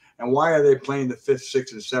lefties. And why are they playing the 5th,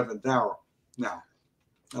 6th, and 7th hour now?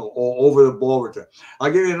 Over the ball return.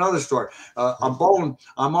 I'll give you another story. I'm bowling.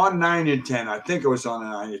 I'm on 9 and 10. I think I was on a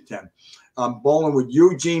 9 and 10. I'm bowling with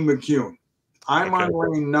Eugene McCune. I'm on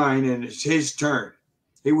lane 9, and it's his turn.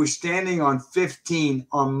 He was standing on 15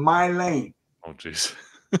 on my lane. Oh, jeez.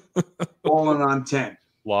 Bowling on 10.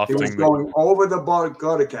 Lofting. He was going over the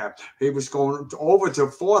gutter cap. He was going over to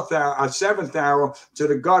 7th arrow to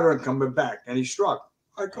the gutter and coming back, and he struck.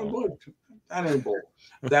 I come look. That ain't bowling.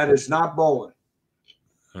 That is not bowling.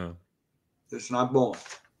 It's not bowling.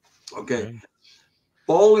 Okay.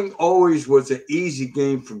 Bowling always was an easy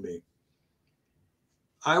game for me.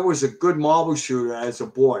 I was a good marble shooter as a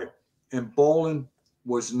boy, and bowling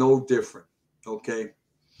was no different. Okay.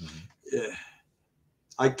 Yeah.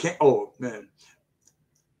 I can't. Oh man.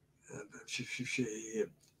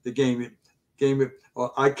 The game.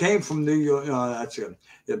 I came from New York. That's good.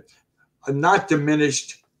 Not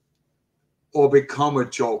diminished or become a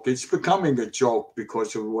joke. It's becoming a joke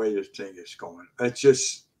because of the way this thing is going. It's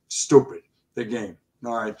just stupid, the game.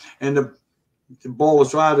 All right. And the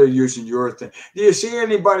bowlers rather using your thing. Do you see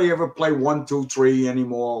anybody ever play 1, 2, 3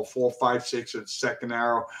 anymore? 4, 5, 6 at the second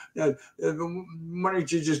arrow? Why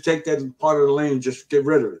don't you just take that part of the lane and just get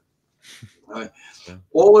rid of it? All right.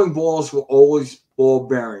 Bowling balls were always ball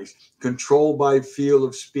bearings, controlled by feel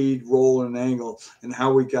of speed, roll, and angle, and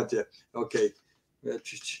how we got there. Okay.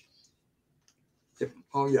 It's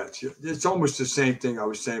almost the same thing I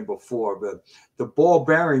was saying before, but the ball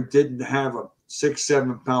bearing didn't have a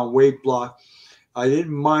 6-7 pound weight block. I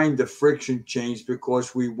didn't mind the friction change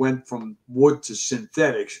because we went from wood to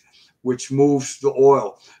synthetics, which moves the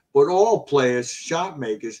oil. But all players, shot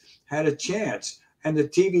makers, had a chance. And the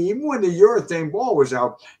TV, even when the urethane ball was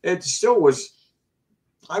out, it still was.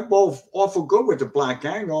 I bowled awful good with the black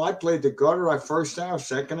angle. I played the gutter. First arrow,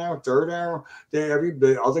 second arrow, third arrow.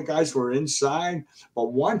 The other guys were inside.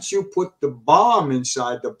 But once you put the bomb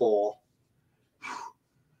inside the ball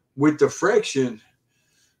with the friction,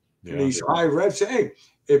 and these high reps, hey,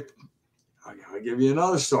 I'll give you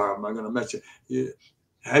another story. I'm not going to mention.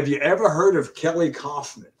 Have you ever heard of Kelly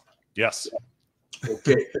Kaufman? Yes.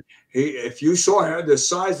 Okay. If you saw the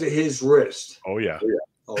size of his wrist. Oh, yeah.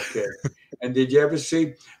 Okay. And did you ever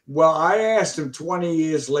see? Well, I asked him 20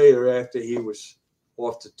 years later after he was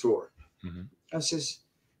off the tour. Mm-hmm. I says,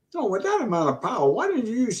 no, with that amount of power, why didn't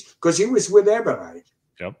you use, because he was with Ebonite.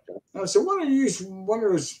 Yep. I said, why don't you use one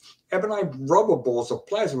of those Ebonite rubber balls or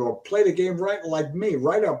plastic ball, play the game right like me,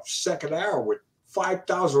 right up second hour with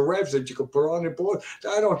 5,000 reps that you could put on the board.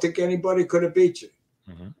 I don't think anybody could have beat you.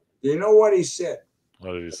 Mm-hmm. You know what he said?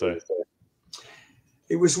 What did he say?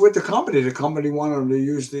 He was with the company. The company wanted him to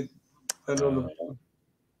use the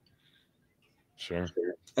Sure.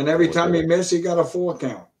 And every time he missed, he got a 4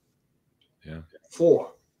 count. Yeah.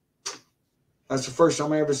 4. That's the first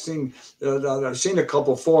time I ever seen. I've seen a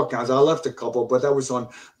couple 4 counts. I left a couple, but that was on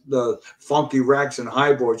the funky racks and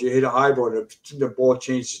high boards. You hit a high board, the ball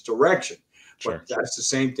changes direction. Sure. But that's the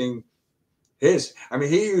same thing. I mean,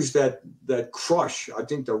 he used that crush. I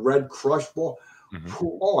think the red crush ball. Mm-hmm.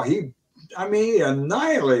 Oh, he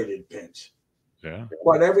annihilated pins. Yeah.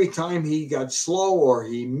 But every time he got slow or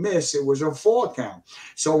he missed, it was a 4 count.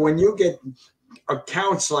 So when you get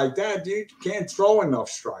accounts like that, you can't throw enough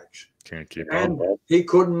strikes. Can't keep And up. he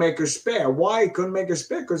couldn't make a spare. Why he couldn't make a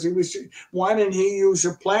spare? Because why didn't he use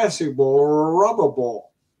a plastic ball or a rubber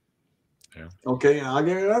ball? Yeah. Okay, I'll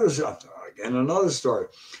get another story.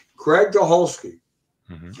 Craig Tucholsky,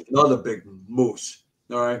 another big moose.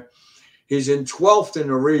 All right. He's in 12th in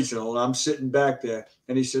the regional, and I'm sitting back there,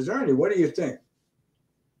 and he says, Ernie, what do you think?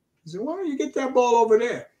 I said, why don't you get that ball over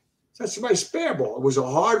there? That's my spare ball. It was a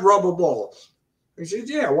hard rubber ball. He said,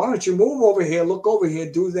 yeah, why don't you move over here, look over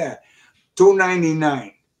here, do that.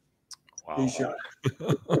 299. Wow. He shot.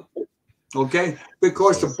 Okay?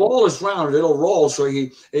 Because the ball is round, it'll roll. So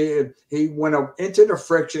he went up into the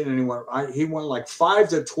friction, and he went like 5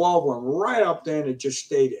 to 12, went right up there, and it just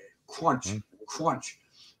stayed there. Crunch, crunch.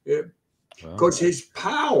 Because his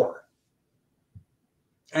power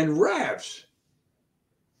and revs.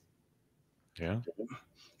 Yeah.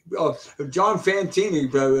 John Fantini,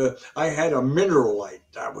 I had a mineral light.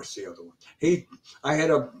 That was the other one. I had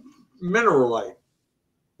a mineral light,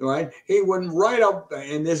 right? He went right up,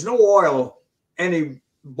 and there's no oil any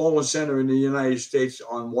bowling center in the United States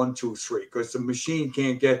on 1, 2, 3 because the machine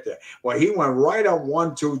can't get there. Well, he went right up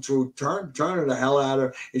 1, 2, 2, turn the hell out of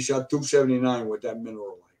it. He shot 279 with that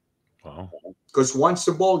mineral light. Wow. Because once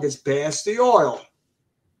the ball gets past the oil,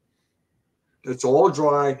 it's all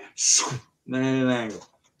dry, and an angle.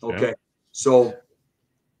 Okay. Yeah. So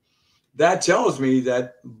that tells me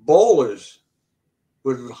that bowlers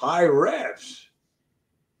with high revs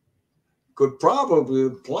could probably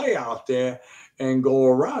play out there and go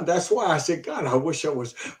around. That's why I said, God, I wish I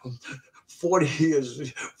was 40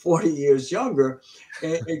 years younger.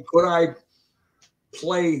 And could I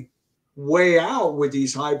play way out with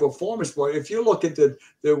these high performance players? If you look at the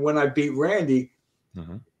when I beat Randy,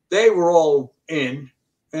 they were all in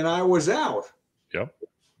and I was out. Yep.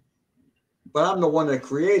 But I'm the one that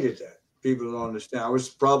created that. People don't understand. I was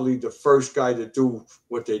probably the first guy to do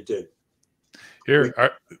what they did. Here,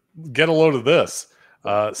 get a load of this.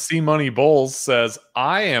 C Money Bowles says,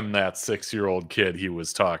 I am that 6-year-old kid he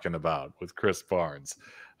was talking about with Chris Barnes.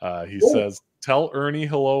 He says, tell Ernie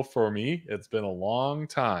hello for me. It's been a long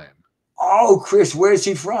time. Oh, Chris, where's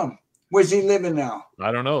he from? Where's he living now?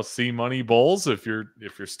 I don't know. C Money Bowles, if you're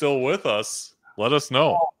still with us, let us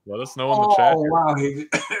know. Let us know in the chat. Oh, wow.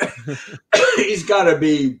 He's got to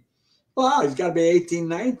be, he's got to be 18,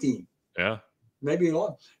 19. Yeah. Maybe,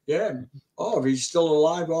 yeah. Oh, if he's still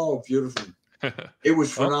alive, beautiful. It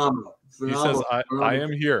was phenomenal. He says, I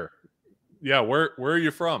am here. Yeah, where are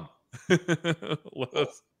you from?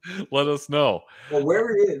 let us know. Well,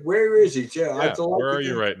 where is he? Yeah, where are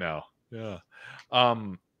you right now? Yeah.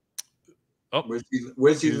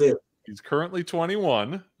 Where's he live? He's currently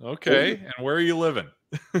 21. Okay. And where are you living?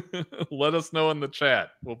 Let us know in the chat.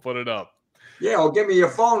 We'll put it up. Yeah, or give me your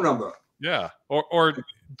phone number. Yeah. Or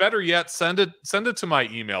better yet, send it to my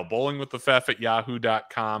email,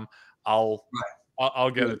 bowlingwiththefef@yahoo.com.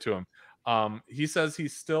 I'll get it to him. He says he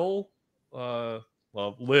still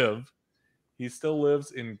he still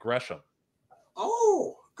lives in Gresham.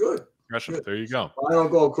 Oh, good. Gresham, good. There you go. I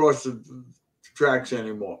don't go across the tracks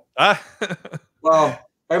anymore. Well,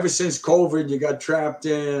 ever since COVID, you got trapped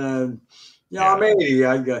in. I'm 80.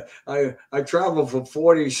 I traveled for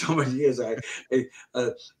 40 so many years.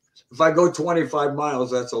 If I go 25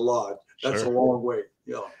 miles, that's a lot. That's a long way.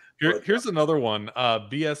 Yeah. Here's another one.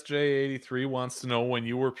 BSJ83 wants to know, when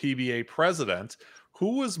you were PBA president,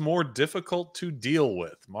 who was more difficult to deal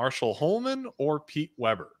with, Marshall Holman or Pete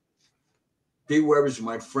Weber? Pete Weber's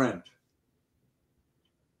my friend.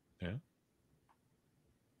 Yeah.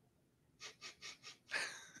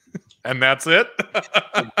 And that's it?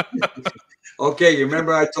 Okay, you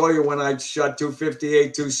remember I told you when I shot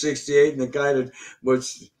 258, 268, and the guy that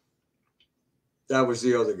was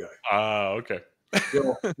the other guy. Okay.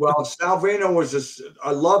 Well, Salvino was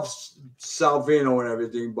I love Salvino and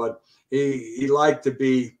everything, but he liked to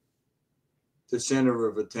be the center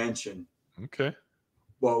of attention. Okay.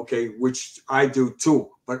 Well, okay, which I do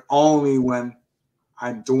too, but only when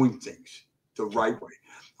I'm doing things the right way.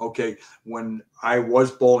 Okay, when I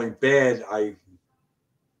was bowling bad, I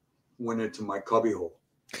went into my cubbyhole.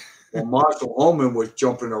 Well, Marshall Holman was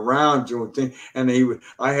jumping around doing things, and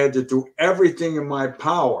I had to do everything in my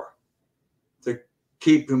power to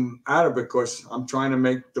keep him out of it because I'm trying to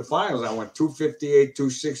make the finals. I went 258,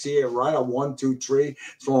 268, right at 1, 2, 3,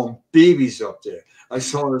 throwing BBs up there. I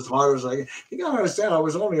saw it as hard as I can. You gotta understand, I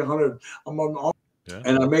was only 100.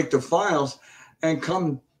 And I make the finals, and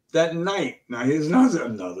come that night. Now here's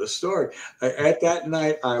another story. At that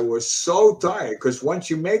night, I was so tired because once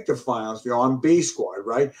you make the finals, you're on B squad,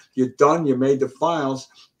 right? You're done. You made the finals,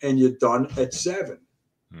 and you're done at 7.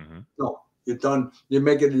 Mm-hmm. No, you're done. You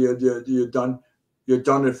make it. You're done. You're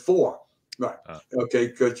done at 4. Right. Okay,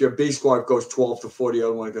 because your B squad goes 12 to 40. The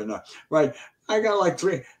other one goes 9. Right. I got like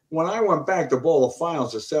 3. When I went back to bowl the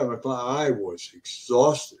finals at 7 o'clock, I was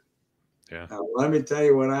exhausted. Yeah. Now, let me tell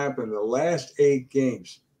you what happened. The last 8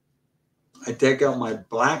 games, I take out my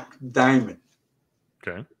black diamond,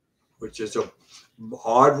 okay, which is a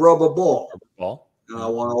hard rubber ball, and I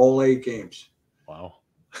won all 8 games. Wow.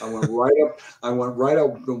 I went right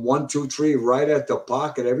up the 1, 2, 3, right at the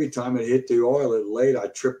pocket. Every time it hit the oil, it laid. I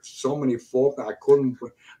tripped so many forks, I couldn't.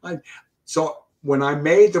 So when I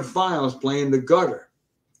made the finals playing the gutter,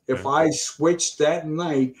 if I switched that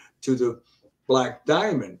night to the black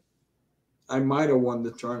diamond, I might have won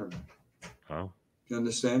the tournament. Wow. You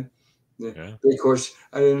understand? Yeah. Because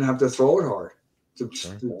I didn't have to throw it hard.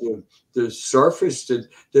 The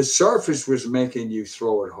surface was making you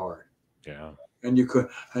throw it hard. Yeah. And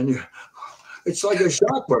it's like a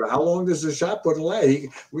shot putter. How long does a shot putter last?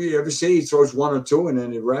 We ever see he throws 1 or 2 and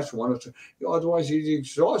then he rests 1 or 2. Otherwise he's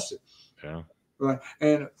exhausted. Yeah. Right.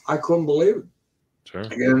 And I couldn't believe it. Sure. I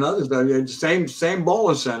get another same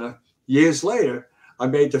bowling center. Years later, I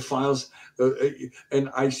made the finals, and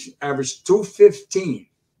I averaged 215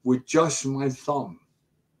 with just my thumb.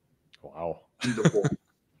 Wow. In the ball.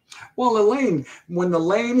 Well, when the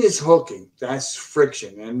lane is hooking, that's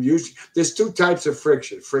friction. And usually, there's 2 types of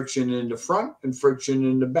friction: friction in the front and friction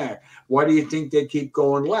in the back. Why do you think they keep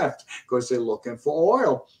going left? Because they're looking for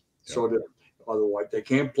oil. Yeah. So that otherwise they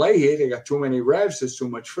can't play here. They got too many revs. There's too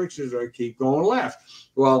much friction, so they keep going left.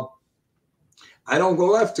 Well, I don't go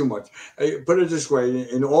left too much. Put it this way: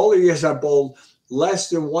 in all the years I bowled, less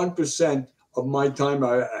than 1% of my time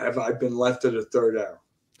I've been left at the 3rd hour.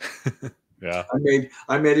 Yeah.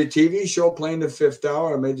 I made a TV show playing the 5th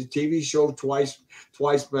hour. I made a TV show twice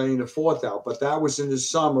playing the 4th hour, but that was in the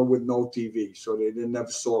summer with no TV, so they never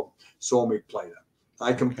saw me play that.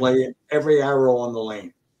 I can play it every arrow on the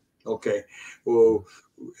lane. Okay, well,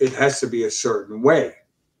 it has to be a certain way.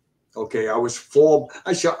 Okay, I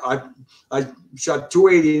shot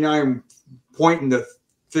 289 pointing the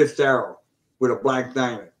 5th arrow with a black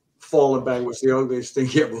diamond. Falling back was the ugliest thing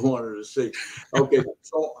you ever wanted to see. Okay,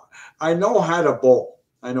 so I know how to bowl.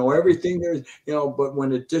 I know everything there's, but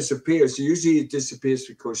when it disappears, usually it disappears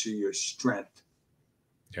because of your strength.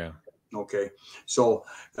 Yeah. Okay, so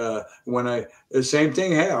the same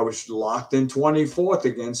thing, hey, I was locked in 24th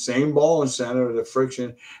again, same ball and center of the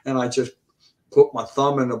friction, and I just put my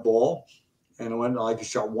thumb in the ball, and I went like I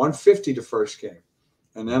shot 150 the first game,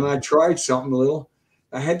 and then I tried something little.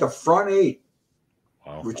 I had the front 8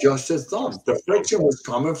 with just a thumb. The friction was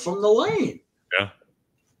coming from the lane. Yeah.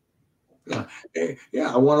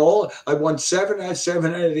 I won 7 out of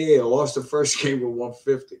the 8. I lost the first game with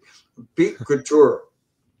 150. Pete Couture.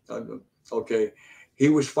 Okay, he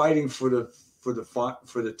was fighting for the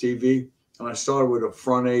TV, and I started with a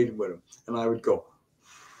front 8 with him, and I would go.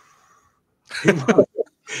 He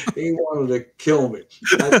wanted to kill me.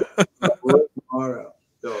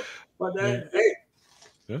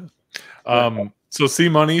 So C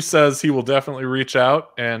Money says he will definitely reach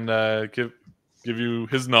out and give you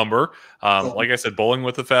his number. Like I said,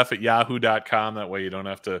 bowlingwithff@yahoo.com. That way you don't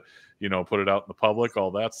have to, put it out in the public,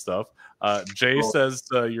 all that stuff. Jay says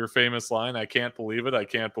your famous line, "I can't believe it. I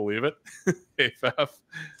can't believe it." AFF.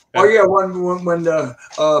 Oh yeah, when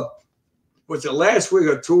was it last week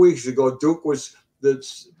or 2 weeks ago? Duke was the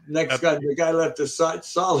next guy. The guy left the side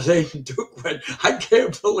solid 8, and Duke went, "I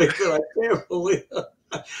can't believe it. I can't believe it."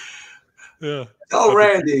 Yeah. Tell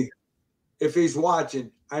Randy, if he's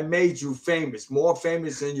watching, I made you famous, more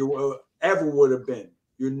famous than you ever would have been.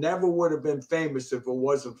 You never would have been famous if it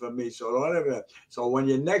wasn't for me. So don't ever. So when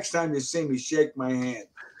next time you see me, shake my hand.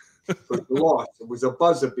 For the loss, it was a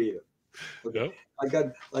buzzer beater. Okay.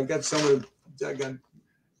 Yep. I got some of the. I got.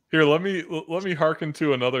 Here, let me hearken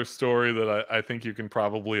to another story that I think you can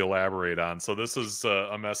probably elaborate on. So this is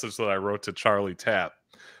a message that I wrote to Charlie Tapp.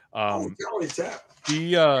 Charlie Tapp.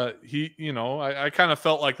 He, you know, I kind of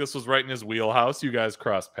felt like this was right in his wheelhouse. You guys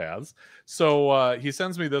crossed paths. So he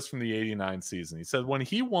sends me this from the '89 season. He said, when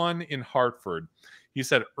he won in Hartford, he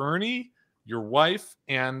said, Ernie, your wife,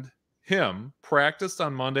 and him practiced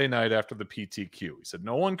on Monday night after the PTQ. He said,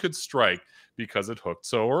 no one could strike because it hooked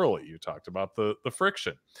so early. You talked about the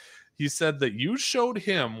friction. He said that you showed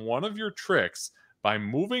him one of your tricks by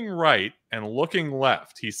moving right and looking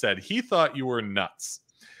left. He said he thought you were nuts.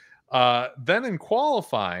 Then in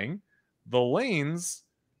qualifying, the lanes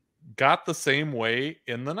got the same way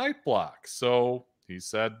in the night block. So he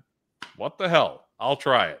said, what the hell? I'll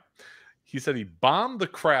try it. He said he bombed the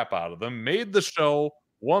crap out of them, made the show,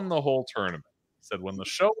 won the whole tournament. He said when the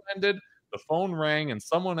show ended, the phone rang and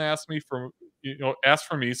someone asked for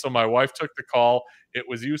me. So my wife took the call. It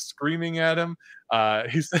was you screaming at him.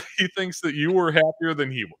 He said he thinks that you were happier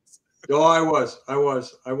than he was. No, I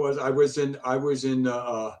was in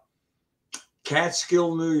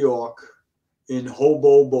Catskill, New York, in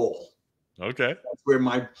Hobo Bowl. Okay. That's where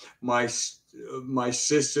my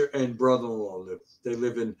sister and brother-in-law live. They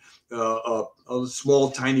live in a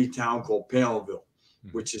small, tiny town called Paleville,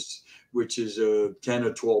 which is 10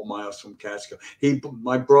 or 12 miles from Catskill.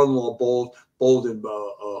 My brother-in-law bowled in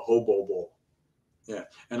Hobo Bowl. Yeah,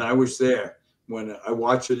 and I was there when I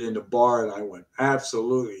watched it in the bar, and I went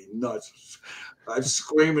absolutely nuts. I was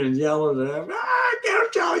screaming and yelling at him, get him,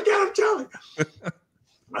 Charlie, get him, Charlie.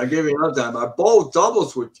 I give you another time. I bowled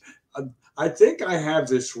doubles with. I think I have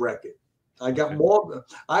this record. I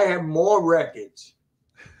have more records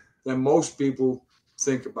than most people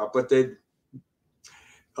think about, but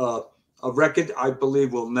a record I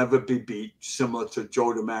believe will never be beat, similar to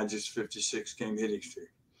Joe DiMaggio's 56-game hitting streak.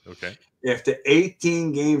 Okay. After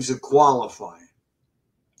 18 games of qualifying,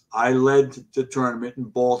 I led the tournament in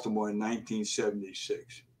Baltimore in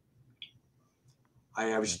 1976. I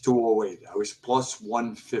averaged 208. I was plus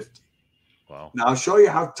 150. Wow. Now I'll show you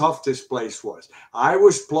how tough this place was. I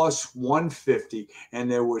was plus 150, and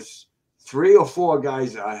there was 3 or 4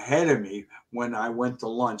 guys ahead of me when I went to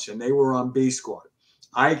lunch, and they were on B squad.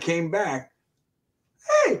 I came back.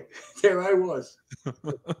 Hey, there I was.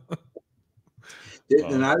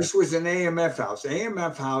 And this was an AMF house.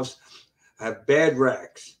 AMF house have bad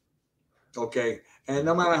racks. Okay. And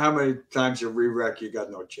no matter how many times you re-rack, you got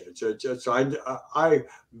no chance. So I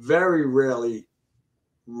very rarely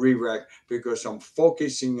re-rack because I'm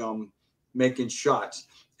focusing on making shots.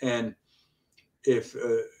 And if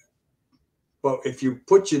you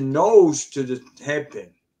put your nose to the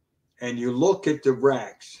headpin and you look at the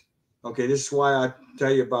racks, okay, this is why I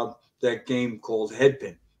tell you about that game called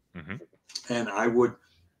Headpin. Mm-hmm. And I would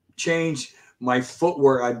change my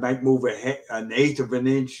footwork. I might move an eighth of an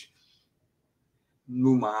inch,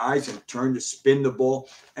 move my eyes and turn to spin the ball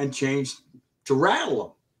and change to rattle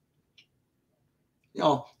them. You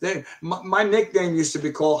know, my nickname used to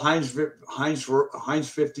be called Heinz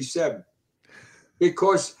 57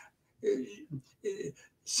 because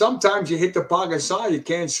sometimes you hit the pocket side, you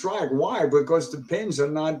can't strike. Why? Because the pins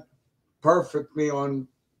are not perfectly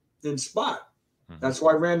in spot. That's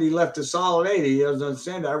why Randy left a solid 80. He doesn't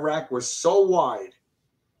understand that rack was so wide.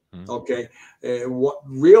 Okay,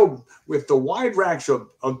 with the wide racks are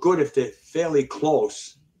good if they're fairly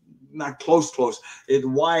close, not close. It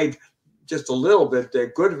wide just a little bit.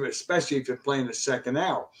 They're good, especially if you're playing the second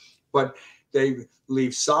out. But they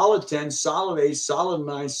leave solid 10s, solid 8s, solid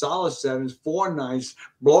 9s, solid 7s, 4 9s,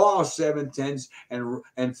 blow out 7 10s, and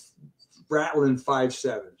rattling 5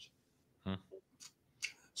 7s.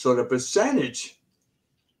 So the percentage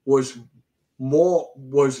was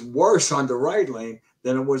worse on the right lane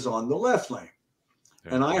than it was on the left lane.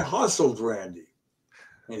 Yeah. And I hustled Randy.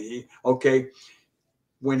 And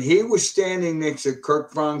when he was standing next to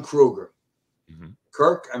Kirk Von Kruger,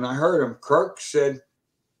 Kirk, and I heard him, Kirk said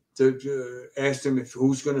asked him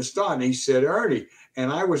who's going to start. And he said, Ernie.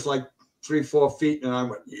 And I was like 3-4 feet, and I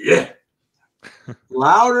went, yeah.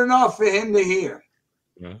 Loud enough for him to hear.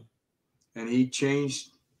 Yeah. And he changed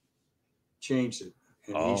it.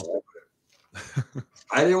 And he started it.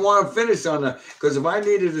 I didn't want to finish on that because if I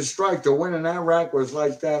needed a strike to win and that rack was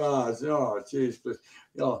like that, geez, but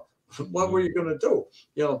what were you going to do?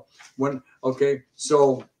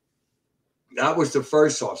 So that was the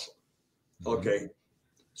first hustle. Okay.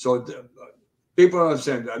 So people don't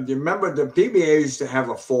understand. You remember the PBA used to have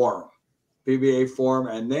a forum. PBA forum,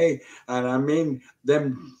 and I mean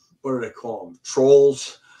them, what do they call them?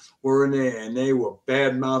 Trolls were in there, and they were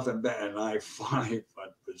bad mouthing, and I finally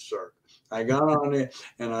went berserk. I got on there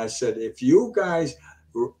and I said, if you guys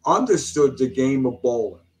understood the game of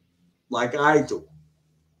bowling like I do,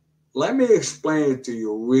 let me explain it to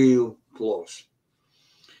you real close.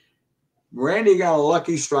 Randy got a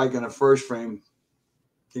lucky strike in the first frame.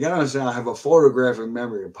 You got to understand, I have a photographic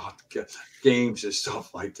memory about games and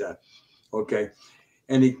stuff like that. Okay.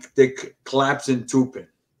 And they collapsed in 2-pin.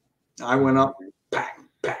 I went up, pack.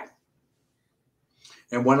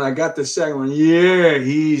 And when I got the second one, yeah,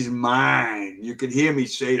 he's mine. You could hear me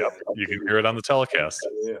say that. You can hear it on the telecast.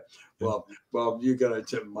 Yeah. Well, you got to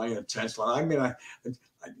tip my intense line. I mean,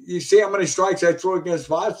 you see how many strikes I threw against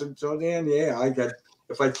Boston. So then,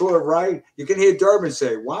 if I throw it right, you can hear Durbin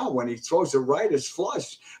say, wow, when he throws it right, it's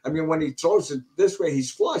flush. I mean, when he throws it this way,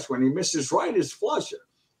 he's flush. When he misses right, it's flusher.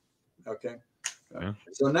 Okay. Yeah.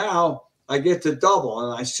 So now I get to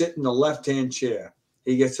double, and I sit in the left-hand chair.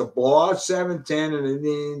 He gets a blowout 7-10, and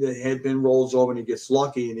then the headpin rolls over, and he gets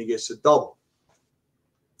lucky, and he gets a double.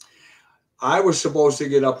 I was supposed to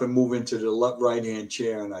get up and move into the right-hand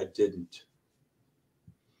chair, and I didn't.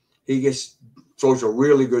 He throws a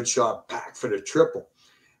really good shot back for the triple.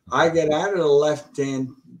 I get out of the left-hand,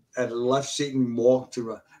 at the left seat, and walk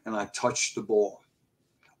and I touch the ball.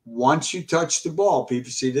 Once you touch the ball, people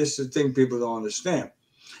see, this is the thing people don't understand.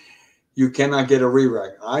 You cannot get a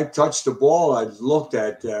re-rag. I touched the ball. I looked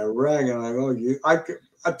at the rag, and I go,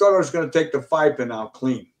 I thought I was going to take the 5-pin out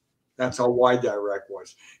clean. That's how wide that rag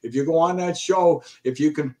was. If you go on that show, if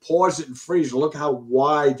you can pause it and freeze, look how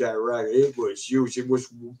wide that rag. It was huge. It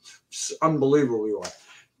was unbelievably wide.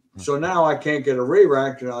 So now I can't get a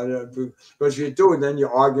re-rack because if you do it, then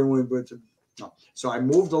you're arguing with them. No. So I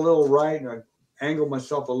moved a little right, and I angled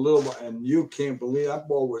myself a little bit, and you can't believe that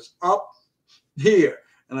ball was up here,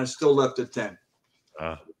 and I still left it 10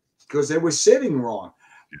 because they were sitting wrong.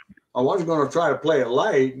 I wasn't going to try to play it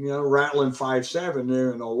light, rattling 5-7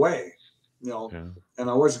 there, no way, and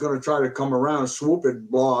I wasn't going to try to come around, swoop it,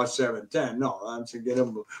 blow out 7-10. No, I'm to get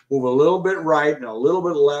him move a little bit right and a little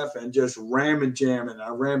bit left and just ram and jam. And I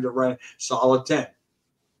rammed it right, solid 10.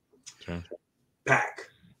 Okay. Pack.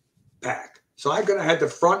 So I could have had the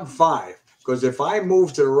front 5 because if I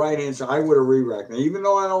moved to the right hand side, I would have re-racked. Now, even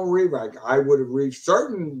though I don't re-rack, I would have reached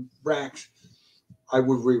certain racks. I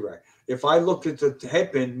would re-rack. If I looked at the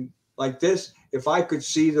headpin like this, if I could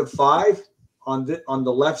see the 5 on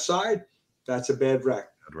the left side, that's a bad rack.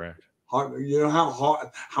 You know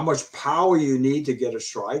how much power you need to get a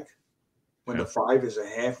strike when the 5 is a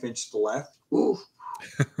 ½ inch to the left. Ooh.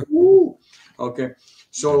 Ooh. Okay.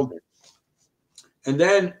 So, and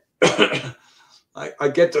then I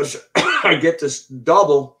get this. I get this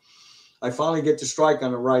double. I finally get the strike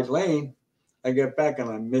on the right lane. I get back and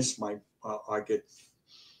I miss my.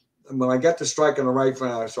 When I get the strike on the right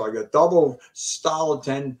front, so I got double, solid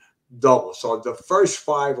 10, double. So the first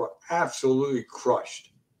 5 were absolutely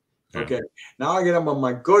crushed. Okay. Now I get them on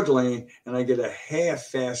my good lane, and I get a half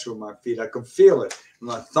fast with my feet. I can feel it, and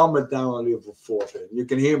I thumb it down on the other 4-pin. You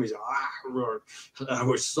can hear me say, I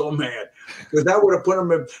was so mad because that would have put him.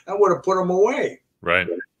 That would have put him away. Right.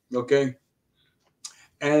 Okay.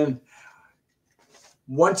 And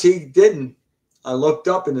once he didn't, I looked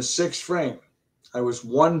up in the 6th frame. I was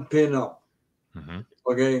 1 pin up.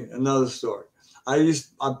 Okay, another story. I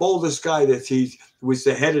bowled this guy that he was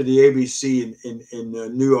the head of the ABC in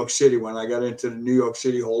New York City when I got into the New York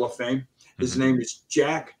City Hall of Fame. His name is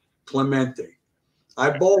Jack Clemente.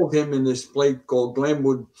 I bowled him in this place called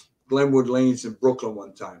Glenwood Lanes in Brooklyn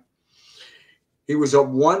one time. He was up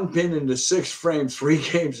 1 pin in the 6th frame, 3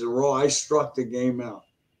 games in a row. I struck the game out.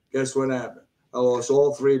 Guess what happened? I lost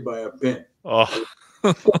all 3 by a pin. Oh.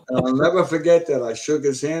 And I'll never forget that. I shook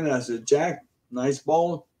his hand and I said, Jack, nice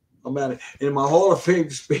bowling. I'm at it. In my Hall of Fame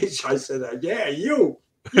speech, I said, yeah, you.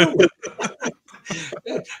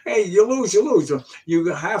 Hey, you lose. You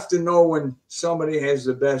have to know when somebody has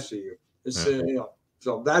the best of you. It's,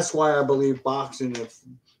 so that's why I believe boxing and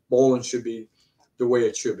bowling should be the way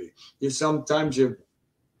it should be. Sometimes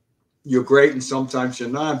you're great and sometimes you're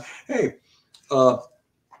not. Hey,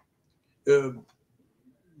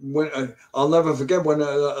 when I'll never forget when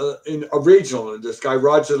in a regional, this guy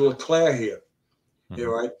Roger Leclerc here,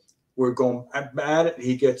 right? We're going at it.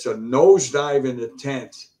 He gets a nosedive in the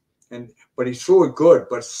 10th, but he threw it good,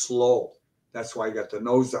 but slow. That's why he got the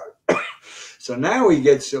nosedive. So now he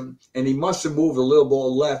gets him, and he must have moved a little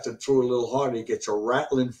ball left and threw a little hard. He gets a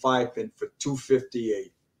rattling 5-pin for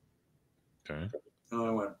 258. Okay. And I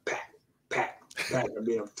went pack. I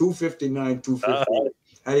mean, 259, 258.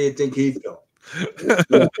 How do you think he felt?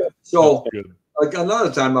 Yeah. So, Good. like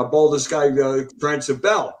another time, I bowled this guy, Prince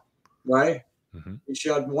Bell, right? Mm-hmm. He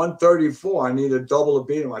shot 134. I needed double to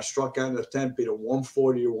beat him. I struck out in the 10th, beat him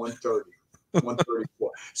 140 to 130,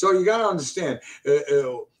 134. So you got to understand,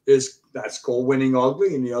 that's called winning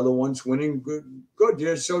ugly, and the other one's winning good. Good.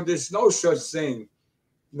 Yeah. So there's no such thing.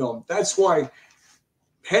 No, that's why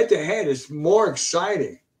head to head is more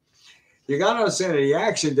exciting. You got to understand the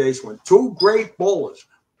action days when two great bowlers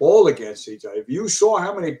bowl against each other. If you saw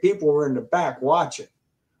how many people were in the back watching,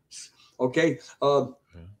 okay.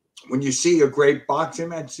 When you see a great boxing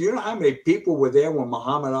match, you know how many people were there when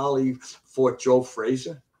Muhammad Ali fought Joe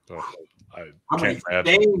Frazier? Oh, How many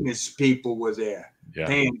famous people were there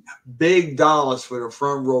paying big dollars for the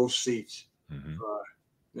front row seats? Mm-hmm.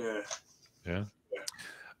 Yeah.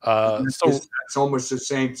 So it's almost the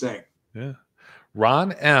same thing. Yeah.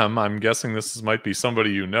 Ron M, I'm guessing this might be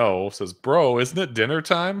somebody you know, says, "Bro, isn't it dinner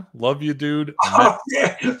time? Love you, dude." Oh,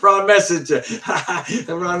 yeah, Ron Messenger.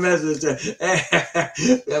 Ron Messenger.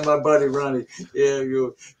 Yeah, my buddy Ronnie. Yeah.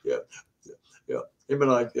 Him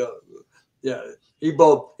and I, yeah. He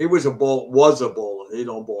was a bowler. He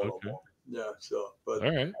don't bowl no more. Yeah, so but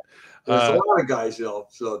all right. There's a lot of guys, you know.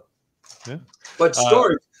 So yeah. But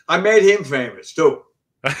stories, I made him famous too.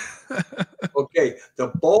 Okay, the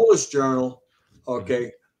Bowlers Journal,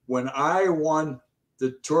 okay, when I won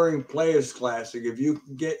the Touring Players Classic, if you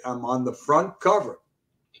can get, I'm on the front cover.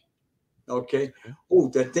 Okay. Oh,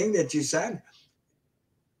 the thing that you said,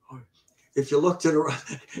 if you look to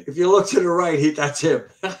the right, that's him.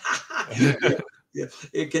 Yeah.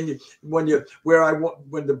 It can when the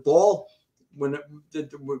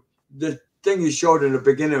thing you showed in the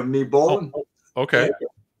beginning of me bowling. Oh, okay.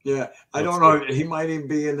 Yeah. I don't know. He might even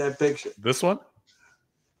be in that picture. This one?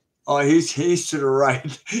 Oh, he's to the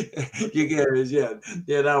right. You get it,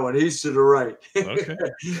 yeah, that one. He's to the right. Okay.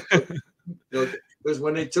 Because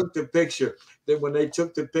when they took the picture,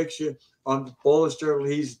 on the Bowlers Journal,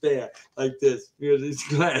 he's there like this. You know, these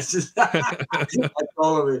glasses. I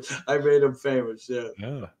told him I made him famous.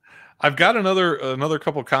 Yeah. I've got another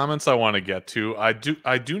couple comments I want to get to. I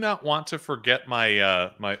do not want to forget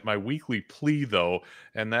my my weekly plea though,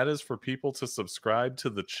 and that is for people to subscribe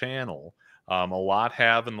to the channel. A lot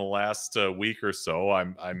have in the last week or so.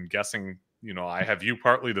 I'm guessing, you know, I have you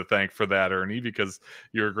partly to thank for that, Ernie, because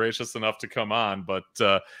you're gracious enough to come on. But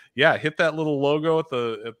yeah, hit that little logo at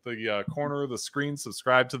the corner of the screen.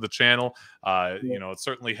 Subscribe to the channel. You know, it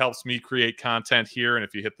certainly helps me create content here. And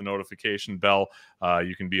if you hit the notification bell,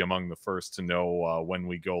 you can be among the first to know when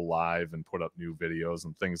we go live and put up new videos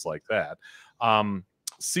and things like that.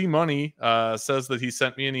 C Money says that he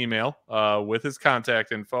sent me an email with his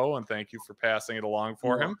contact info, and thank you for passing it along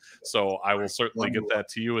for him. So I will certainly get that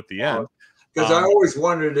to you at the end. Because I always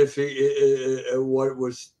wondered if what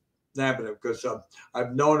was happening, because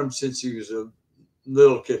I've known him since he was a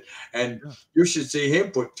little kid, and you should see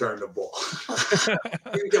him turn the ball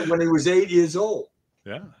when he was 8 years old.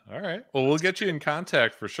 Yeah. All right. Well, we'll get you in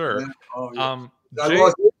contact for sure. Yeah. Oh, yeah.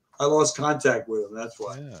 I lost contact with him. That's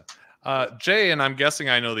why. Yeah. Jay, and I'm guessing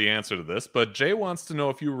I know the answer to this, but Jay wants to know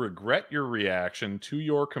if you regret your reaction to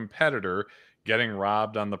your competitor getting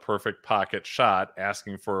robbed on the perfect pocket shot,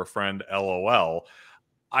 asking for a friend, LOL.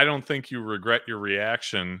 I don't think you regret your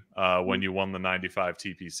reaction when you won the 95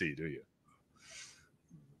 TPC, do you?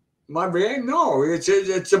 My reaction? No,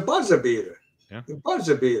 it's a buzzer beater. Yeah. A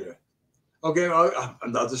buzzer beater. Okay,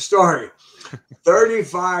 another story.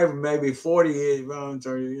 35, maybe 40 years, around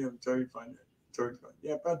 30, 35 years.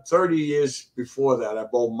 Yeah, about 30 years before that, I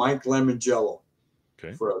bowled Mike Lemongello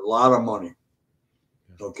for a lot of money.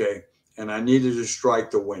 Okay, and I needed a strike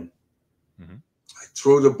to win. I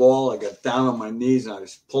threw the ball. I got down on my knees, and I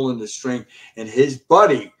was pulling the string. And his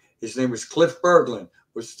buddy, his name was Cliff Berglund,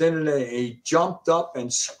 was standing there. And he jumped up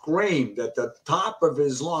and screamed at the top of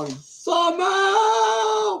his lungs,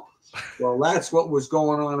 "Somehow!" Well, that's what was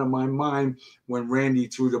going on in my mind when Randy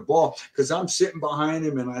threw the ball, because I'm sitting behind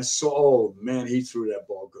him and I saw, oh, man, he threw that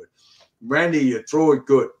ball good. Randy, you threw it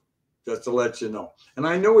good, just to let you know. And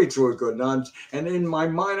I knew he threw it good. And in my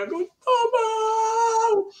mind, I go,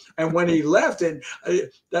 oh, no. And when he left it,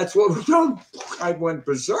 that's what was done. I went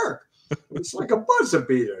berserk. It was like a buzzer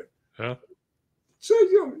beater. Yeah. So,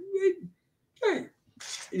 hey,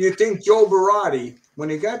 you think Joe Barati, when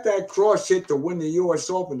he got that cross hit to win the U.S.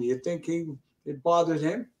 Open, do you think it bothered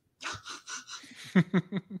him?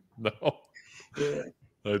 No. Yeah.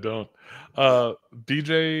 I don't.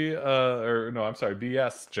 BSJ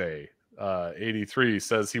 83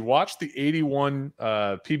 says he watched the 81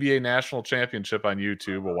 PBA National Championship on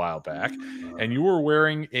YouTube a while back, and you were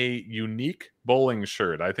wearing a unique bowling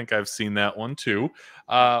shirt. I think I've seen that one too.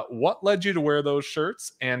 What led you to wear those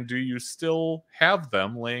shirts, and do you still have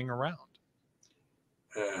them laying around?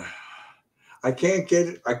 I can't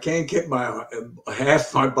get my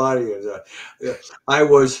half my body.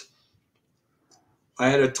 I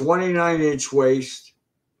had a 29-inch waist.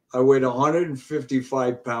 I weighed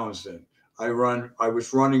 155 pounds then. I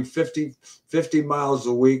was running 50 miles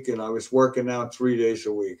a week, and I was working out 3 days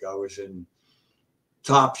a week. I was in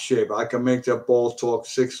top shape. I can make that ball talk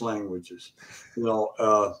 6 languages,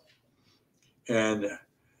 and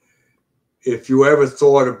if you ever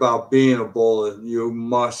thought about being a bowler, you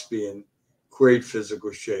must be in great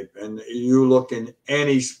physical shape. And you look in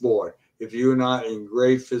any sport, if you're not in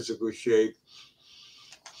great physical shape,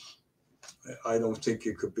 I don't think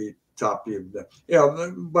you could be top.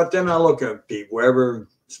 But then I look at Pete Weber,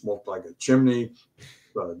 smoked like a chimney.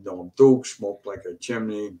 Don Duke smoked like a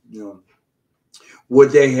chimney. Would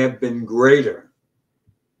they have been greater?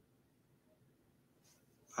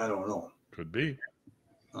 I don't know. Could be.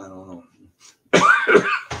 I don't know.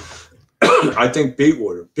 I think Pete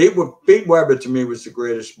would have. Pete Weber to me was the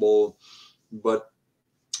greatest bowler, but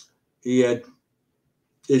he had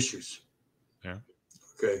issues. Yeah.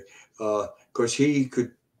 Okay. Because he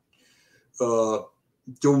could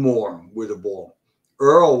do more with the ball.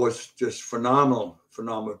 Earl was just phenomenal.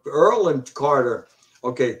 Earl and Carter.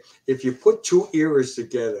 Okay, if you put 2 eras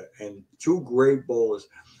together and 2 great bowlers,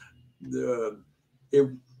 to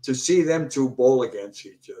see them 2 bowl against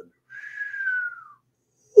each other,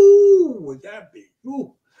 ooh, would that be?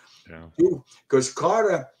 Ooh. Yeah. Because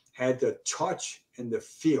Carter had the touch and the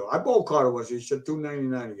feel. I bowled Carter once. He shot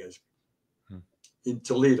 299 against me in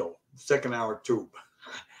Toledo, second hour tube.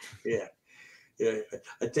 Yeah.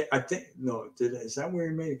 I think no. Is that where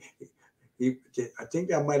he made it? I think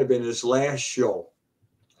that might have been his last show.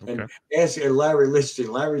 Okay. And ask Larry Liston.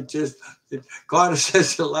 Carter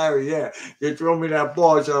says to Larry, "Yeah, you throw me that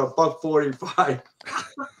ball, it's a $1.45."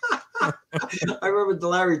 I remember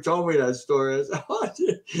Larry told me that story. I said, "Oh,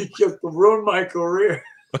 you ruined my career."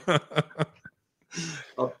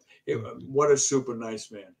 What a super nice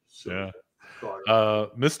man. Yeah.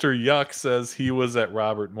 Mr. Yuck says he was at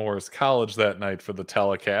Robert Morris College that night for the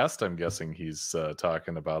telecast. I'm guessing he's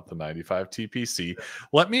talking about the 95 TPC.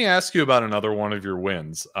 Let me ask you about another one of your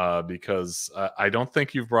wins, because I don't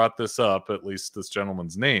think you've brought this up, at least this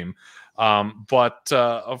gentleman's name. But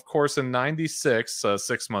of course, in 96,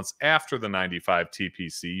 6 months after the 95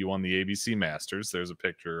 TPC, you won the ABC Masters. There's a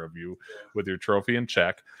picture of you with your trophy in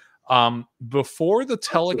check. Before the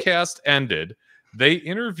telecast ended, they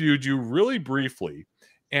interviewed you really briefly,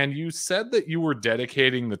 and you said that you were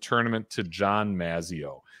dedicating the tournament to John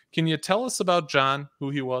Mazzeo. Can you tell us about John, who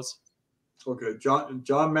he was? Okay, John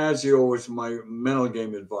Mazzeo was my mental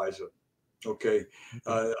game advisor. Okay,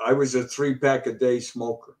 I was a 3-pack a day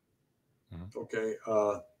smoker. Okay,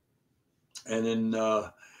 and then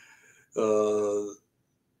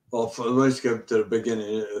let's get to the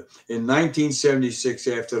beginning. In 1976,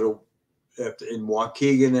 after in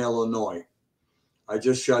Waukegan, Illinois, I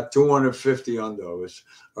just shot 250 under. All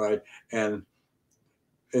right, and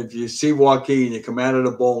if you see Waukegan, you come out of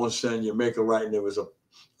the bowling center, you make a right, and there was a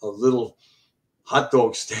little hot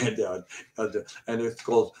dog stand out, and it's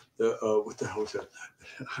called what the hell was that?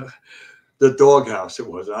 The doghouse. It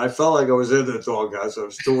was. I felt like I was in the doghouse. I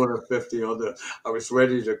was 250 under. I was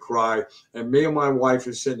ready to cry, and me and my wife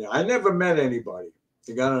are sitting there. I never met anybody.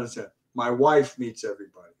 You gotta understand. My wife meets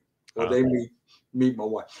everybody, or they meet my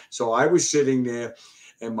wife. So I was sitting there,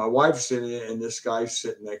 and my wife's sitting there, and this guy's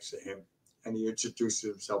sitting next to him, and he introduced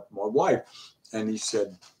himself to my wife, and he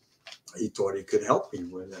said he thought he could help me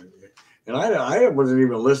with it. And I wasn't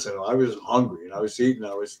even listening. I was hungry, and I was eating.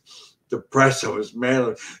 I was depressed. I was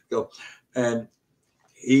mad. And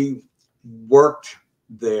he worked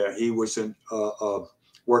there. He was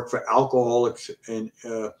worked for alcoholics and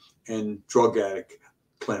drug addict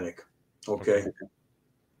clinic. Okay.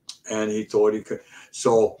 And he thought he could.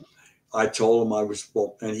 So I told him I was,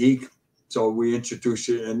 so we introduced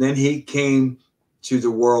it. And then he came to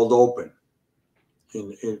the World Open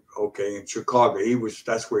in Chicago.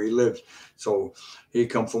 That's where he lived. So he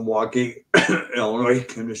come from Waukegan, Illinois. He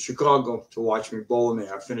came to Chicago to watch me bowl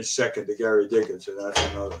there. I finished second to Gary Dickens, and that's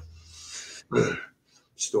another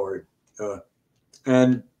story.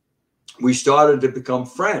 And we started to become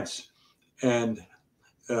friends. And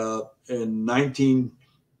in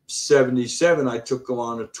 1977, I took him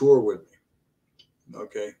on a tour with me.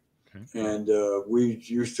 Okay. And we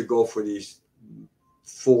used to go for these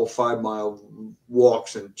 4 or 5 mile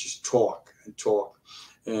walks and just talk and talk,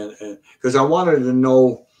 and because I wanted to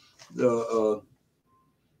know the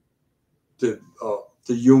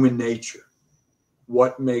human nature,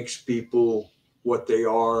 what makes people what they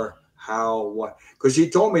are, how, what. Because he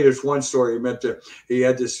told me this one story. He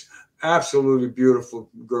had this absolutely beautiful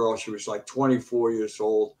girl. She was like 24 years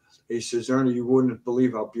old. He says, Ernie, you wouldn't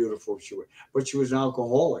believe how beautiful she was, but she was an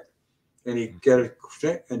alcoholic, and he get it,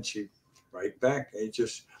 and she right back. It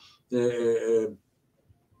just,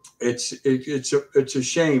 it's a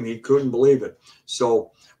shame. He couldn't believe it.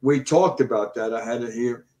 So we talked about that. I had it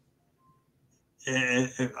here, and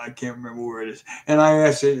I can't remember where it is. And I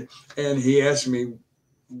asked it, and he asked me,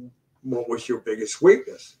 what was your biggest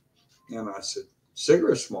weakness? And I said,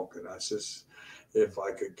 cigarette smoking. I says, if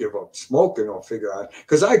I could give up smoking or figure out,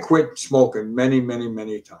 because I quit smoking many, many,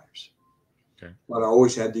 many times. Okay. But I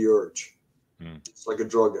always had the urge. It's like a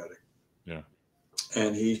drug addict. Yeah.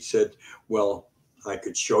 And he said, well, I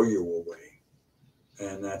could show you a way.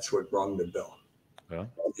 And that's what rung the bell. Yeah.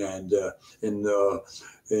 And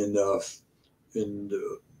in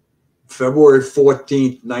February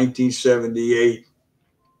 14th, 1978,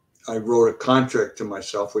 I wrote a contract to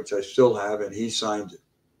myself, which I still have, and he signed it.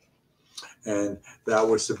 And that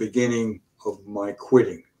was the beginning of my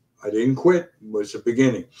quitting. I didn't quit, it was the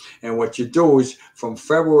beginning. And what you do is from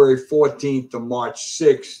February 14th to March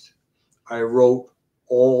 6th, I wrote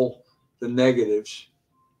all the negatives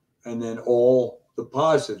and then all the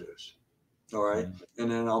positives. All right.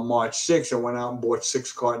 And then on March 6th, I went out and bought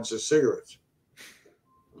 6 cartons of cigarettes.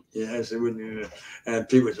 Yes, and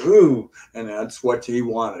people said, ooh, and that's what he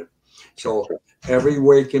wanted. So every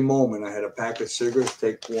waking moment, I had a pack of cigarettes,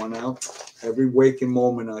 take one out. Every waking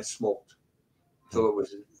moment, I smoked. So it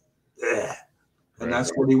was, and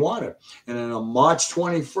that's what he wanted. And then on March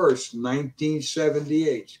 21st,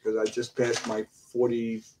 1978, because I just passed my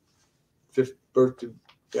 45th birthday.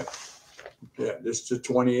 Yeah, this is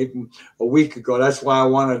 28 a week ago. That's why I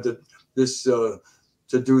wanted to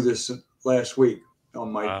do this last week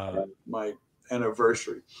on my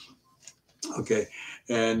anniversary. Okay,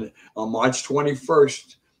 and on March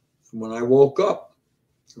 21st, when I woke up,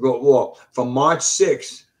 from March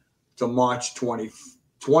 6th to March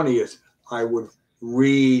 20th, I would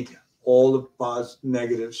read all the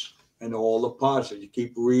negatives and all the positives. You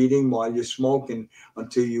keep reading while you're smoking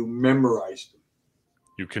until you memorize them.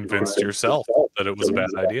 You convinced yourself that it was a bad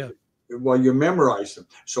idea. Well, you memorize them.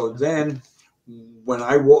 So then when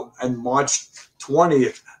I woke on March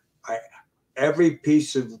 20th, every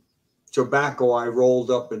piece of tobacco I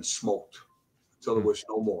rolled up and smoked until there was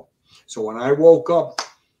no more. So when I woke up,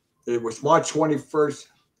 it was March 21st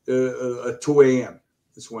at 2 a.m.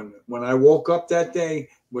 That's when I woke up that day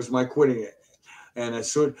was my quitting it. And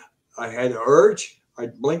as soon I had an urge,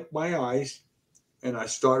 I'd blink my eyes and I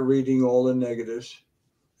start reading all the negatives.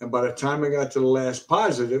 And by the time I got to the last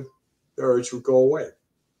positive, the urge would go away.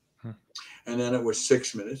 And then it was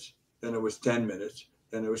 6 minutes, then it was 10 minutes,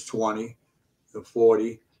 then it was 20, then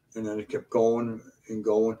 40, and then it kept going and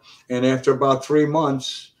going. And after about 3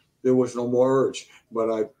 months, there was no more urge.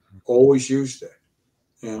 But I always used that.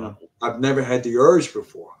 And I've never had the urge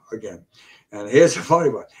before again. And here's the funny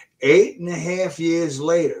part. 8.5 years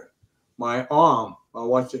later, my arm,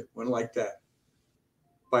 went like that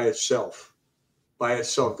by itself,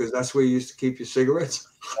 because that's where you used to keep your cigarettes.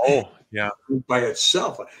 Oh, yeah. By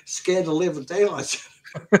itself. Scared to live with daylight.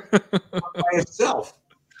 By itself.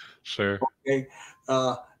 Sure. Okay.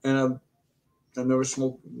 And I never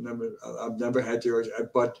smoked. I've never had the urge.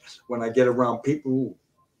 But when I get around people,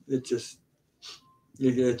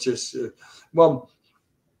 well,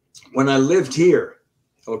 when I lived here,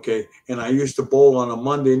 okay, and I used to bowl on a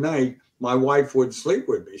Monday night, my wife wouldn't sleep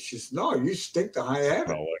with me. She said, no, you stink to high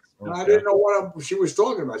heaven. And I didn't know what she was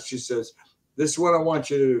talking about. She says, this is what I want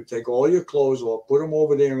you to do. Take all your clothes off, put them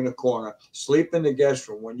over there in the corner, sleep in the guest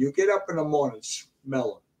room. When you get up in the morning,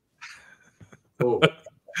 smell them. Oh.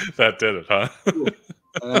 That did it, huh? And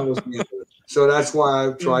that was me. So that's why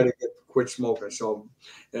I try to quit smoking. So,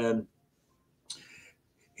 and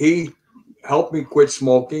he helped me quit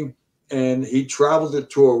smoking, and he traveled the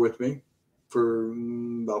tour with me for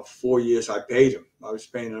about 4 years. I paid him. I was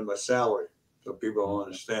paying him a salary, so people don't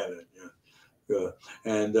understand it.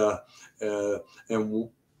 And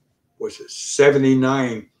was it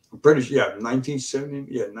 79? I'm pretty sure, 1970.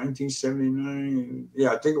 Yeah, 1979.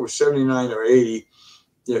 Yeah, I think it was 79 or 80.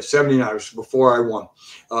 Yeah, 79. It was before I won.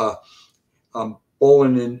 I'm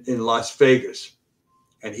bowling in Las Vegas,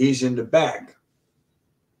 and he's in the back.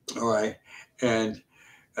 All right, and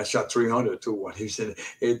I shot 300 to 1. He said,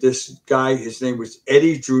 this guy, his name was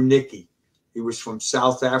Eddie Drunicki. He was from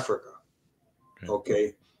South Africa.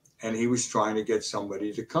 Okay. And he was trying to get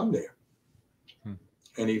somebody to come there.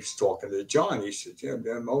 And he was talking to John. He said, yeah,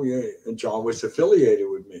 oh, yeah. And John was affiliated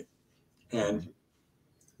with me. And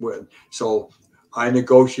so I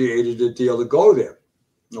negotiated a deal to go there.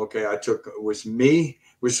 Okay. It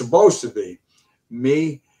was supposed to be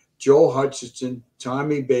me, Joe Hutchinson,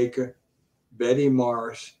 Tommy Baker, Betty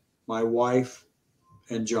Morris, my wife,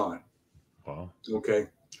 and John. Wow. Okay.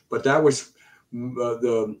 But that was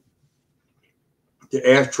the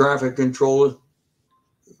air traffic controller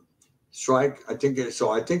strike. I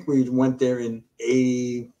think we went there in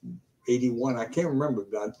 81. I can't remember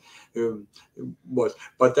that.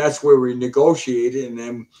 But that's where we negotiated, and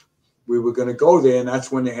then we were going to go there, and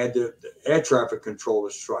that's when they had the air traffic controller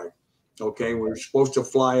strike. Okay, we were supposed to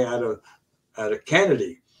fly out of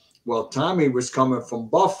Kennedy. Well, Tommy was coming from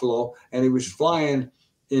Buffalo, and he was flying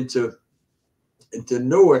into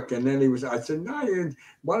Newark, and then I said, no,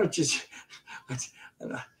 why don't you?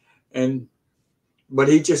 But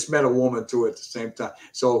he just met a woman too at the same time.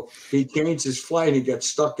 So he changed his flight, and he got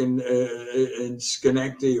stuck in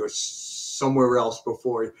Schenectady or somewhere else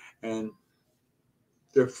and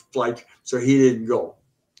the flight, so he didn't go.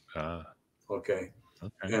 Okay.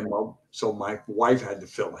 And so my wife had to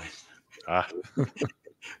fill in.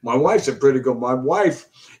 My wife's pretty good. My wife,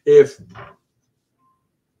 if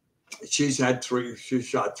she shot 300.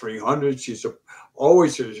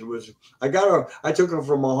 I took her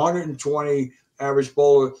from 120 average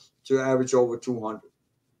bowler to average over 200.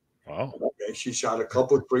 Wow. Okay. She shot a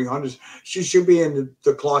couple of 300s. She should be in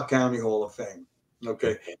the Clark County Hall of Fame.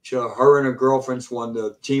 Okay. Her and her girlfriends won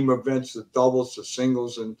the team events, the doubles, the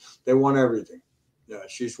singles, and they won everything. Yeah.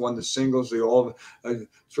 She's won the singles,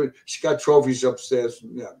 she got trophies upstairs.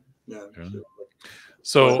 Yeah.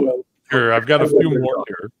 So here, I've got a few more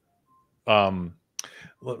here.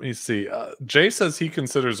 Let me see. Jay says he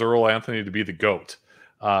considers Earl Anthony to be the GOAT.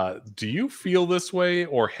 Do you feel this way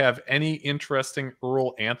or have any interesting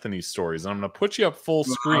Earl Anthony stories? And I'm going to put you up full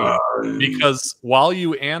screen because while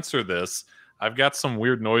you answer this, I've got some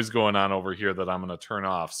weird noise going on over here that I'm going to turn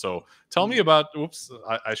off. So tell me about,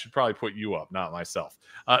 I should probably put you up, not myself.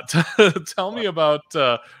 Tell me about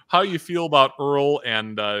how you feel about Earl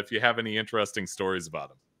and if you have any interesting stories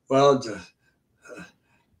about him. Well,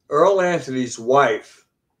 Earl Anthony's wife,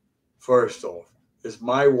 first off, is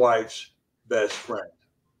my wife's best friend.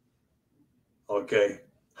 Okay.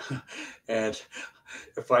 And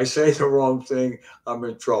if I say the wrong thing, I'm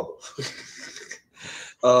in trouble.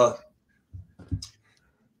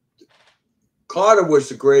 Carter was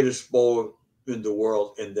the greatest bowler in the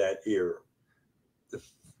world in that era, the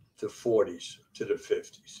 40s to the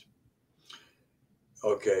 50s.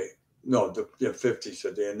 Okay. No, the 50s.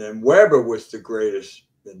 And then Weber was the greatest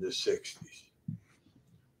in the 60s.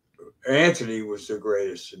 Anthony was the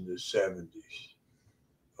greatest in the 70s.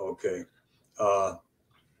 Okay.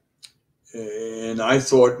 And I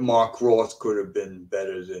thought Mark Roth could have been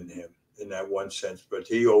better than him in that one sense, but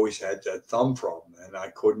he always had that thumb problem, and I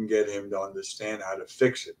couldn't get him to understand how to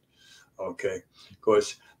fix it. Okay.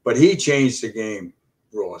 But he changed the game,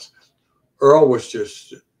 Roth. Earl was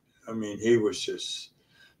just, he was just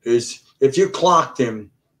if you clocked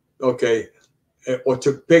him, okay, or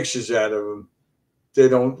took pictures out of him, they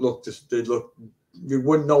don't look you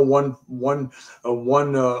wouldn't know one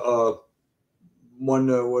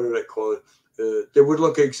what do they call it? They would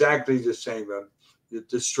look exactly the same.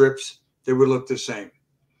 The strips, they would look the same.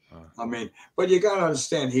 But you got to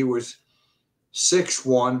understand, he was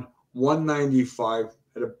 6'1", 195,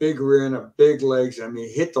 had a big rear and a big legs. He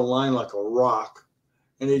hit the line like a rock,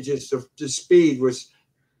 and he just the speed was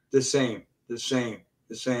the same.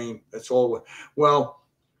 That's all. Well,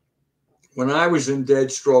 when I was in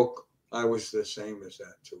dead stroke, I was the same as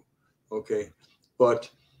that too. Okay, but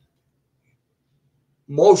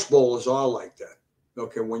most bowlers are like that.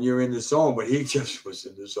 Okay, when you're in the zone, but he just was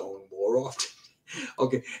in the zone more often.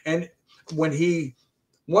 Okay, and one of the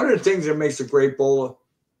things that makes a great bowler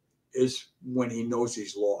is when he knows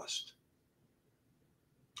he's lost.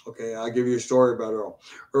 Okay, I'll give you a story about Earl.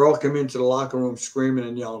 Earl came into the locker room screaming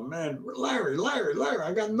and yelling, "Man, Larry,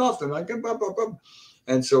 I got nothing. I got blah, blah, blah."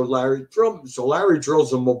 And so Larry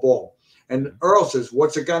drills him a ball. And Earl says,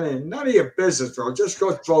 "What's it got in? None of your business, Earl. Just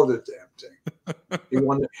go throw the damn thing." He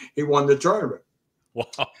won the tournament. Wow.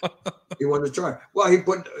 He won the tournament. Well,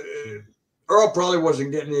 Earl probably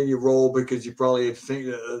wasn't getting any roll because he probably had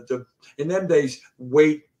in them days,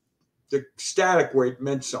 the static weight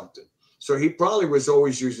meant something. So he probably was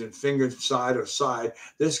always using finger side or side.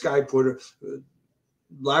 This guy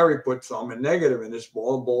Larry put thumb and negative in this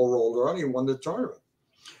ball. The ball rolled around. He won the tournament.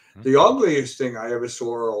 Mm-hmm. The ugliest thing I ever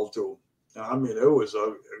saw Earl do I mean, it was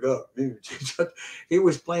he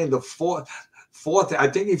was playing the fourth. I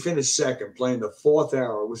think he finished second, playing the fourth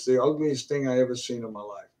arrow. It was the ugliest thing I ever seen in my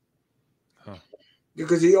life. Huh.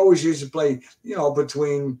 Because he always used to play,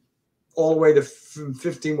 between all the way to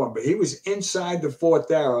 15-1, but he was inside the fourth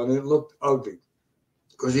arrow, and it looked ugly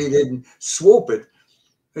because he didn't swoop it.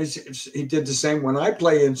 He did the same when I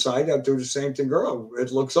play inside. I do the same thing. Girl,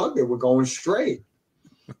 it looks ugly. We're going straight,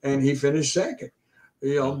 and he finished second.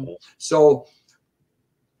 So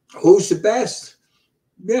who's the best?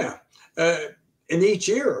 Yeah. In each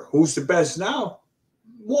era, who's the best now?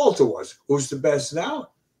 Walter was. Who's the best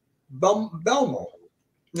now? Belmo.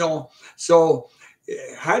 So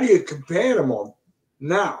how do you compare them all?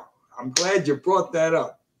 Now, I'm glad you brought that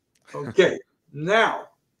up. Okay, now,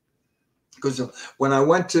 because when I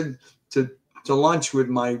went to lunch with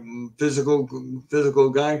my physical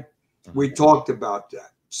guy, we talked about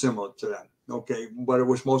that, similar to that. Okay, but it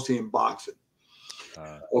was mostly in boxing.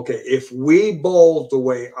 Okay, if we bowled the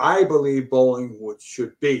way I believe bowling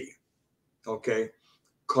should be, okay,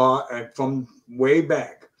 from way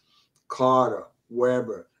back, Carter,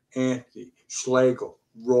 Weber, Anthony, Schlegel,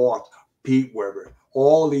 Roth, Pete Weber,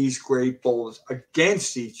 all these great bowlers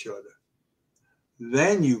against each other,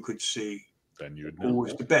 then you could see who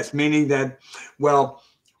was the best. Meaning that, well,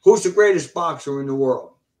 who's the greatest boxer in the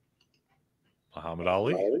world? Muhammad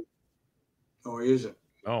Ali. No, he isn't.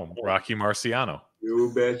 Oh, Rocky Marciano.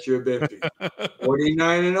 You bet your bippy.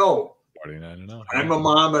 49-0. 49-0. I'm a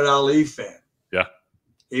Muhammad Ali fan. Yeah.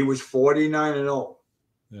 He was 49-0.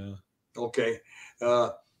 Yeah. Okay.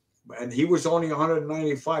 And he was only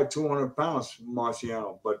 195, 200 pounds,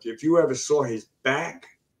 Marciano. But if you ever saw his back,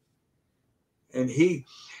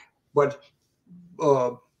 but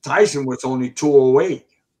Tyson was only 208.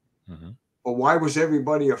 But why was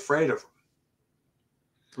everybody afraid of him?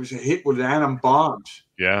 It was a hit with atom bombs.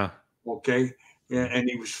 Yeah. Okay. And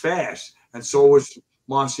he was fast. And so was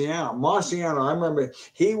Marciano. Marciano, I remember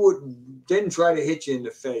he didn't try to hit you in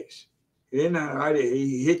the face. He didn't try to,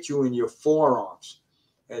 he hit you in your forearms.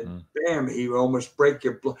 And bam, he would almost break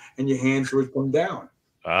and your hands would come down.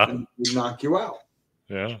 And he'd knock you out.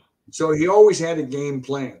 Yeah. So he always had a game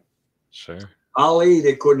plan. Sure. Ali,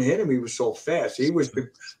 they couldn't hit him. He was so fast. He was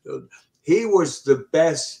the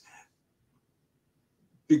best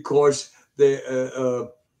because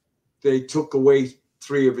they took away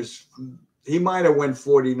 3 of his. He might have went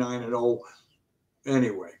 49-0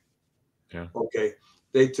 anyway. Yeah. Okay.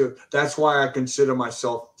 That's why I consider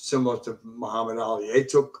myself similar to Muhammad Ali. They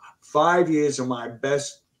took 5 years of my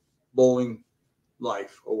best bowling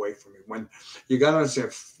life away from me. When you got to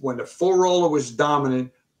understand, when the full roller was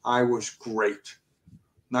dominant, I was great.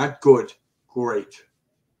 Not good, great.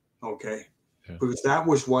 Okay. Yeah. Because that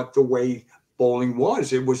was what the way bowling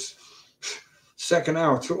was. It was second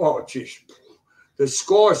hour. Oh, geez. The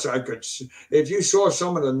scores I could see. If you saw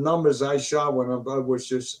some of the numbers I shot when I was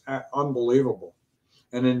just unbelievable.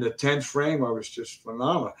 And in the 10th frame, I was just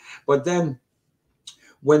phenomenal. But then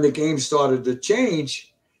when the game started to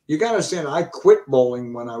change, you got to understand, I quit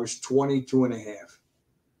bowling when I was 22 and a half.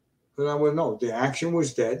 Because I would know the action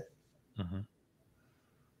was dead.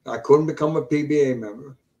 I couldn't become a PBA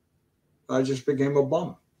member. I just became a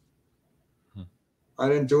bum. I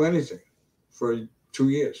didn't do anything for 2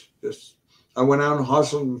 years. I went out and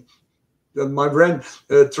hustled. My rent,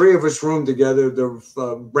 3 of us roomed together.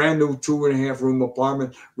 The brand new 2.5 room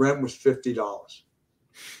apartment rent was $50,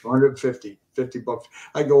 $150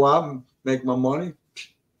 I go out and make my money.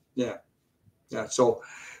 Yeah. So,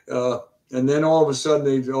 and then all of a sudden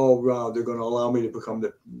they're going to allow me to become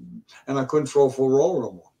and I couldn't throw full roll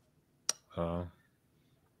no more.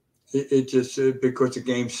 It just because the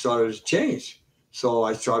game started to change. So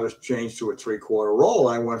I started to change to a 3/4 roll.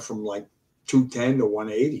 I went from like 210 to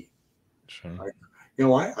 180. Sure.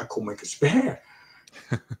 I could make a spare.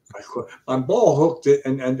 My ball hooked it,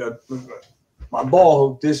 and my ball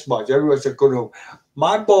hooked this much. Everyone said couldn't hook.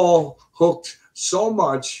 My ball hooked so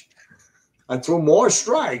much, I threw more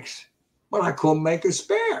strikes, but I couldn't make a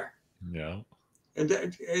spare. Yeah. And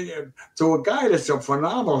to a guy that's a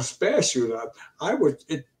phenomenal spare shooter, I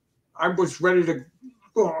was ready to.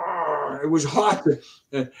 It was hot,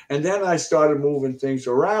 and then I started moving things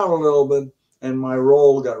around a little bit, and my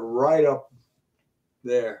roll got right up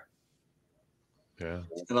there. Yeah.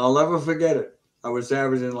 And I'll never forget it. I was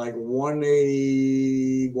averaging like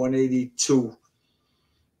 180, 182.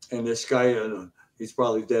 And this guy, he's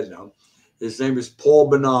probably dead now. His name is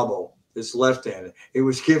Paul Bonabo. It's left-handed. He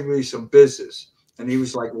was giving me some business, and he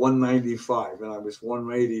was like 195, and I was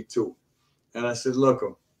 182. And I said, look,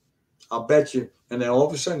 I'll bet you. And then all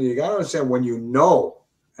of a sudden, you got to understand, when you know,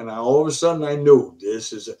 And all of a sudden I knew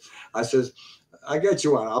this is it. I says, I get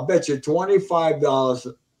you on. I'll bet you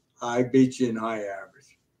 $25 I beat you in high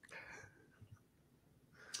average.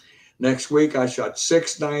 Next week, I shot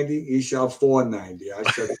 690. He shot 490. I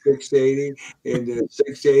shot 680, and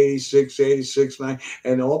 680, 680, 690.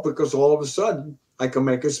 And all because all of a sudden, I can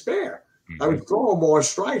make a spare. I was throwing more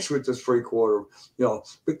strikes with this three quarter,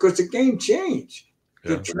 because the game changed.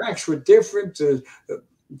 Yeah. The tracks were different.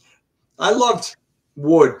 I loved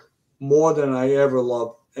wood more than I ever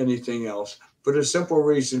loved anything else for the simple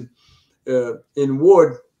reason in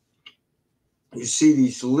wood, you see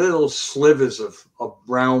these little slivers of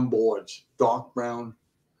brown boards, dark brown,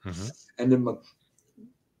 and then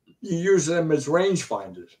you use them as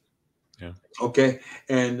rangefinders. Yeah. Okay.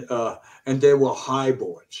 And they were high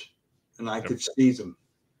boards, and I could see them.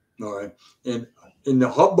 All right. And in the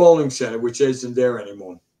Hub Bowling Center, which isn't there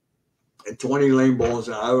anymore, at 20 lane bowls,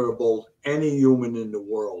 I would have bowled any human in the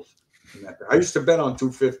world. I used to bet on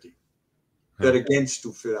 250. Bet against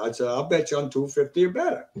 250. I said, I'll bet you on 250 or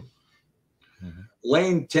better.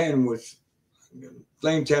 Lane 10 was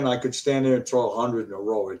lane 10. I could stand there and throw 100 in a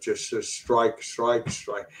row. It just says strike, strike,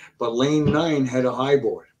 strike. But lane 9 had a high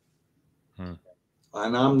board, and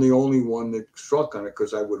I'm the only one that struck on it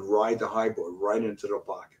because I would ride the high board right into the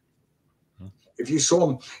pocket. If you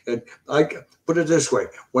saw him, I put it this way: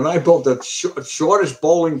 when I bowled the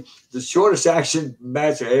shortest action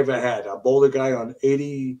match I ever had, I bowled a guy on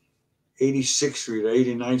 86th Street or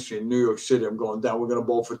 89th Street in New York City. I'm going down. We're going to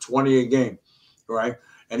bowl for 20 a game. Right.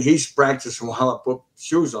 And he's practicing while I put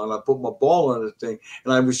shoes on. I put my ball on the thing,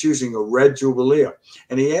 and I was using a red Jubilee.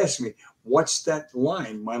 And he asked me, what's that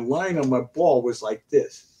line? My line on my ball was like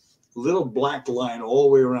this, a little black line all the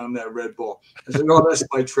way around that red ball. I said, no, that's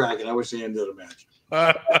my track. And that was the end of the match.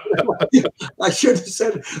 I should have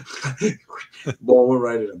said it. Ball went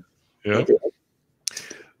right at him. Yeah. Okay.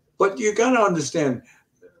 But you got to understand,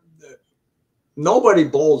 nobody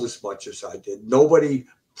bowled as much as I did. Nobody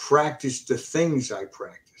practice the things I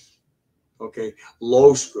practice. Okay,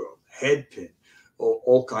 low screw, head pin,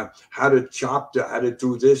 all kind. How to chop, how to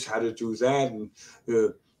do this, how to do that, and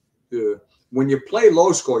when you play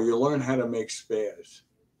low score, you learn how to make spares.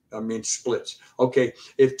 I mean splits. Okay,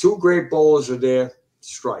 if two great bowlers are there,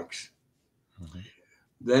 strikes.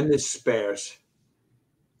 Then there's spares,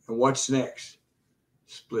 and what's next?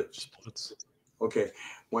 Splits. Okay,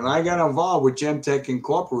 when I got involved with Gemtech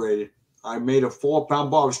Incorporated, I made a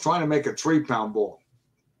 4-pound ball. I was trying to make a 3-pound ball.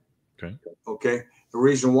 Okay. The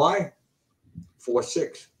reason why?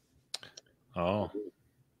 4-6. Oh.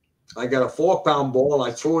 I got a 4-pound ball.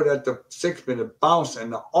 I threw it at the 6-pin. It bounced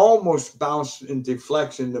and almost bounced in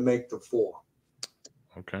deflection to make the 4.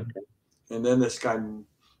 Okay. And then this guy,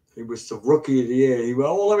 he was the rookie of the year. He went,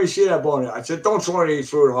 oh, let me see that ball. I said, don't throw it. He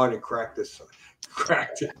threw it hard and cracked it.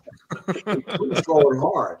 Cracked it. He couldn't throw it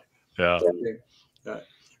hard. Yeah. Okay.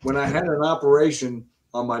 When I had an operation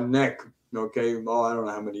on my neck, okay, I don't know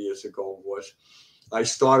how many years ago it was, I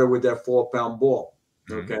started with that 4-pound ball,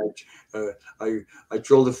 okay? I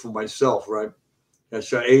drilled it for myself, right? I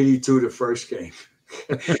shot 82 the first game.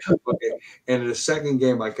 Okay, and in the second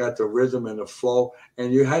game, I got the rhythm and the flow,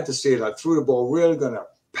 and you had to see it. I threw the ball really going to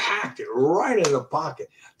pack it right in the pocket.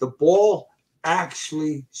 The ball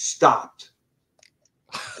actually stopped.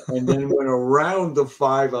 And then went around the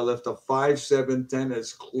 5. I left a 5, 7, 10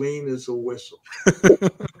 as clean as a whistle.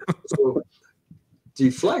 So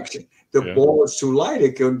deflection. The ball was too light.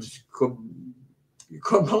 It could.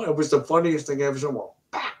 It was the funniest thing I ever saw.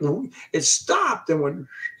 It stopped and went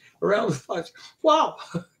around the 5. Wow.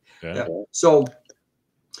 Yeah. So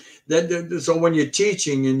so when you're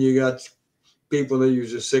teaching and you got people that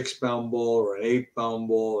use a 6-pound ball or an 8-pound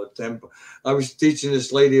ball or 10. I was teaching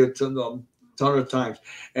this lady a ton of times,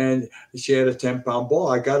 and she had a 10-pound ball.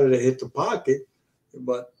 I got her to hit the pocket,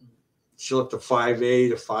 but she left a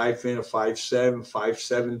 5-8, a 5-pin, a 5-7,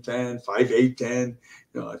 5-7, 10, 5-8, 10.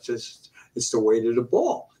 It's the weight of the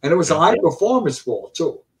ball, and it was a high performance ball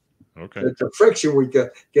too. Okay. The friction would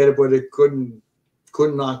get it, but it couldn't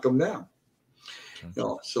knock them down.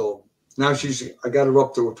 Okay. So now I got her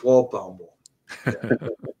up to a 12-pound ball.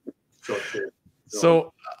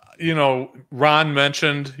 So, Ron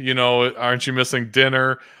mentioned, aren't you missing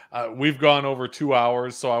dinner? We've gone over 2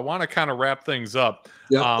 hours, so I want to kind of wrap things up.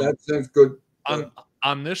 Yeah, that's good.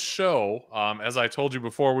 On this show, as I told you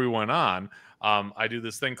before we went on, I do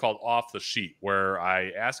this thing called Off the Sheet, where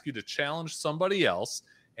I ask you to challenge somebody else,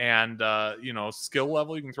 and skill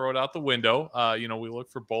level, you can throw it out the window. We look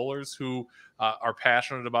for bowlers who are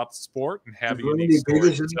passionate about the sport and have a unique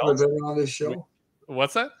story to tell. On this show?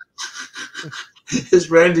 What's that? Is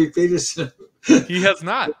Randy Peterson? He has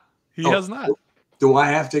not. He has not. Do I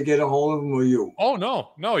have to get a hold of him or you? Oh,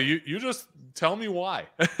 no. You just tell me why.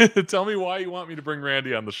 Tell me why you want me to bring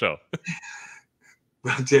Randy on the show.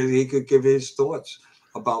 Well, then he could give his thoughts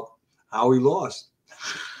about how he lost.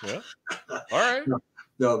 Yeah. All right.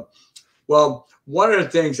 No. Well, one of the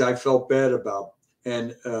things I felt bad about,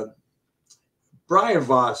 and Brian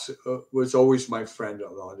Voss was always my friend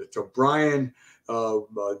on it. So Brian,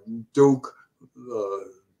 Duke,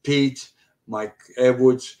 Pete, Mike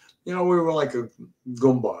Edwards, we were like a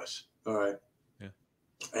goombas. All right. Yeah.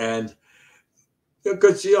 And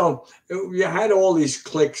because, you had all these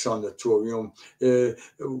cliques on the tour,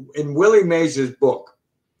 in Willie Mays' book,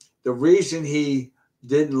 the reason he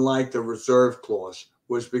didn't like the reserve clause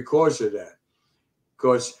was because of that.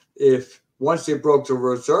 Because if once they broke the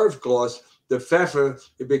reserve clause, the FEFA,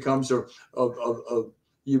 it becomes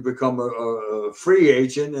you become a free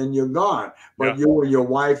agent and you're gone. But you and your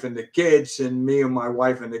wife and the kids, and me and my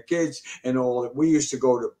wife and the kids, and all that, we used to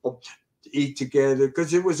go to eat together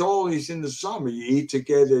because it was always in the summer. You eat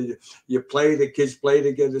together, you play, the kids play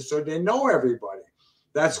together, so they know everybody.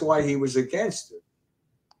 That's why he was against it.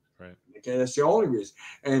 Right. Okay, that's the only reason.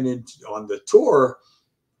 And on the tour,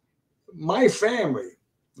 my family,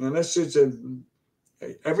 and this is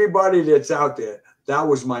everybody that's out there, that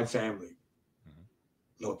was my family.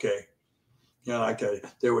 Mm-hmm. Okay. Like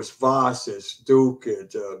there was Voss, there's Duke,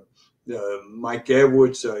 Mike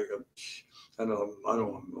Edwards. I don't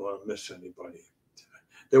want to miss anybody.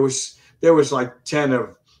 There was like 10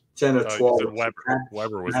 or 12. You said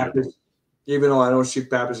Weber was there. Even though I don't see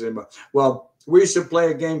Pappas anymore. Well, we used to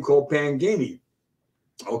play a game called Pangini.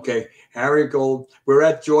 Okay. Harry Gold. We're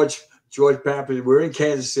at George Pappas. We're in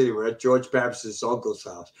Kansas City. We're at George Pappas' uncle's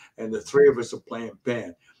house. And the three of us are playing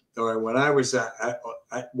Pan. All right. When I was I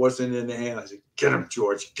wasn't in the hand, I said, "Get him,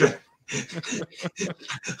 George. Get him."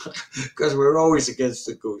 Because we're always against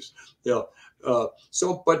the goose.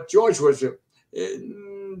 But George was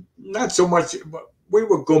not so much. We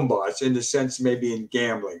were goombas in the sense maybe in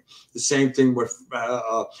gambling. The same thing with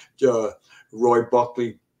Roy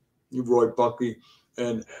Buckley,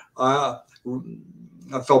 and I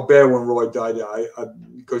felt bad when Roy died.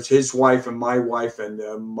 Because his wife and my wife and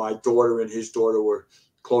my daughter and his daughter were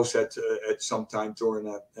close at some time during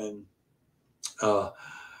that. And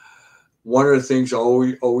one of the things I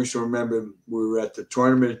always remember, we were at the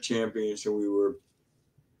Tournament of Champions,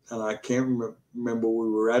 and I can't remember, we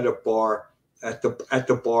were at a bar, at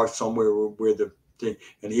the bar somewhere where the thing,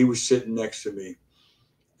 and he was sitting next to me,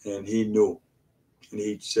 and he knew, and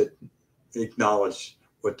he acknowledged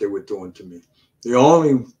what they were doing to me. The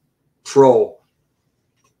only pro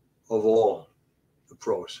of all the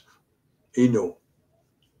pros, he knew.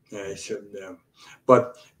 Yeah, he said, yeah.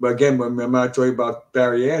 But again, remember I told you about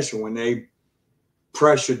Barry Asher, when they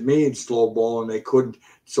pressured me in slow ball and they couldn't,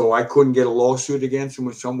 so I couldn't get a lawsuit against him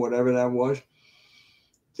or whatever that was.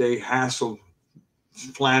 They hassled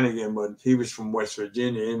Flanagan, but he was from West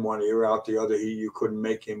Virginia, in one ear out the other. You couldn't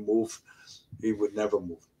make him move. He would never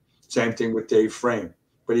move. Same thing with Dave Frame,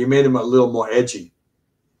 but he made him a little more edgy.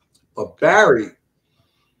 But Barry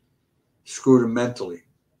screwed him mentally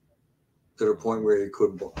to the point where he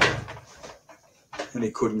couldn't bowl. And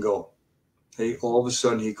he couldn't go. All of a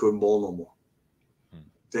sudden, he couldn't bowl no more.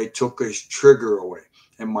 They took his trigger away.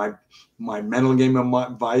 And my mental game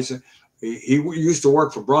advisor, he used to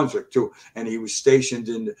work for Brunswick too, and he was stationed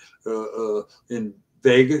in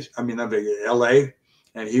Vegas. I mean, not Vegas, L.A.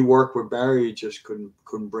 And he worked with Barry. He just couldn't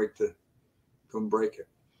break it.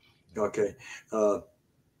 Okay.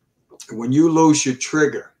 When you lose your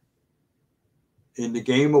trigger in the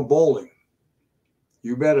game of bowling,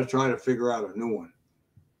 you better try to figure out a new one.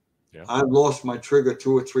 Yeah. I've lost my trigger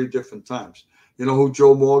 2 or 3 different times. You know who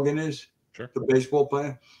Joe Morgan is? Sure. The baseball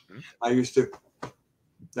player. Mm-hmm.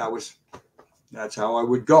 That's how I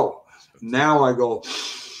would go. Now I go,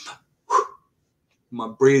 my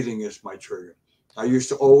breathing is my trigger. I used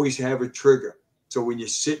to always have a trigger. So when you're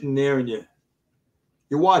sitting there and you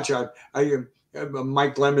watch, I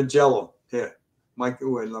Mike Lemongello here. Mike,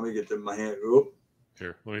 wait, let me get my hand. Oop.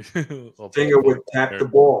 Here, let me. Finger would tap the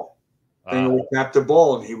ball. Finger would tap the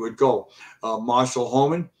ball, and he would go. Marshall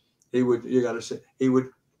Homan, he would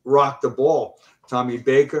rock the ball. Tommy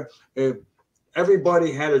Baker,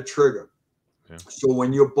 everybody had a trigger. Yeah. So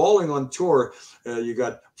when you're bowling on tour, you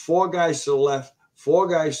got 4 guys to the left, 4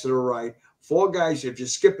 guys to the right, 4 guys. If you're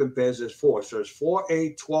skipping pairs, there's 4. So there's 4,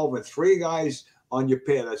 8, 12, and 3 guys on your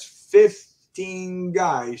pair. That's 15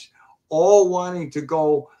 guys, all wanting to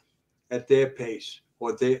go at their pace,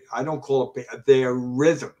 or I don't call it their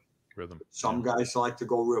rhythm. Some guys like to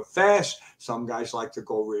go real fast. Some guys like to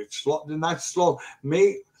go real slow. They're not slow.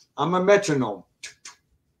 Me, I'm a metronome.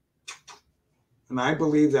 And I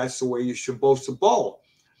believe that's the way you're supposed to bowl.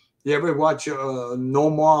 You ever watch No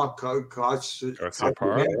More Cuts?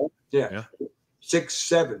 Yeah. 6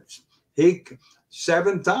 7s. He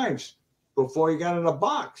 7 times before he got in the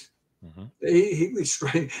box. He was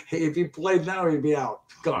straight. If he played now, he'd be out.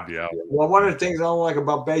 God. He'd be out. Well, one of the things I don't like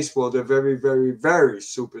about baseball, they're very, very, very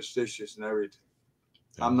superstitious and everything.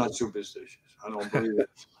 I'm not superstitious. I don't believe it.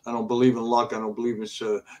 I don't believe in luck. I don't believe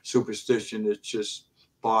in superstition. It's just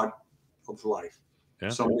part of life. Yeah.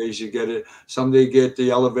 Some days you get it. Some day you get the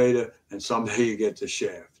elevator, and some day you get the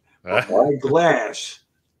shaft. But my glass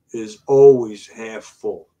is always half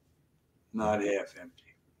full, not half empty.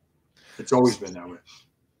 It's always been that way.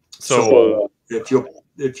 So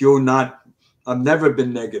if you're not, I've never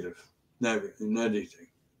been negative, never in anything.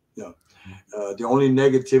 Yeah. The only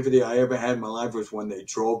negativity I ever had in my life was when they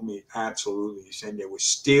drove me absolutely saying they were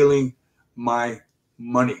stealing my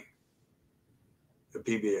money. The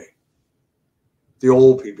PBA, the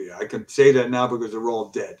old PBA. I can say that now because they're all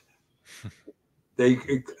dead. They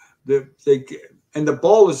and the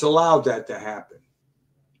bowlers allowed that to happen.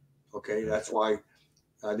 Okay, that's why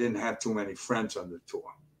I didn't have too many friends on the tour.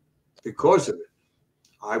 Because of it,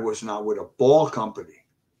 I was not with a ball company.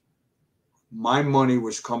 My money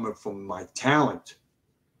was coming from my talent,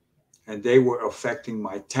 and they were affecting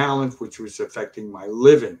my talent, which was affecting my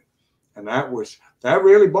living. And that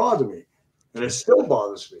really bothered me. And it still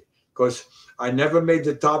bothers me because I never made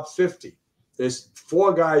the top 50. There's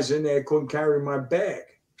 4 guys in there couldn't carry my bag.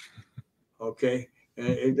 Okay.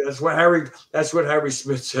 And that's what Harry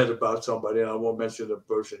Smith said about somebody, and I won't mention the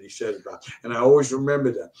person he said about. And I always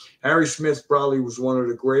remember that. Harry Smith probably was one of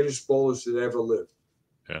the greatest bowlers that ever lived.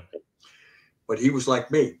 Yeah. But he was like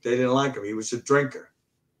me. They didn't like him. He was a drinker.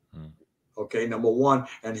 Okay, number one.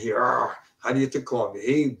 And how do you call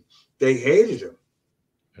me? They hated him.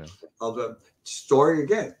 Yeah. The story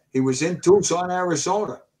again. He was in Tucson,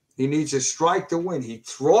 Arizona. He needs a strike to win. He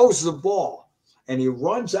throws the ball, and he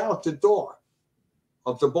runs out the door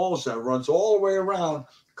of the ball center, runs all the way around,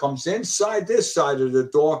 comes inside this side of the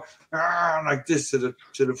door, like this to the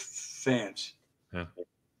fans. Yeah.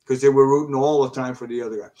 Because they were rooting all the time for the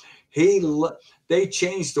other guy. They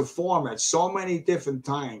changed the format so many different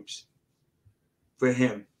times for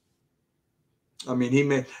him. I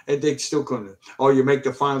mean, they still couldn't. Oh, you make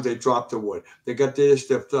the finals, they dropped the wood. They got this,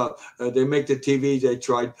 they make the TV, they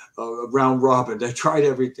tried round robin. They tried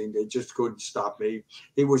everything. They just couldn't stop me.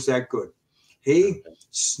 He was that good. He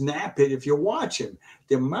snapped it. If you watch him,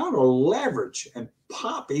 the amount of leverage and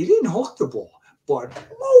pop, he didn't hook the ball. But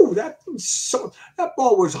that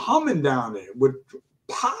ball was humming down there with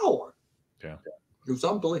power. Yeah, it was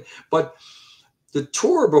unbelievable. But the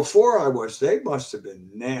tour before they must have been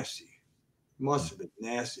nasty. Must have been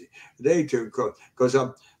nasty. They too, because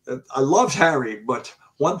I loved Harry, but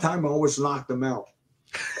one time I almost knocked him out.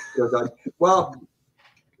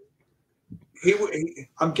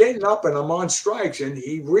 I'm getting up and I'm on strikes, and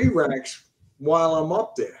he re-racks while I'm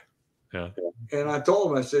up there. Yeah. And I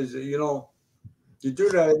told him, I said, you do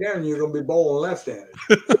that again, you're going to be bowling left-handed.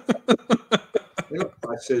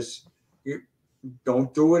 I says, you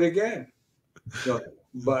don't do it again.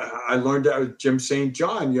 But I learned that with Jim St.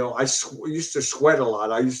 John. I used to sweat a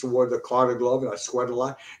lot. I used to wear the Carter glove, and I sweat a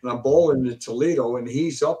lot. And I'm bowling in Toledo, and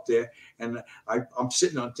he's up there, and I'm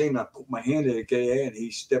sitting on thing. And I put my hand in the KA, and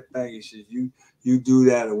he stepped back. He says, "You do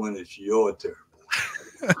that when it's your turn."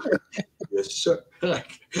 Yes, sir. I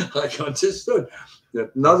understood.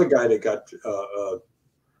 Another guy that got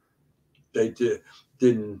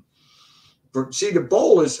didn't see, the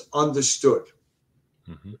bowlers understood.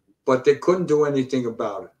 Mm-hmm. But they couldn't do anything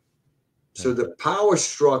about it. So the power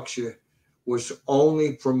structure was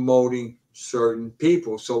only promoting certain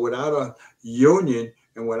people. So without a union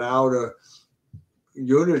and without a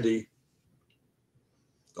unity,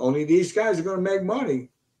 only these guys are going to make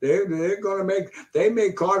money. They made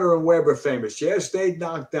Carter and Weber famous. Yes, they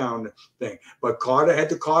knocked down the thing. But Carter had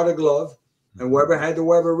the Carter glove and Weber had the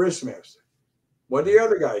Weber wristmaster. What do the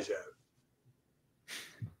other guys have?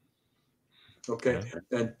 Okay,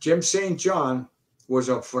 and Jim St. John was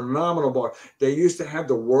a phenomenal ball. They used to have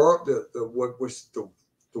the world. What was the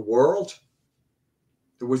world?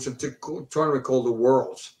 There was a tournament called the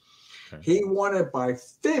Worlds. Okay. He won it by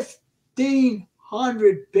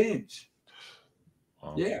 1,500 pins.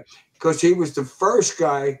 Wow. Yeah, because he was the first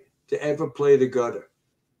guy to ever play the gutter.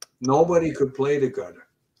 Nobody could play the gutter,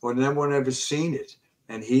 or no one ever seen it.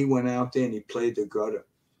 And he went out there and he played the gutter.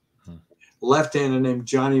 Left-hander named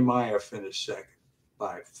Johnny Meyer finished second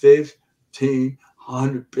by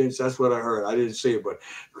 1,500 pins. That's what I heard. I didn't see it, but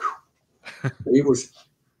he was.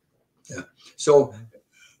 Yeah. So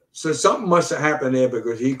something must have happened there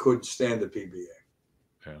because he couldn't stand the PBA.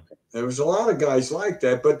 There was a lot of guys like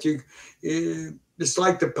that, but it's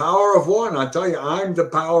like the power of one. I tell you, I'm the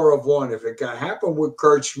power of one. If it can happen with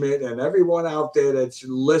Kurt Schmidt and everyone out there that's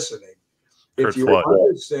listening, if you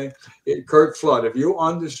understand it, Kurt Flood, if you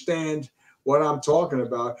understand what I'm talking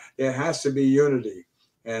about, there has to be unity,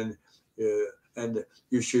 and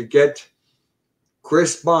you should get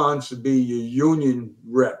Chris Bonds to be your union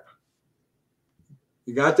rep.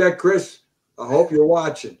 You got that, Chris? I hope you're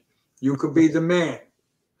watching. You could be the man.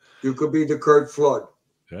 You could be the Kurt Flood.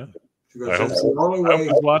 Yeah. Because that's the only way.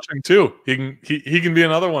 He's watching too. He can be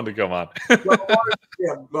another one to come on.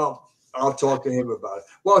 Well, I'll talk to him about it.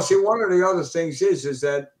 Well, see, one of the other things is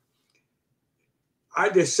that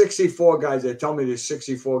there's 64 guys. They tell me there's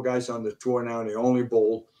 64 guys on the tour now, and they only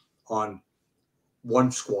bowl on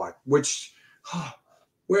one squad. Which,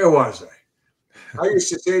 where was I? I used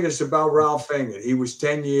to say this about Ralph Engel. He was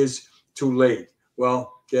 10 years too late.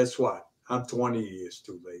 Well, guess what? I'm 20 years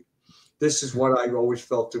too late. This is what I always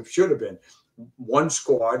felt it should have been. One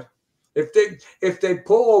squad. If they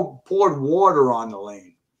poured water on the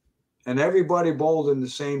lane and everybody bowled in the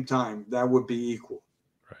same time, that would be equal.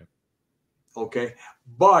 Right. Okay.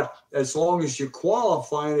 But as long as you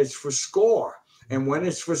qualify, it's for score. And when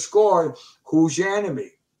it's for score, who's your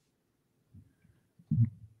enemy?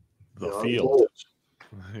 The field.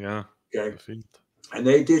 Yeah. Okay. The field. And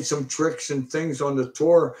they did some tricks and things on the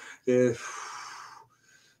tour.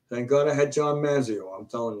 Thank God I had John Mazzio, I'm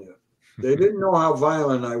telling you. They didn't know how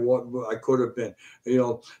violent I could have been. You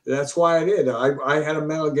know, that's why I did. I had a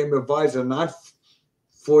mental game advisor, not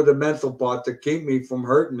for the mental part to keep me from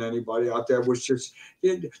hurting anybody out there. It was just,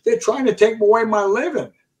 they're trying to take away my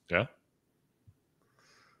living. Yeah.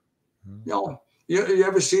 You know, you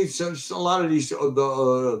ever see a lot of these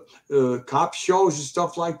cop shows and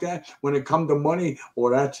stuff like that? When it comes to money,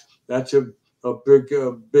 or that's a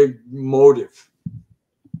big motive.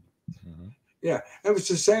 Yeah, it was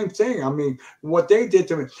the same thing. I mean, what they did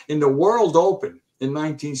to me in the World Open in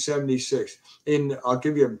 1976. I'll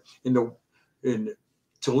give you in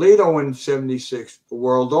Toledo in 76, the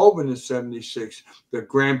World Open in 76, the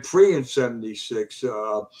Grand Prix in 76,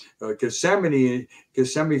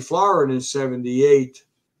 Kissimmee, Florida in 78.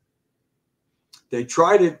 They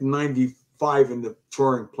tried it in 95 in the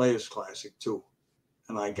Touring Players Classic too,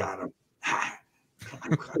 and I got them.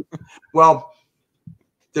 Well,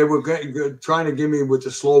 they were trying to give me with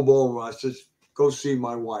the slow ball. I said, go see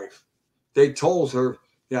my wife. They told her,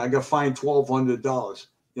 yeah, I got fined $1,200.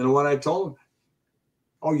 You know what I told them?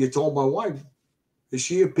 Oh, you told my wife. Is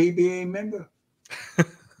she a PBA member?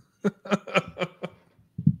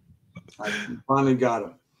 I finally got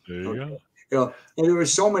him. There you go. You know, and there were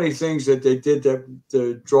so many things that they did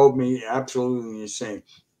that drove me absolutely insane.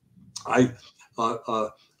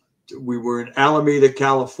 We were in Alameda,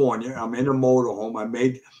 California. I'm in a motorhome.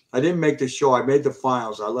 I didn't make the show. I made the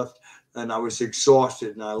finals. I left, and I was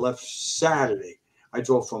exhausted. And I left Saturday. I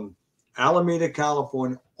drove from Alameda,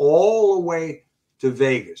 California, all the way to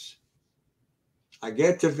Vegas. I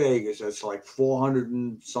get to Vegas. That's like 400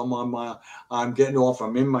 and some odd miles. I'm getting off.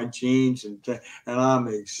 I'm in my jeans and I'm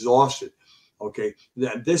exhausted. Okay,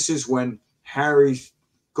 this is when Harry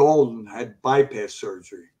Golden had bypass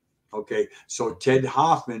surgery. Okay, so Ted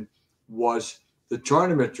Hoffman was the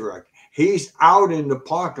tournament director. He's out in the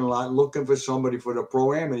parking lot looking for somebody for the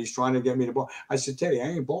pro-am, and he's trying to get me to bowl. I said, Teddy, I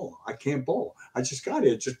ain't bowling. I can't bowl. I just got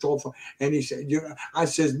here. Just told him. And he said, I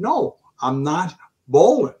said, no, I'm not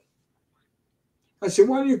bowling. I said,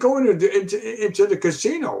 why are you going into the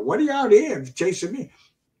casino? What are you out here chasing me?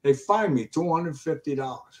 They fined me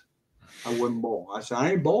 $250. I wouldn't bowl. I said,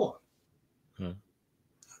 I ain't bowling.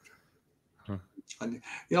 You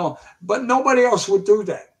know, but nobody else would do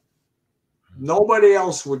that. Nobody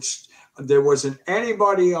else would. There wasn't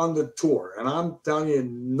anybody on the tour, and I'm telling you,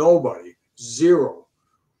 nobody, zero,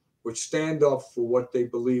 would stand up for what they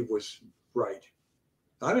believe was right.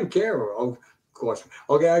 I didn't care. Of course.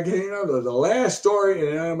 Okay, the last story,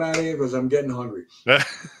 and I'm out of here because I'm getting hungry.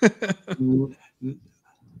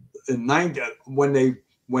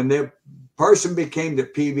 When their person became the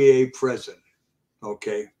PBA president,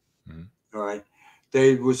 okay, all right.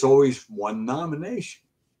 There was always one nomination.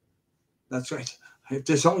 That's right. If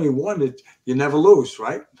there's only one, you never lose,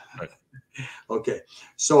 right? Right. Okay.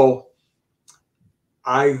 So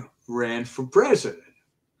I ran for president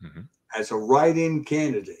as a write-in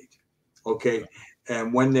candidate. Okay.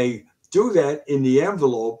 And when they do that in the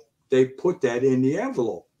envelope, they put that in the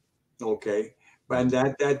envelope. Okay. And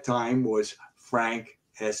at that time was Frank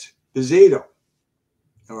Esposito.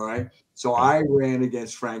 All right. So I ran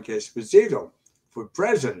against Frank Esposito for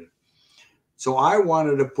president. So I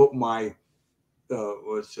wanted to put my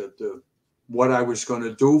what I was going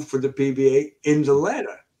to do for the PBA in the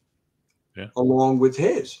letter, along with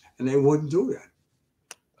his, and they wouldn't do that.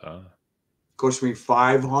 Cost me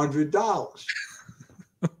 $500.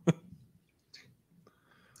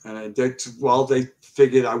 And they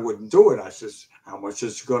figured I wouldn't do it. I says, how much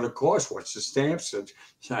is it going to cost? What's the stamps? And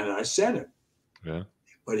I sent it. Yeah.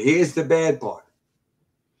 But here's the bad part.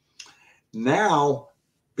 Now,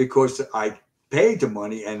 because I paid the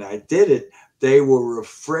money and I did it, they were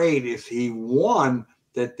afraid if he won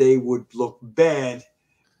that they would look bad.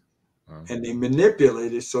 And they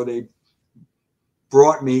manipulated, so they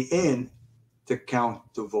brought me in to count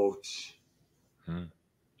the votes.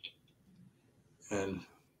 And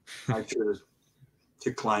I should have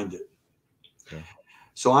declined it. Okay.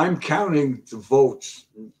 So I'm counting the votes,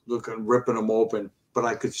 ripping them open, but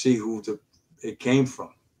I could see who it came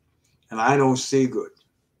from. And I don't see good.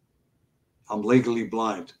 I'm legally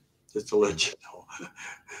blind, just to let you know.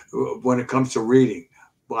 When it comes to reading,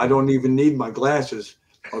 I don't even need my glasses,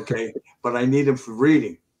 okay? But I need them for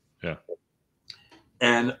reading. Yeah.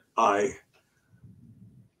 And wow,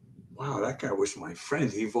 that guy was my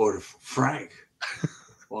friend. He voted for Frank.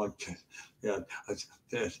 Well, yeah,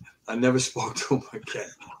 I never spoke to him again.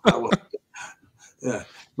 Yeah,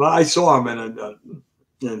 but I saw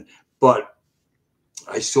him, but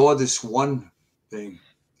I saw this one thing.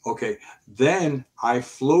 Okay, then I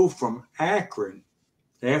flew from Akron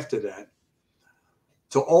after that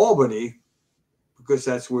to Albany because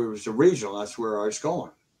that's where it was the regional. That's where I was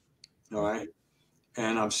going. All right,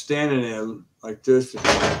 and I'm standing there like this,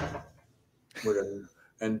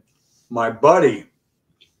 and my buddy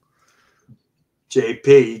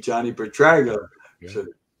JP, Johnny Petraga, said,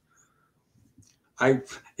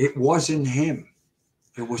 it wasn't him.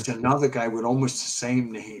 It was another guy with almost the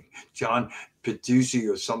same name, John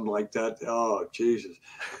Peduzzi or something like that. Oh, Jesus.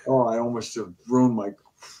 Oh, I almost have ruined my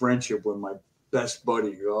friendship with my best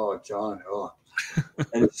buddy. Oh, John. Oh.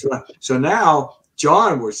 And so now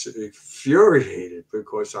John was infuriated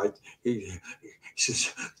because he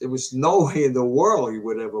says there was no way in the world he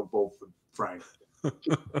would ever vote for Frank.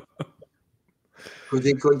 Because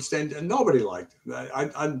he couldn't stand it. Nobody liked him.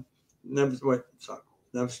 I'm never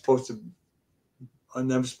supposed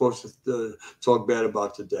to talk bad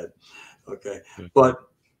about the dead. Okay. But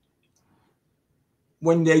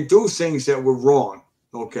when they do things that were wrong,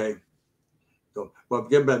 okay. So, but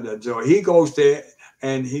get back to that. So he goes there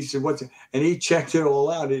and he said, what's it? And he checked it all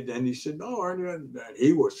out. And he said, no, Ernie. And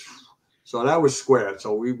he was, so that was square.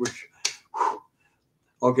 So we were,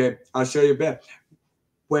 okay. I'll show you back.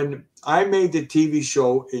 When I made the TV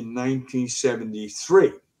show in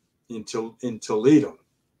 1973 in Toledo,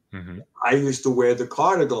 I used to wear the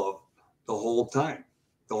Carter glove the whole time.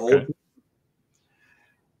 There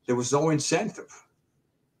was no incentive.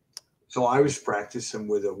 So I was practicing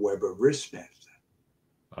with a Weber wristband.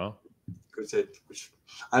 Oh. Because it was,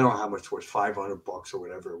 I don't know how much it was, $500 or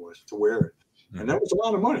whatever it was to wear it. And that was a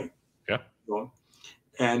lot of money. Yeah. You know?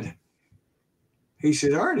 And he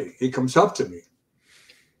said, Ernie, he comes up to me.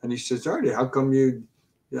 And he says, Ernie, how come you,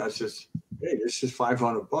 I says, hey, this is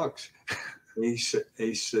 $500. And he said,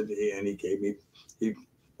 and he gave me,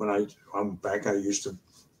 when I'm back, I used to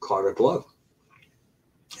Carter glove.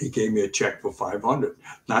 He gave me a check for $500.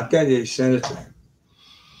 Not that he sent it to me.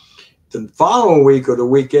 The following week or the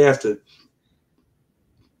week after,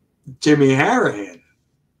 Jimmy Harahan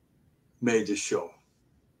made the show,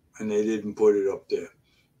 and they didn't put it up there.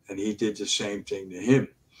 And he did the same thing to him.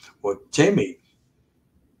 Well, Timmy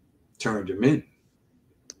turned him in.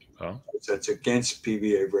 Oh. That's against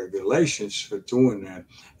PBA regulations for doing that,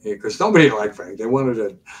 because nobody liked Frank. They wanted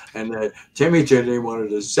to, and Timmy said they wanted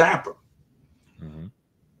to zap him.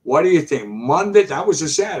 What do you think? Monday, that was a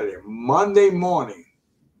Saturday. Monday morning,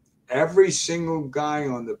 every single guy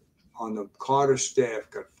on the Carter staff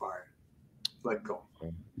got fired. Let go.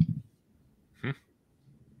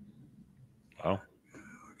 Wow.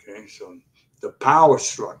 Okay, so the power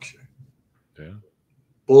structure. Yeah.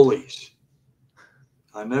 Bullies.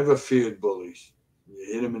 I never feared bullies.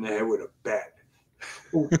 You hit him in the head with a bat.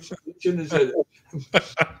 Ooh, you shouldn't have said that.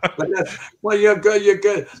 But that's, well, you're good. You're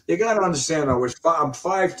good. You got to understand. I'm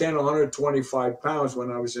 5'10", 125 pounds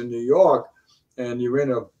when I was in New York, and you're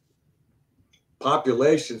in a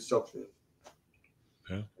population something.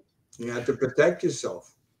 Yeah. You have to protect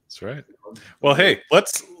yourself. That's right. Well, hey,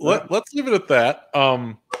 let's leave it at that.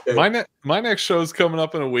 Okay. My next show is coming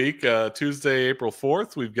up in a week, Tuesday, April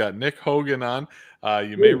 4th. We've got Nick Hogan on.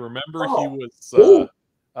 You may remember he was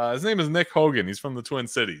his name is Nick Hogan. He's from the Twin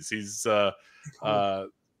Cities. He's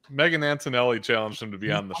Megan Antonelli challenged him to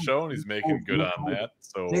be on the show, and he's making good on that.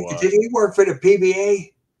 So Nick, did he work for the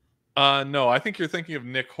PBA? No, I think you're thinking of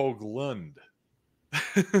Nick Hoagland.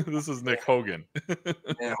 This is Nick Hogan.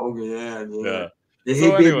 Yeah, Hogan, yeah. Yeah. Yeah,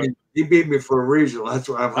 So anyway. He beat me for a reason. That's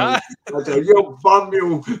why I said, "You bum,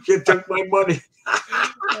 you took my money."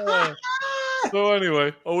 So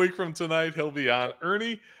anyway, a week from tonight, he'll be on.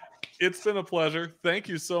 Ernie, it's been a pleasure. Thank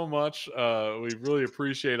you so much. We really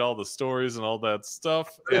appreciate all the stories and all that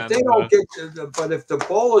stuff. But if And they don't but if the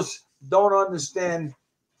bowlers don't understand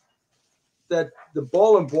that the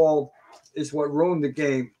bowling ball is what ruined the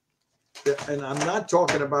game, and I'm not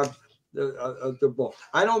talking about the ball.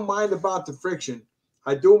 I don't mind about the friction.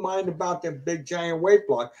 I do mind about the big giant weight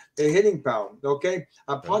block, the hitting power. Okay,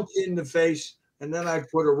 I punch you in the face, and then I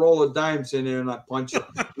put a roll of dimes in there and I punch it.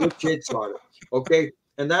 Which hits harder? Okay,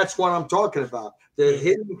 and that's what I'm talking about. The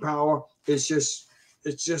hitting power is just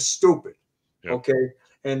stupid. Yep. Okay,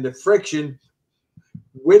 and the friction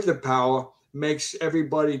with the power makes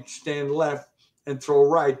everybody stand left and throw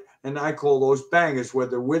right. And I call those bangers,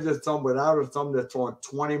 whether with a thumb, without a thumb, they're throwing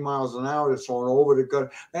 20 miles an hour, they're throwing over the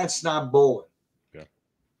gut. That's not bowling. Yeah.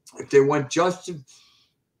 If they went just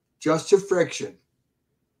to friction,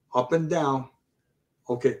 up and down,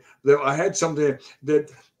 okay. I had something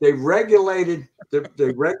that they regulated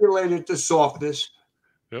the softness.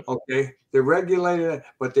 Yep. Okay. They regulated it,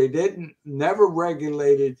 but they never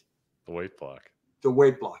regulated the weight block. The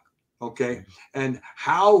weight block. Okay. And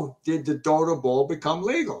how did the Dota ball become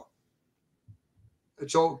legal?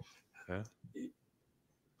 So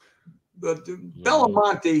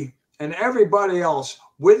Belmonte and everybody else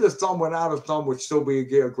with a thumb, without a thumb, would still be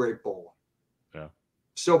a great bowler. Yeah.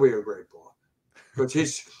 Still be a great bowler.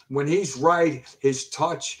 Because when he's right, his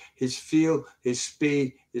touch, his feel, his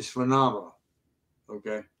speed is phenomenal.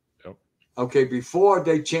 Okay. Yep. Okay. Before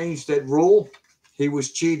they changed that rule, he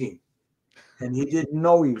was cheating. And he didn't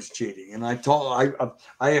know he was cheating. And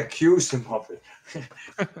I accused him of it.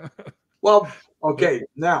 Well, okay.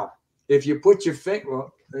 Now, if you put your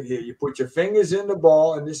you put your fingers in the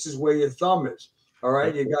ball, and this is where your thumb is. All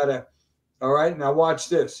right. You gotta. All right. Now watch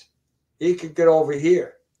this. He could get over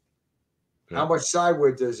here. Yeah. How much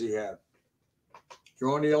sideway does he have?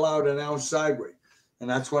 You're only allowed an ounce sideway, and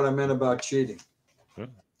that's what I meant about cheating. Yeah.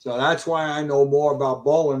 So that's why I know more about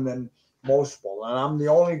bowling than most bowling, and I'm the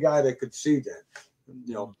only guy that could see that.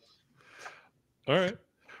 You know. All right.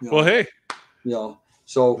 Well, hey. You know.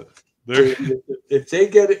 So if they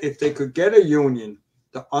could get a union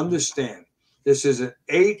to understand this is an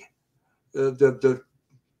the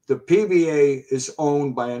PBA is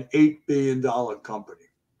owned by an $8 billion company.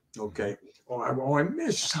 Okay. Oh, I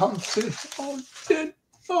missed something. I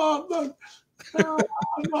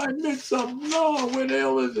missed something. No, where the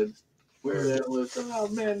hell is it? Where the hell is it? Oh,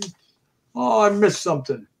 man. Oh, I missed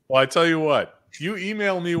something. Well, I tell you what. You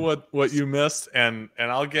email me what you missed, and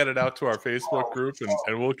I'll get it out to our Facebook group,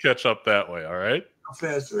 and we'll catch up that way. All right?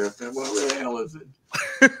 Faster. Where the hell is it?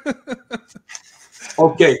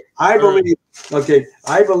 Okay, I believe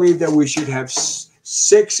that we should have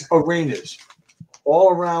 6 arenas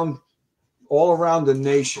all around the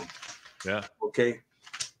nation. Yeah. Okay.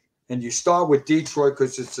 And you start with Detroit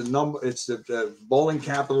because it's the bowling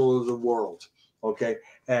capital of the world. Okay.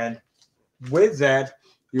 And with that,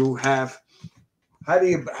 you have how do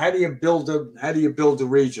you build the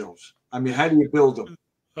regionals? I mean, how do you build them?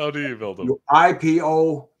 How do you build them? You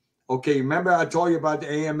IPO. Okay, remember I told you about the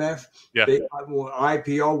AMF? Yeah. They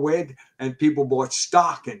IPO with, and people bought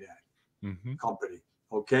stock in that company.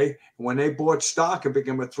 Okay. When they bought stock, it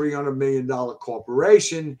became a $300 million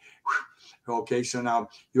corporation. Okay. So now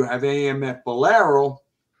you have AMF Bolero.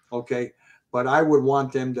 Okay. But I would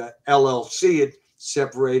want them to LLC it,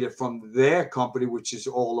 separate it from their company, which is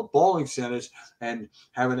all the bowling centers, and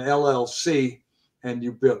have an LLC, and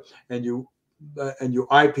you build and you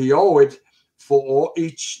IPO it for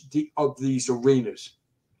each of these arenas.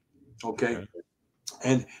 Okay.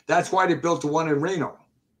 And that's why they built the one in Reno.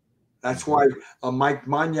 That's why Mike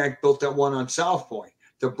Mognac built that one on South Point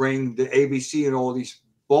to bring the ABC and all these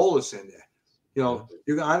bowlers in there. You know,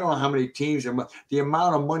 I don't know how many teams, the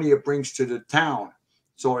amount of money it brings to the town.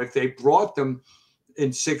 So if they brought them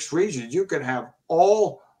in 6 regions, you could have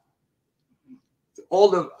all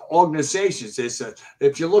the organizations.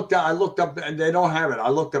 If you looked at, I looked up, and they don't have it. I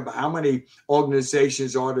looked up how many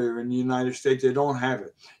organizations are there in the United States. They don't have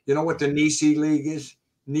it. You know what the Nisi League is?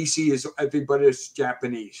 Nisi is everybody that's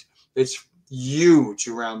Japanese. It's huge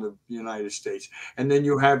around the United States. And then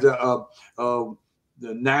you have the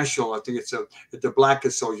national, I think it's the Black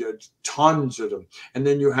Association, tons of them. And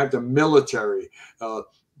then you have the military,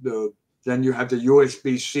 then you have the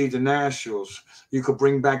USBC, the nationals. You could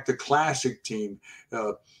bring back the classic team.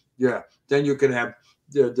 Then you could have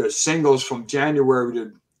the singles from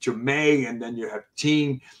January to May, and then you have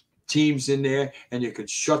teams in there, and you could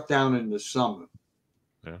shut down in the summer.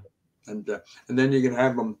 Yeah. And then you can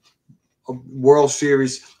have a World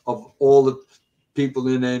Series of all the people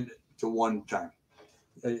in it to one time.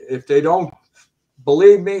 If they don't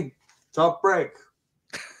believe me, tough break.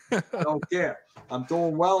 I don't care. I'm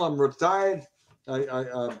doing well. I'm retired.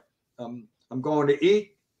 I'm going to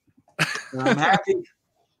eat. And I'm happy,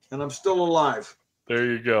 and I'm still alive. There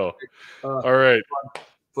you go. All right.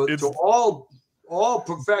 But to all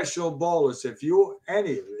professional bowlers, if you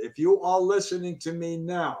are listening to me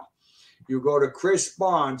now, you go to Chris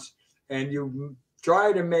Barnes and you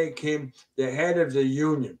try to make him the head of the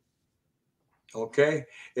union. Okay,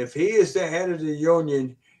 if he is the head of the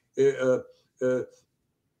union,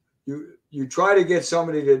 you try to get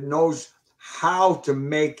somebody that knows how to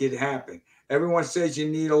make it happen. Everyone says you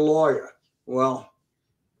need a lawyer. Well,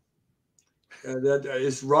 that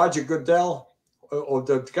is Roger Goodell, or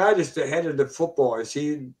the guy that's the head of the football. Is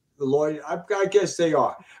he the lawyer? I guess they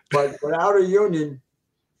are. But without a union,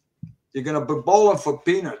 you're going to be bowling for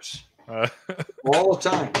peanuts all the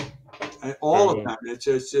time. All the time. It's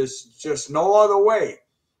just no other way.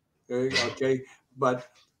 Okay, but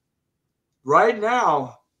right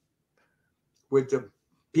now, with the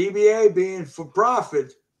PBA being for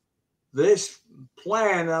profit, this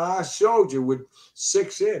plan that I showed you with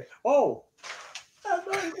 6 in. Oh, I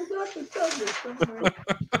forgot to tell you.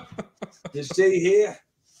 You see here?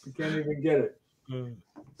 You can't even get it.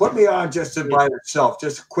 Put me on just by itself,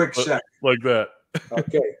 just a quick second. Like that.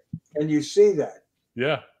 Okay. And you see that?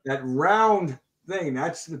 Yeah. That round thing,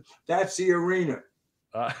 that's the arena.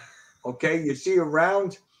 Okay, you see a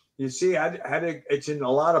round, you see it's in a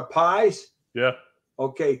lot of pies. Yeah.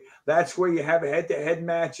 Okay, that's where you have head-to-head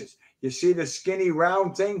matches. You see the skinny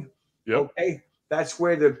round thing? Yep. Okay, that's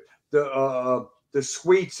where the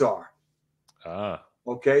suites are.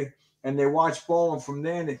 Okay, and they watch bowling from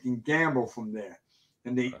there, and they can gamble from there,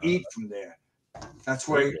 and they eat from there. That's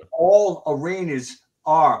where all arenas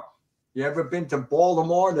are. You ever been to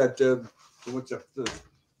Baltimore?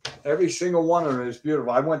 Every single one of them is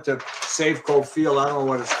beautiful. I went to Safeco Field. I don't know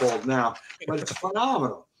what it's called now, but it's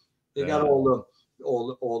phenomenal. They got all the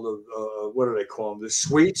what do they call them? The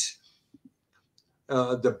suites.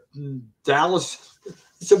 The Dallas.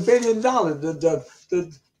 It's $1 billion. The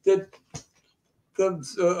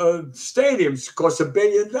stadiums cost $1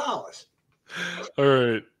 billion. All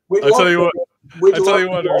right. I'll tell you what.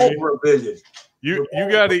 Over $1 billion. You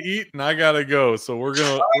got to eat and I got to go. So we're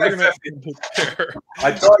gonna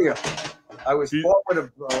I told you, I was born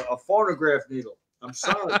with a phonograph needle. I'm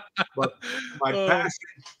sorry, but my passion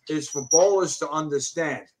is for bowlers to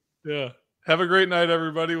understand. Yeah. Have a great night,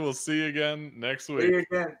 everybody. We'll see you again next week. See you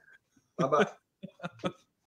again. Bye-bye.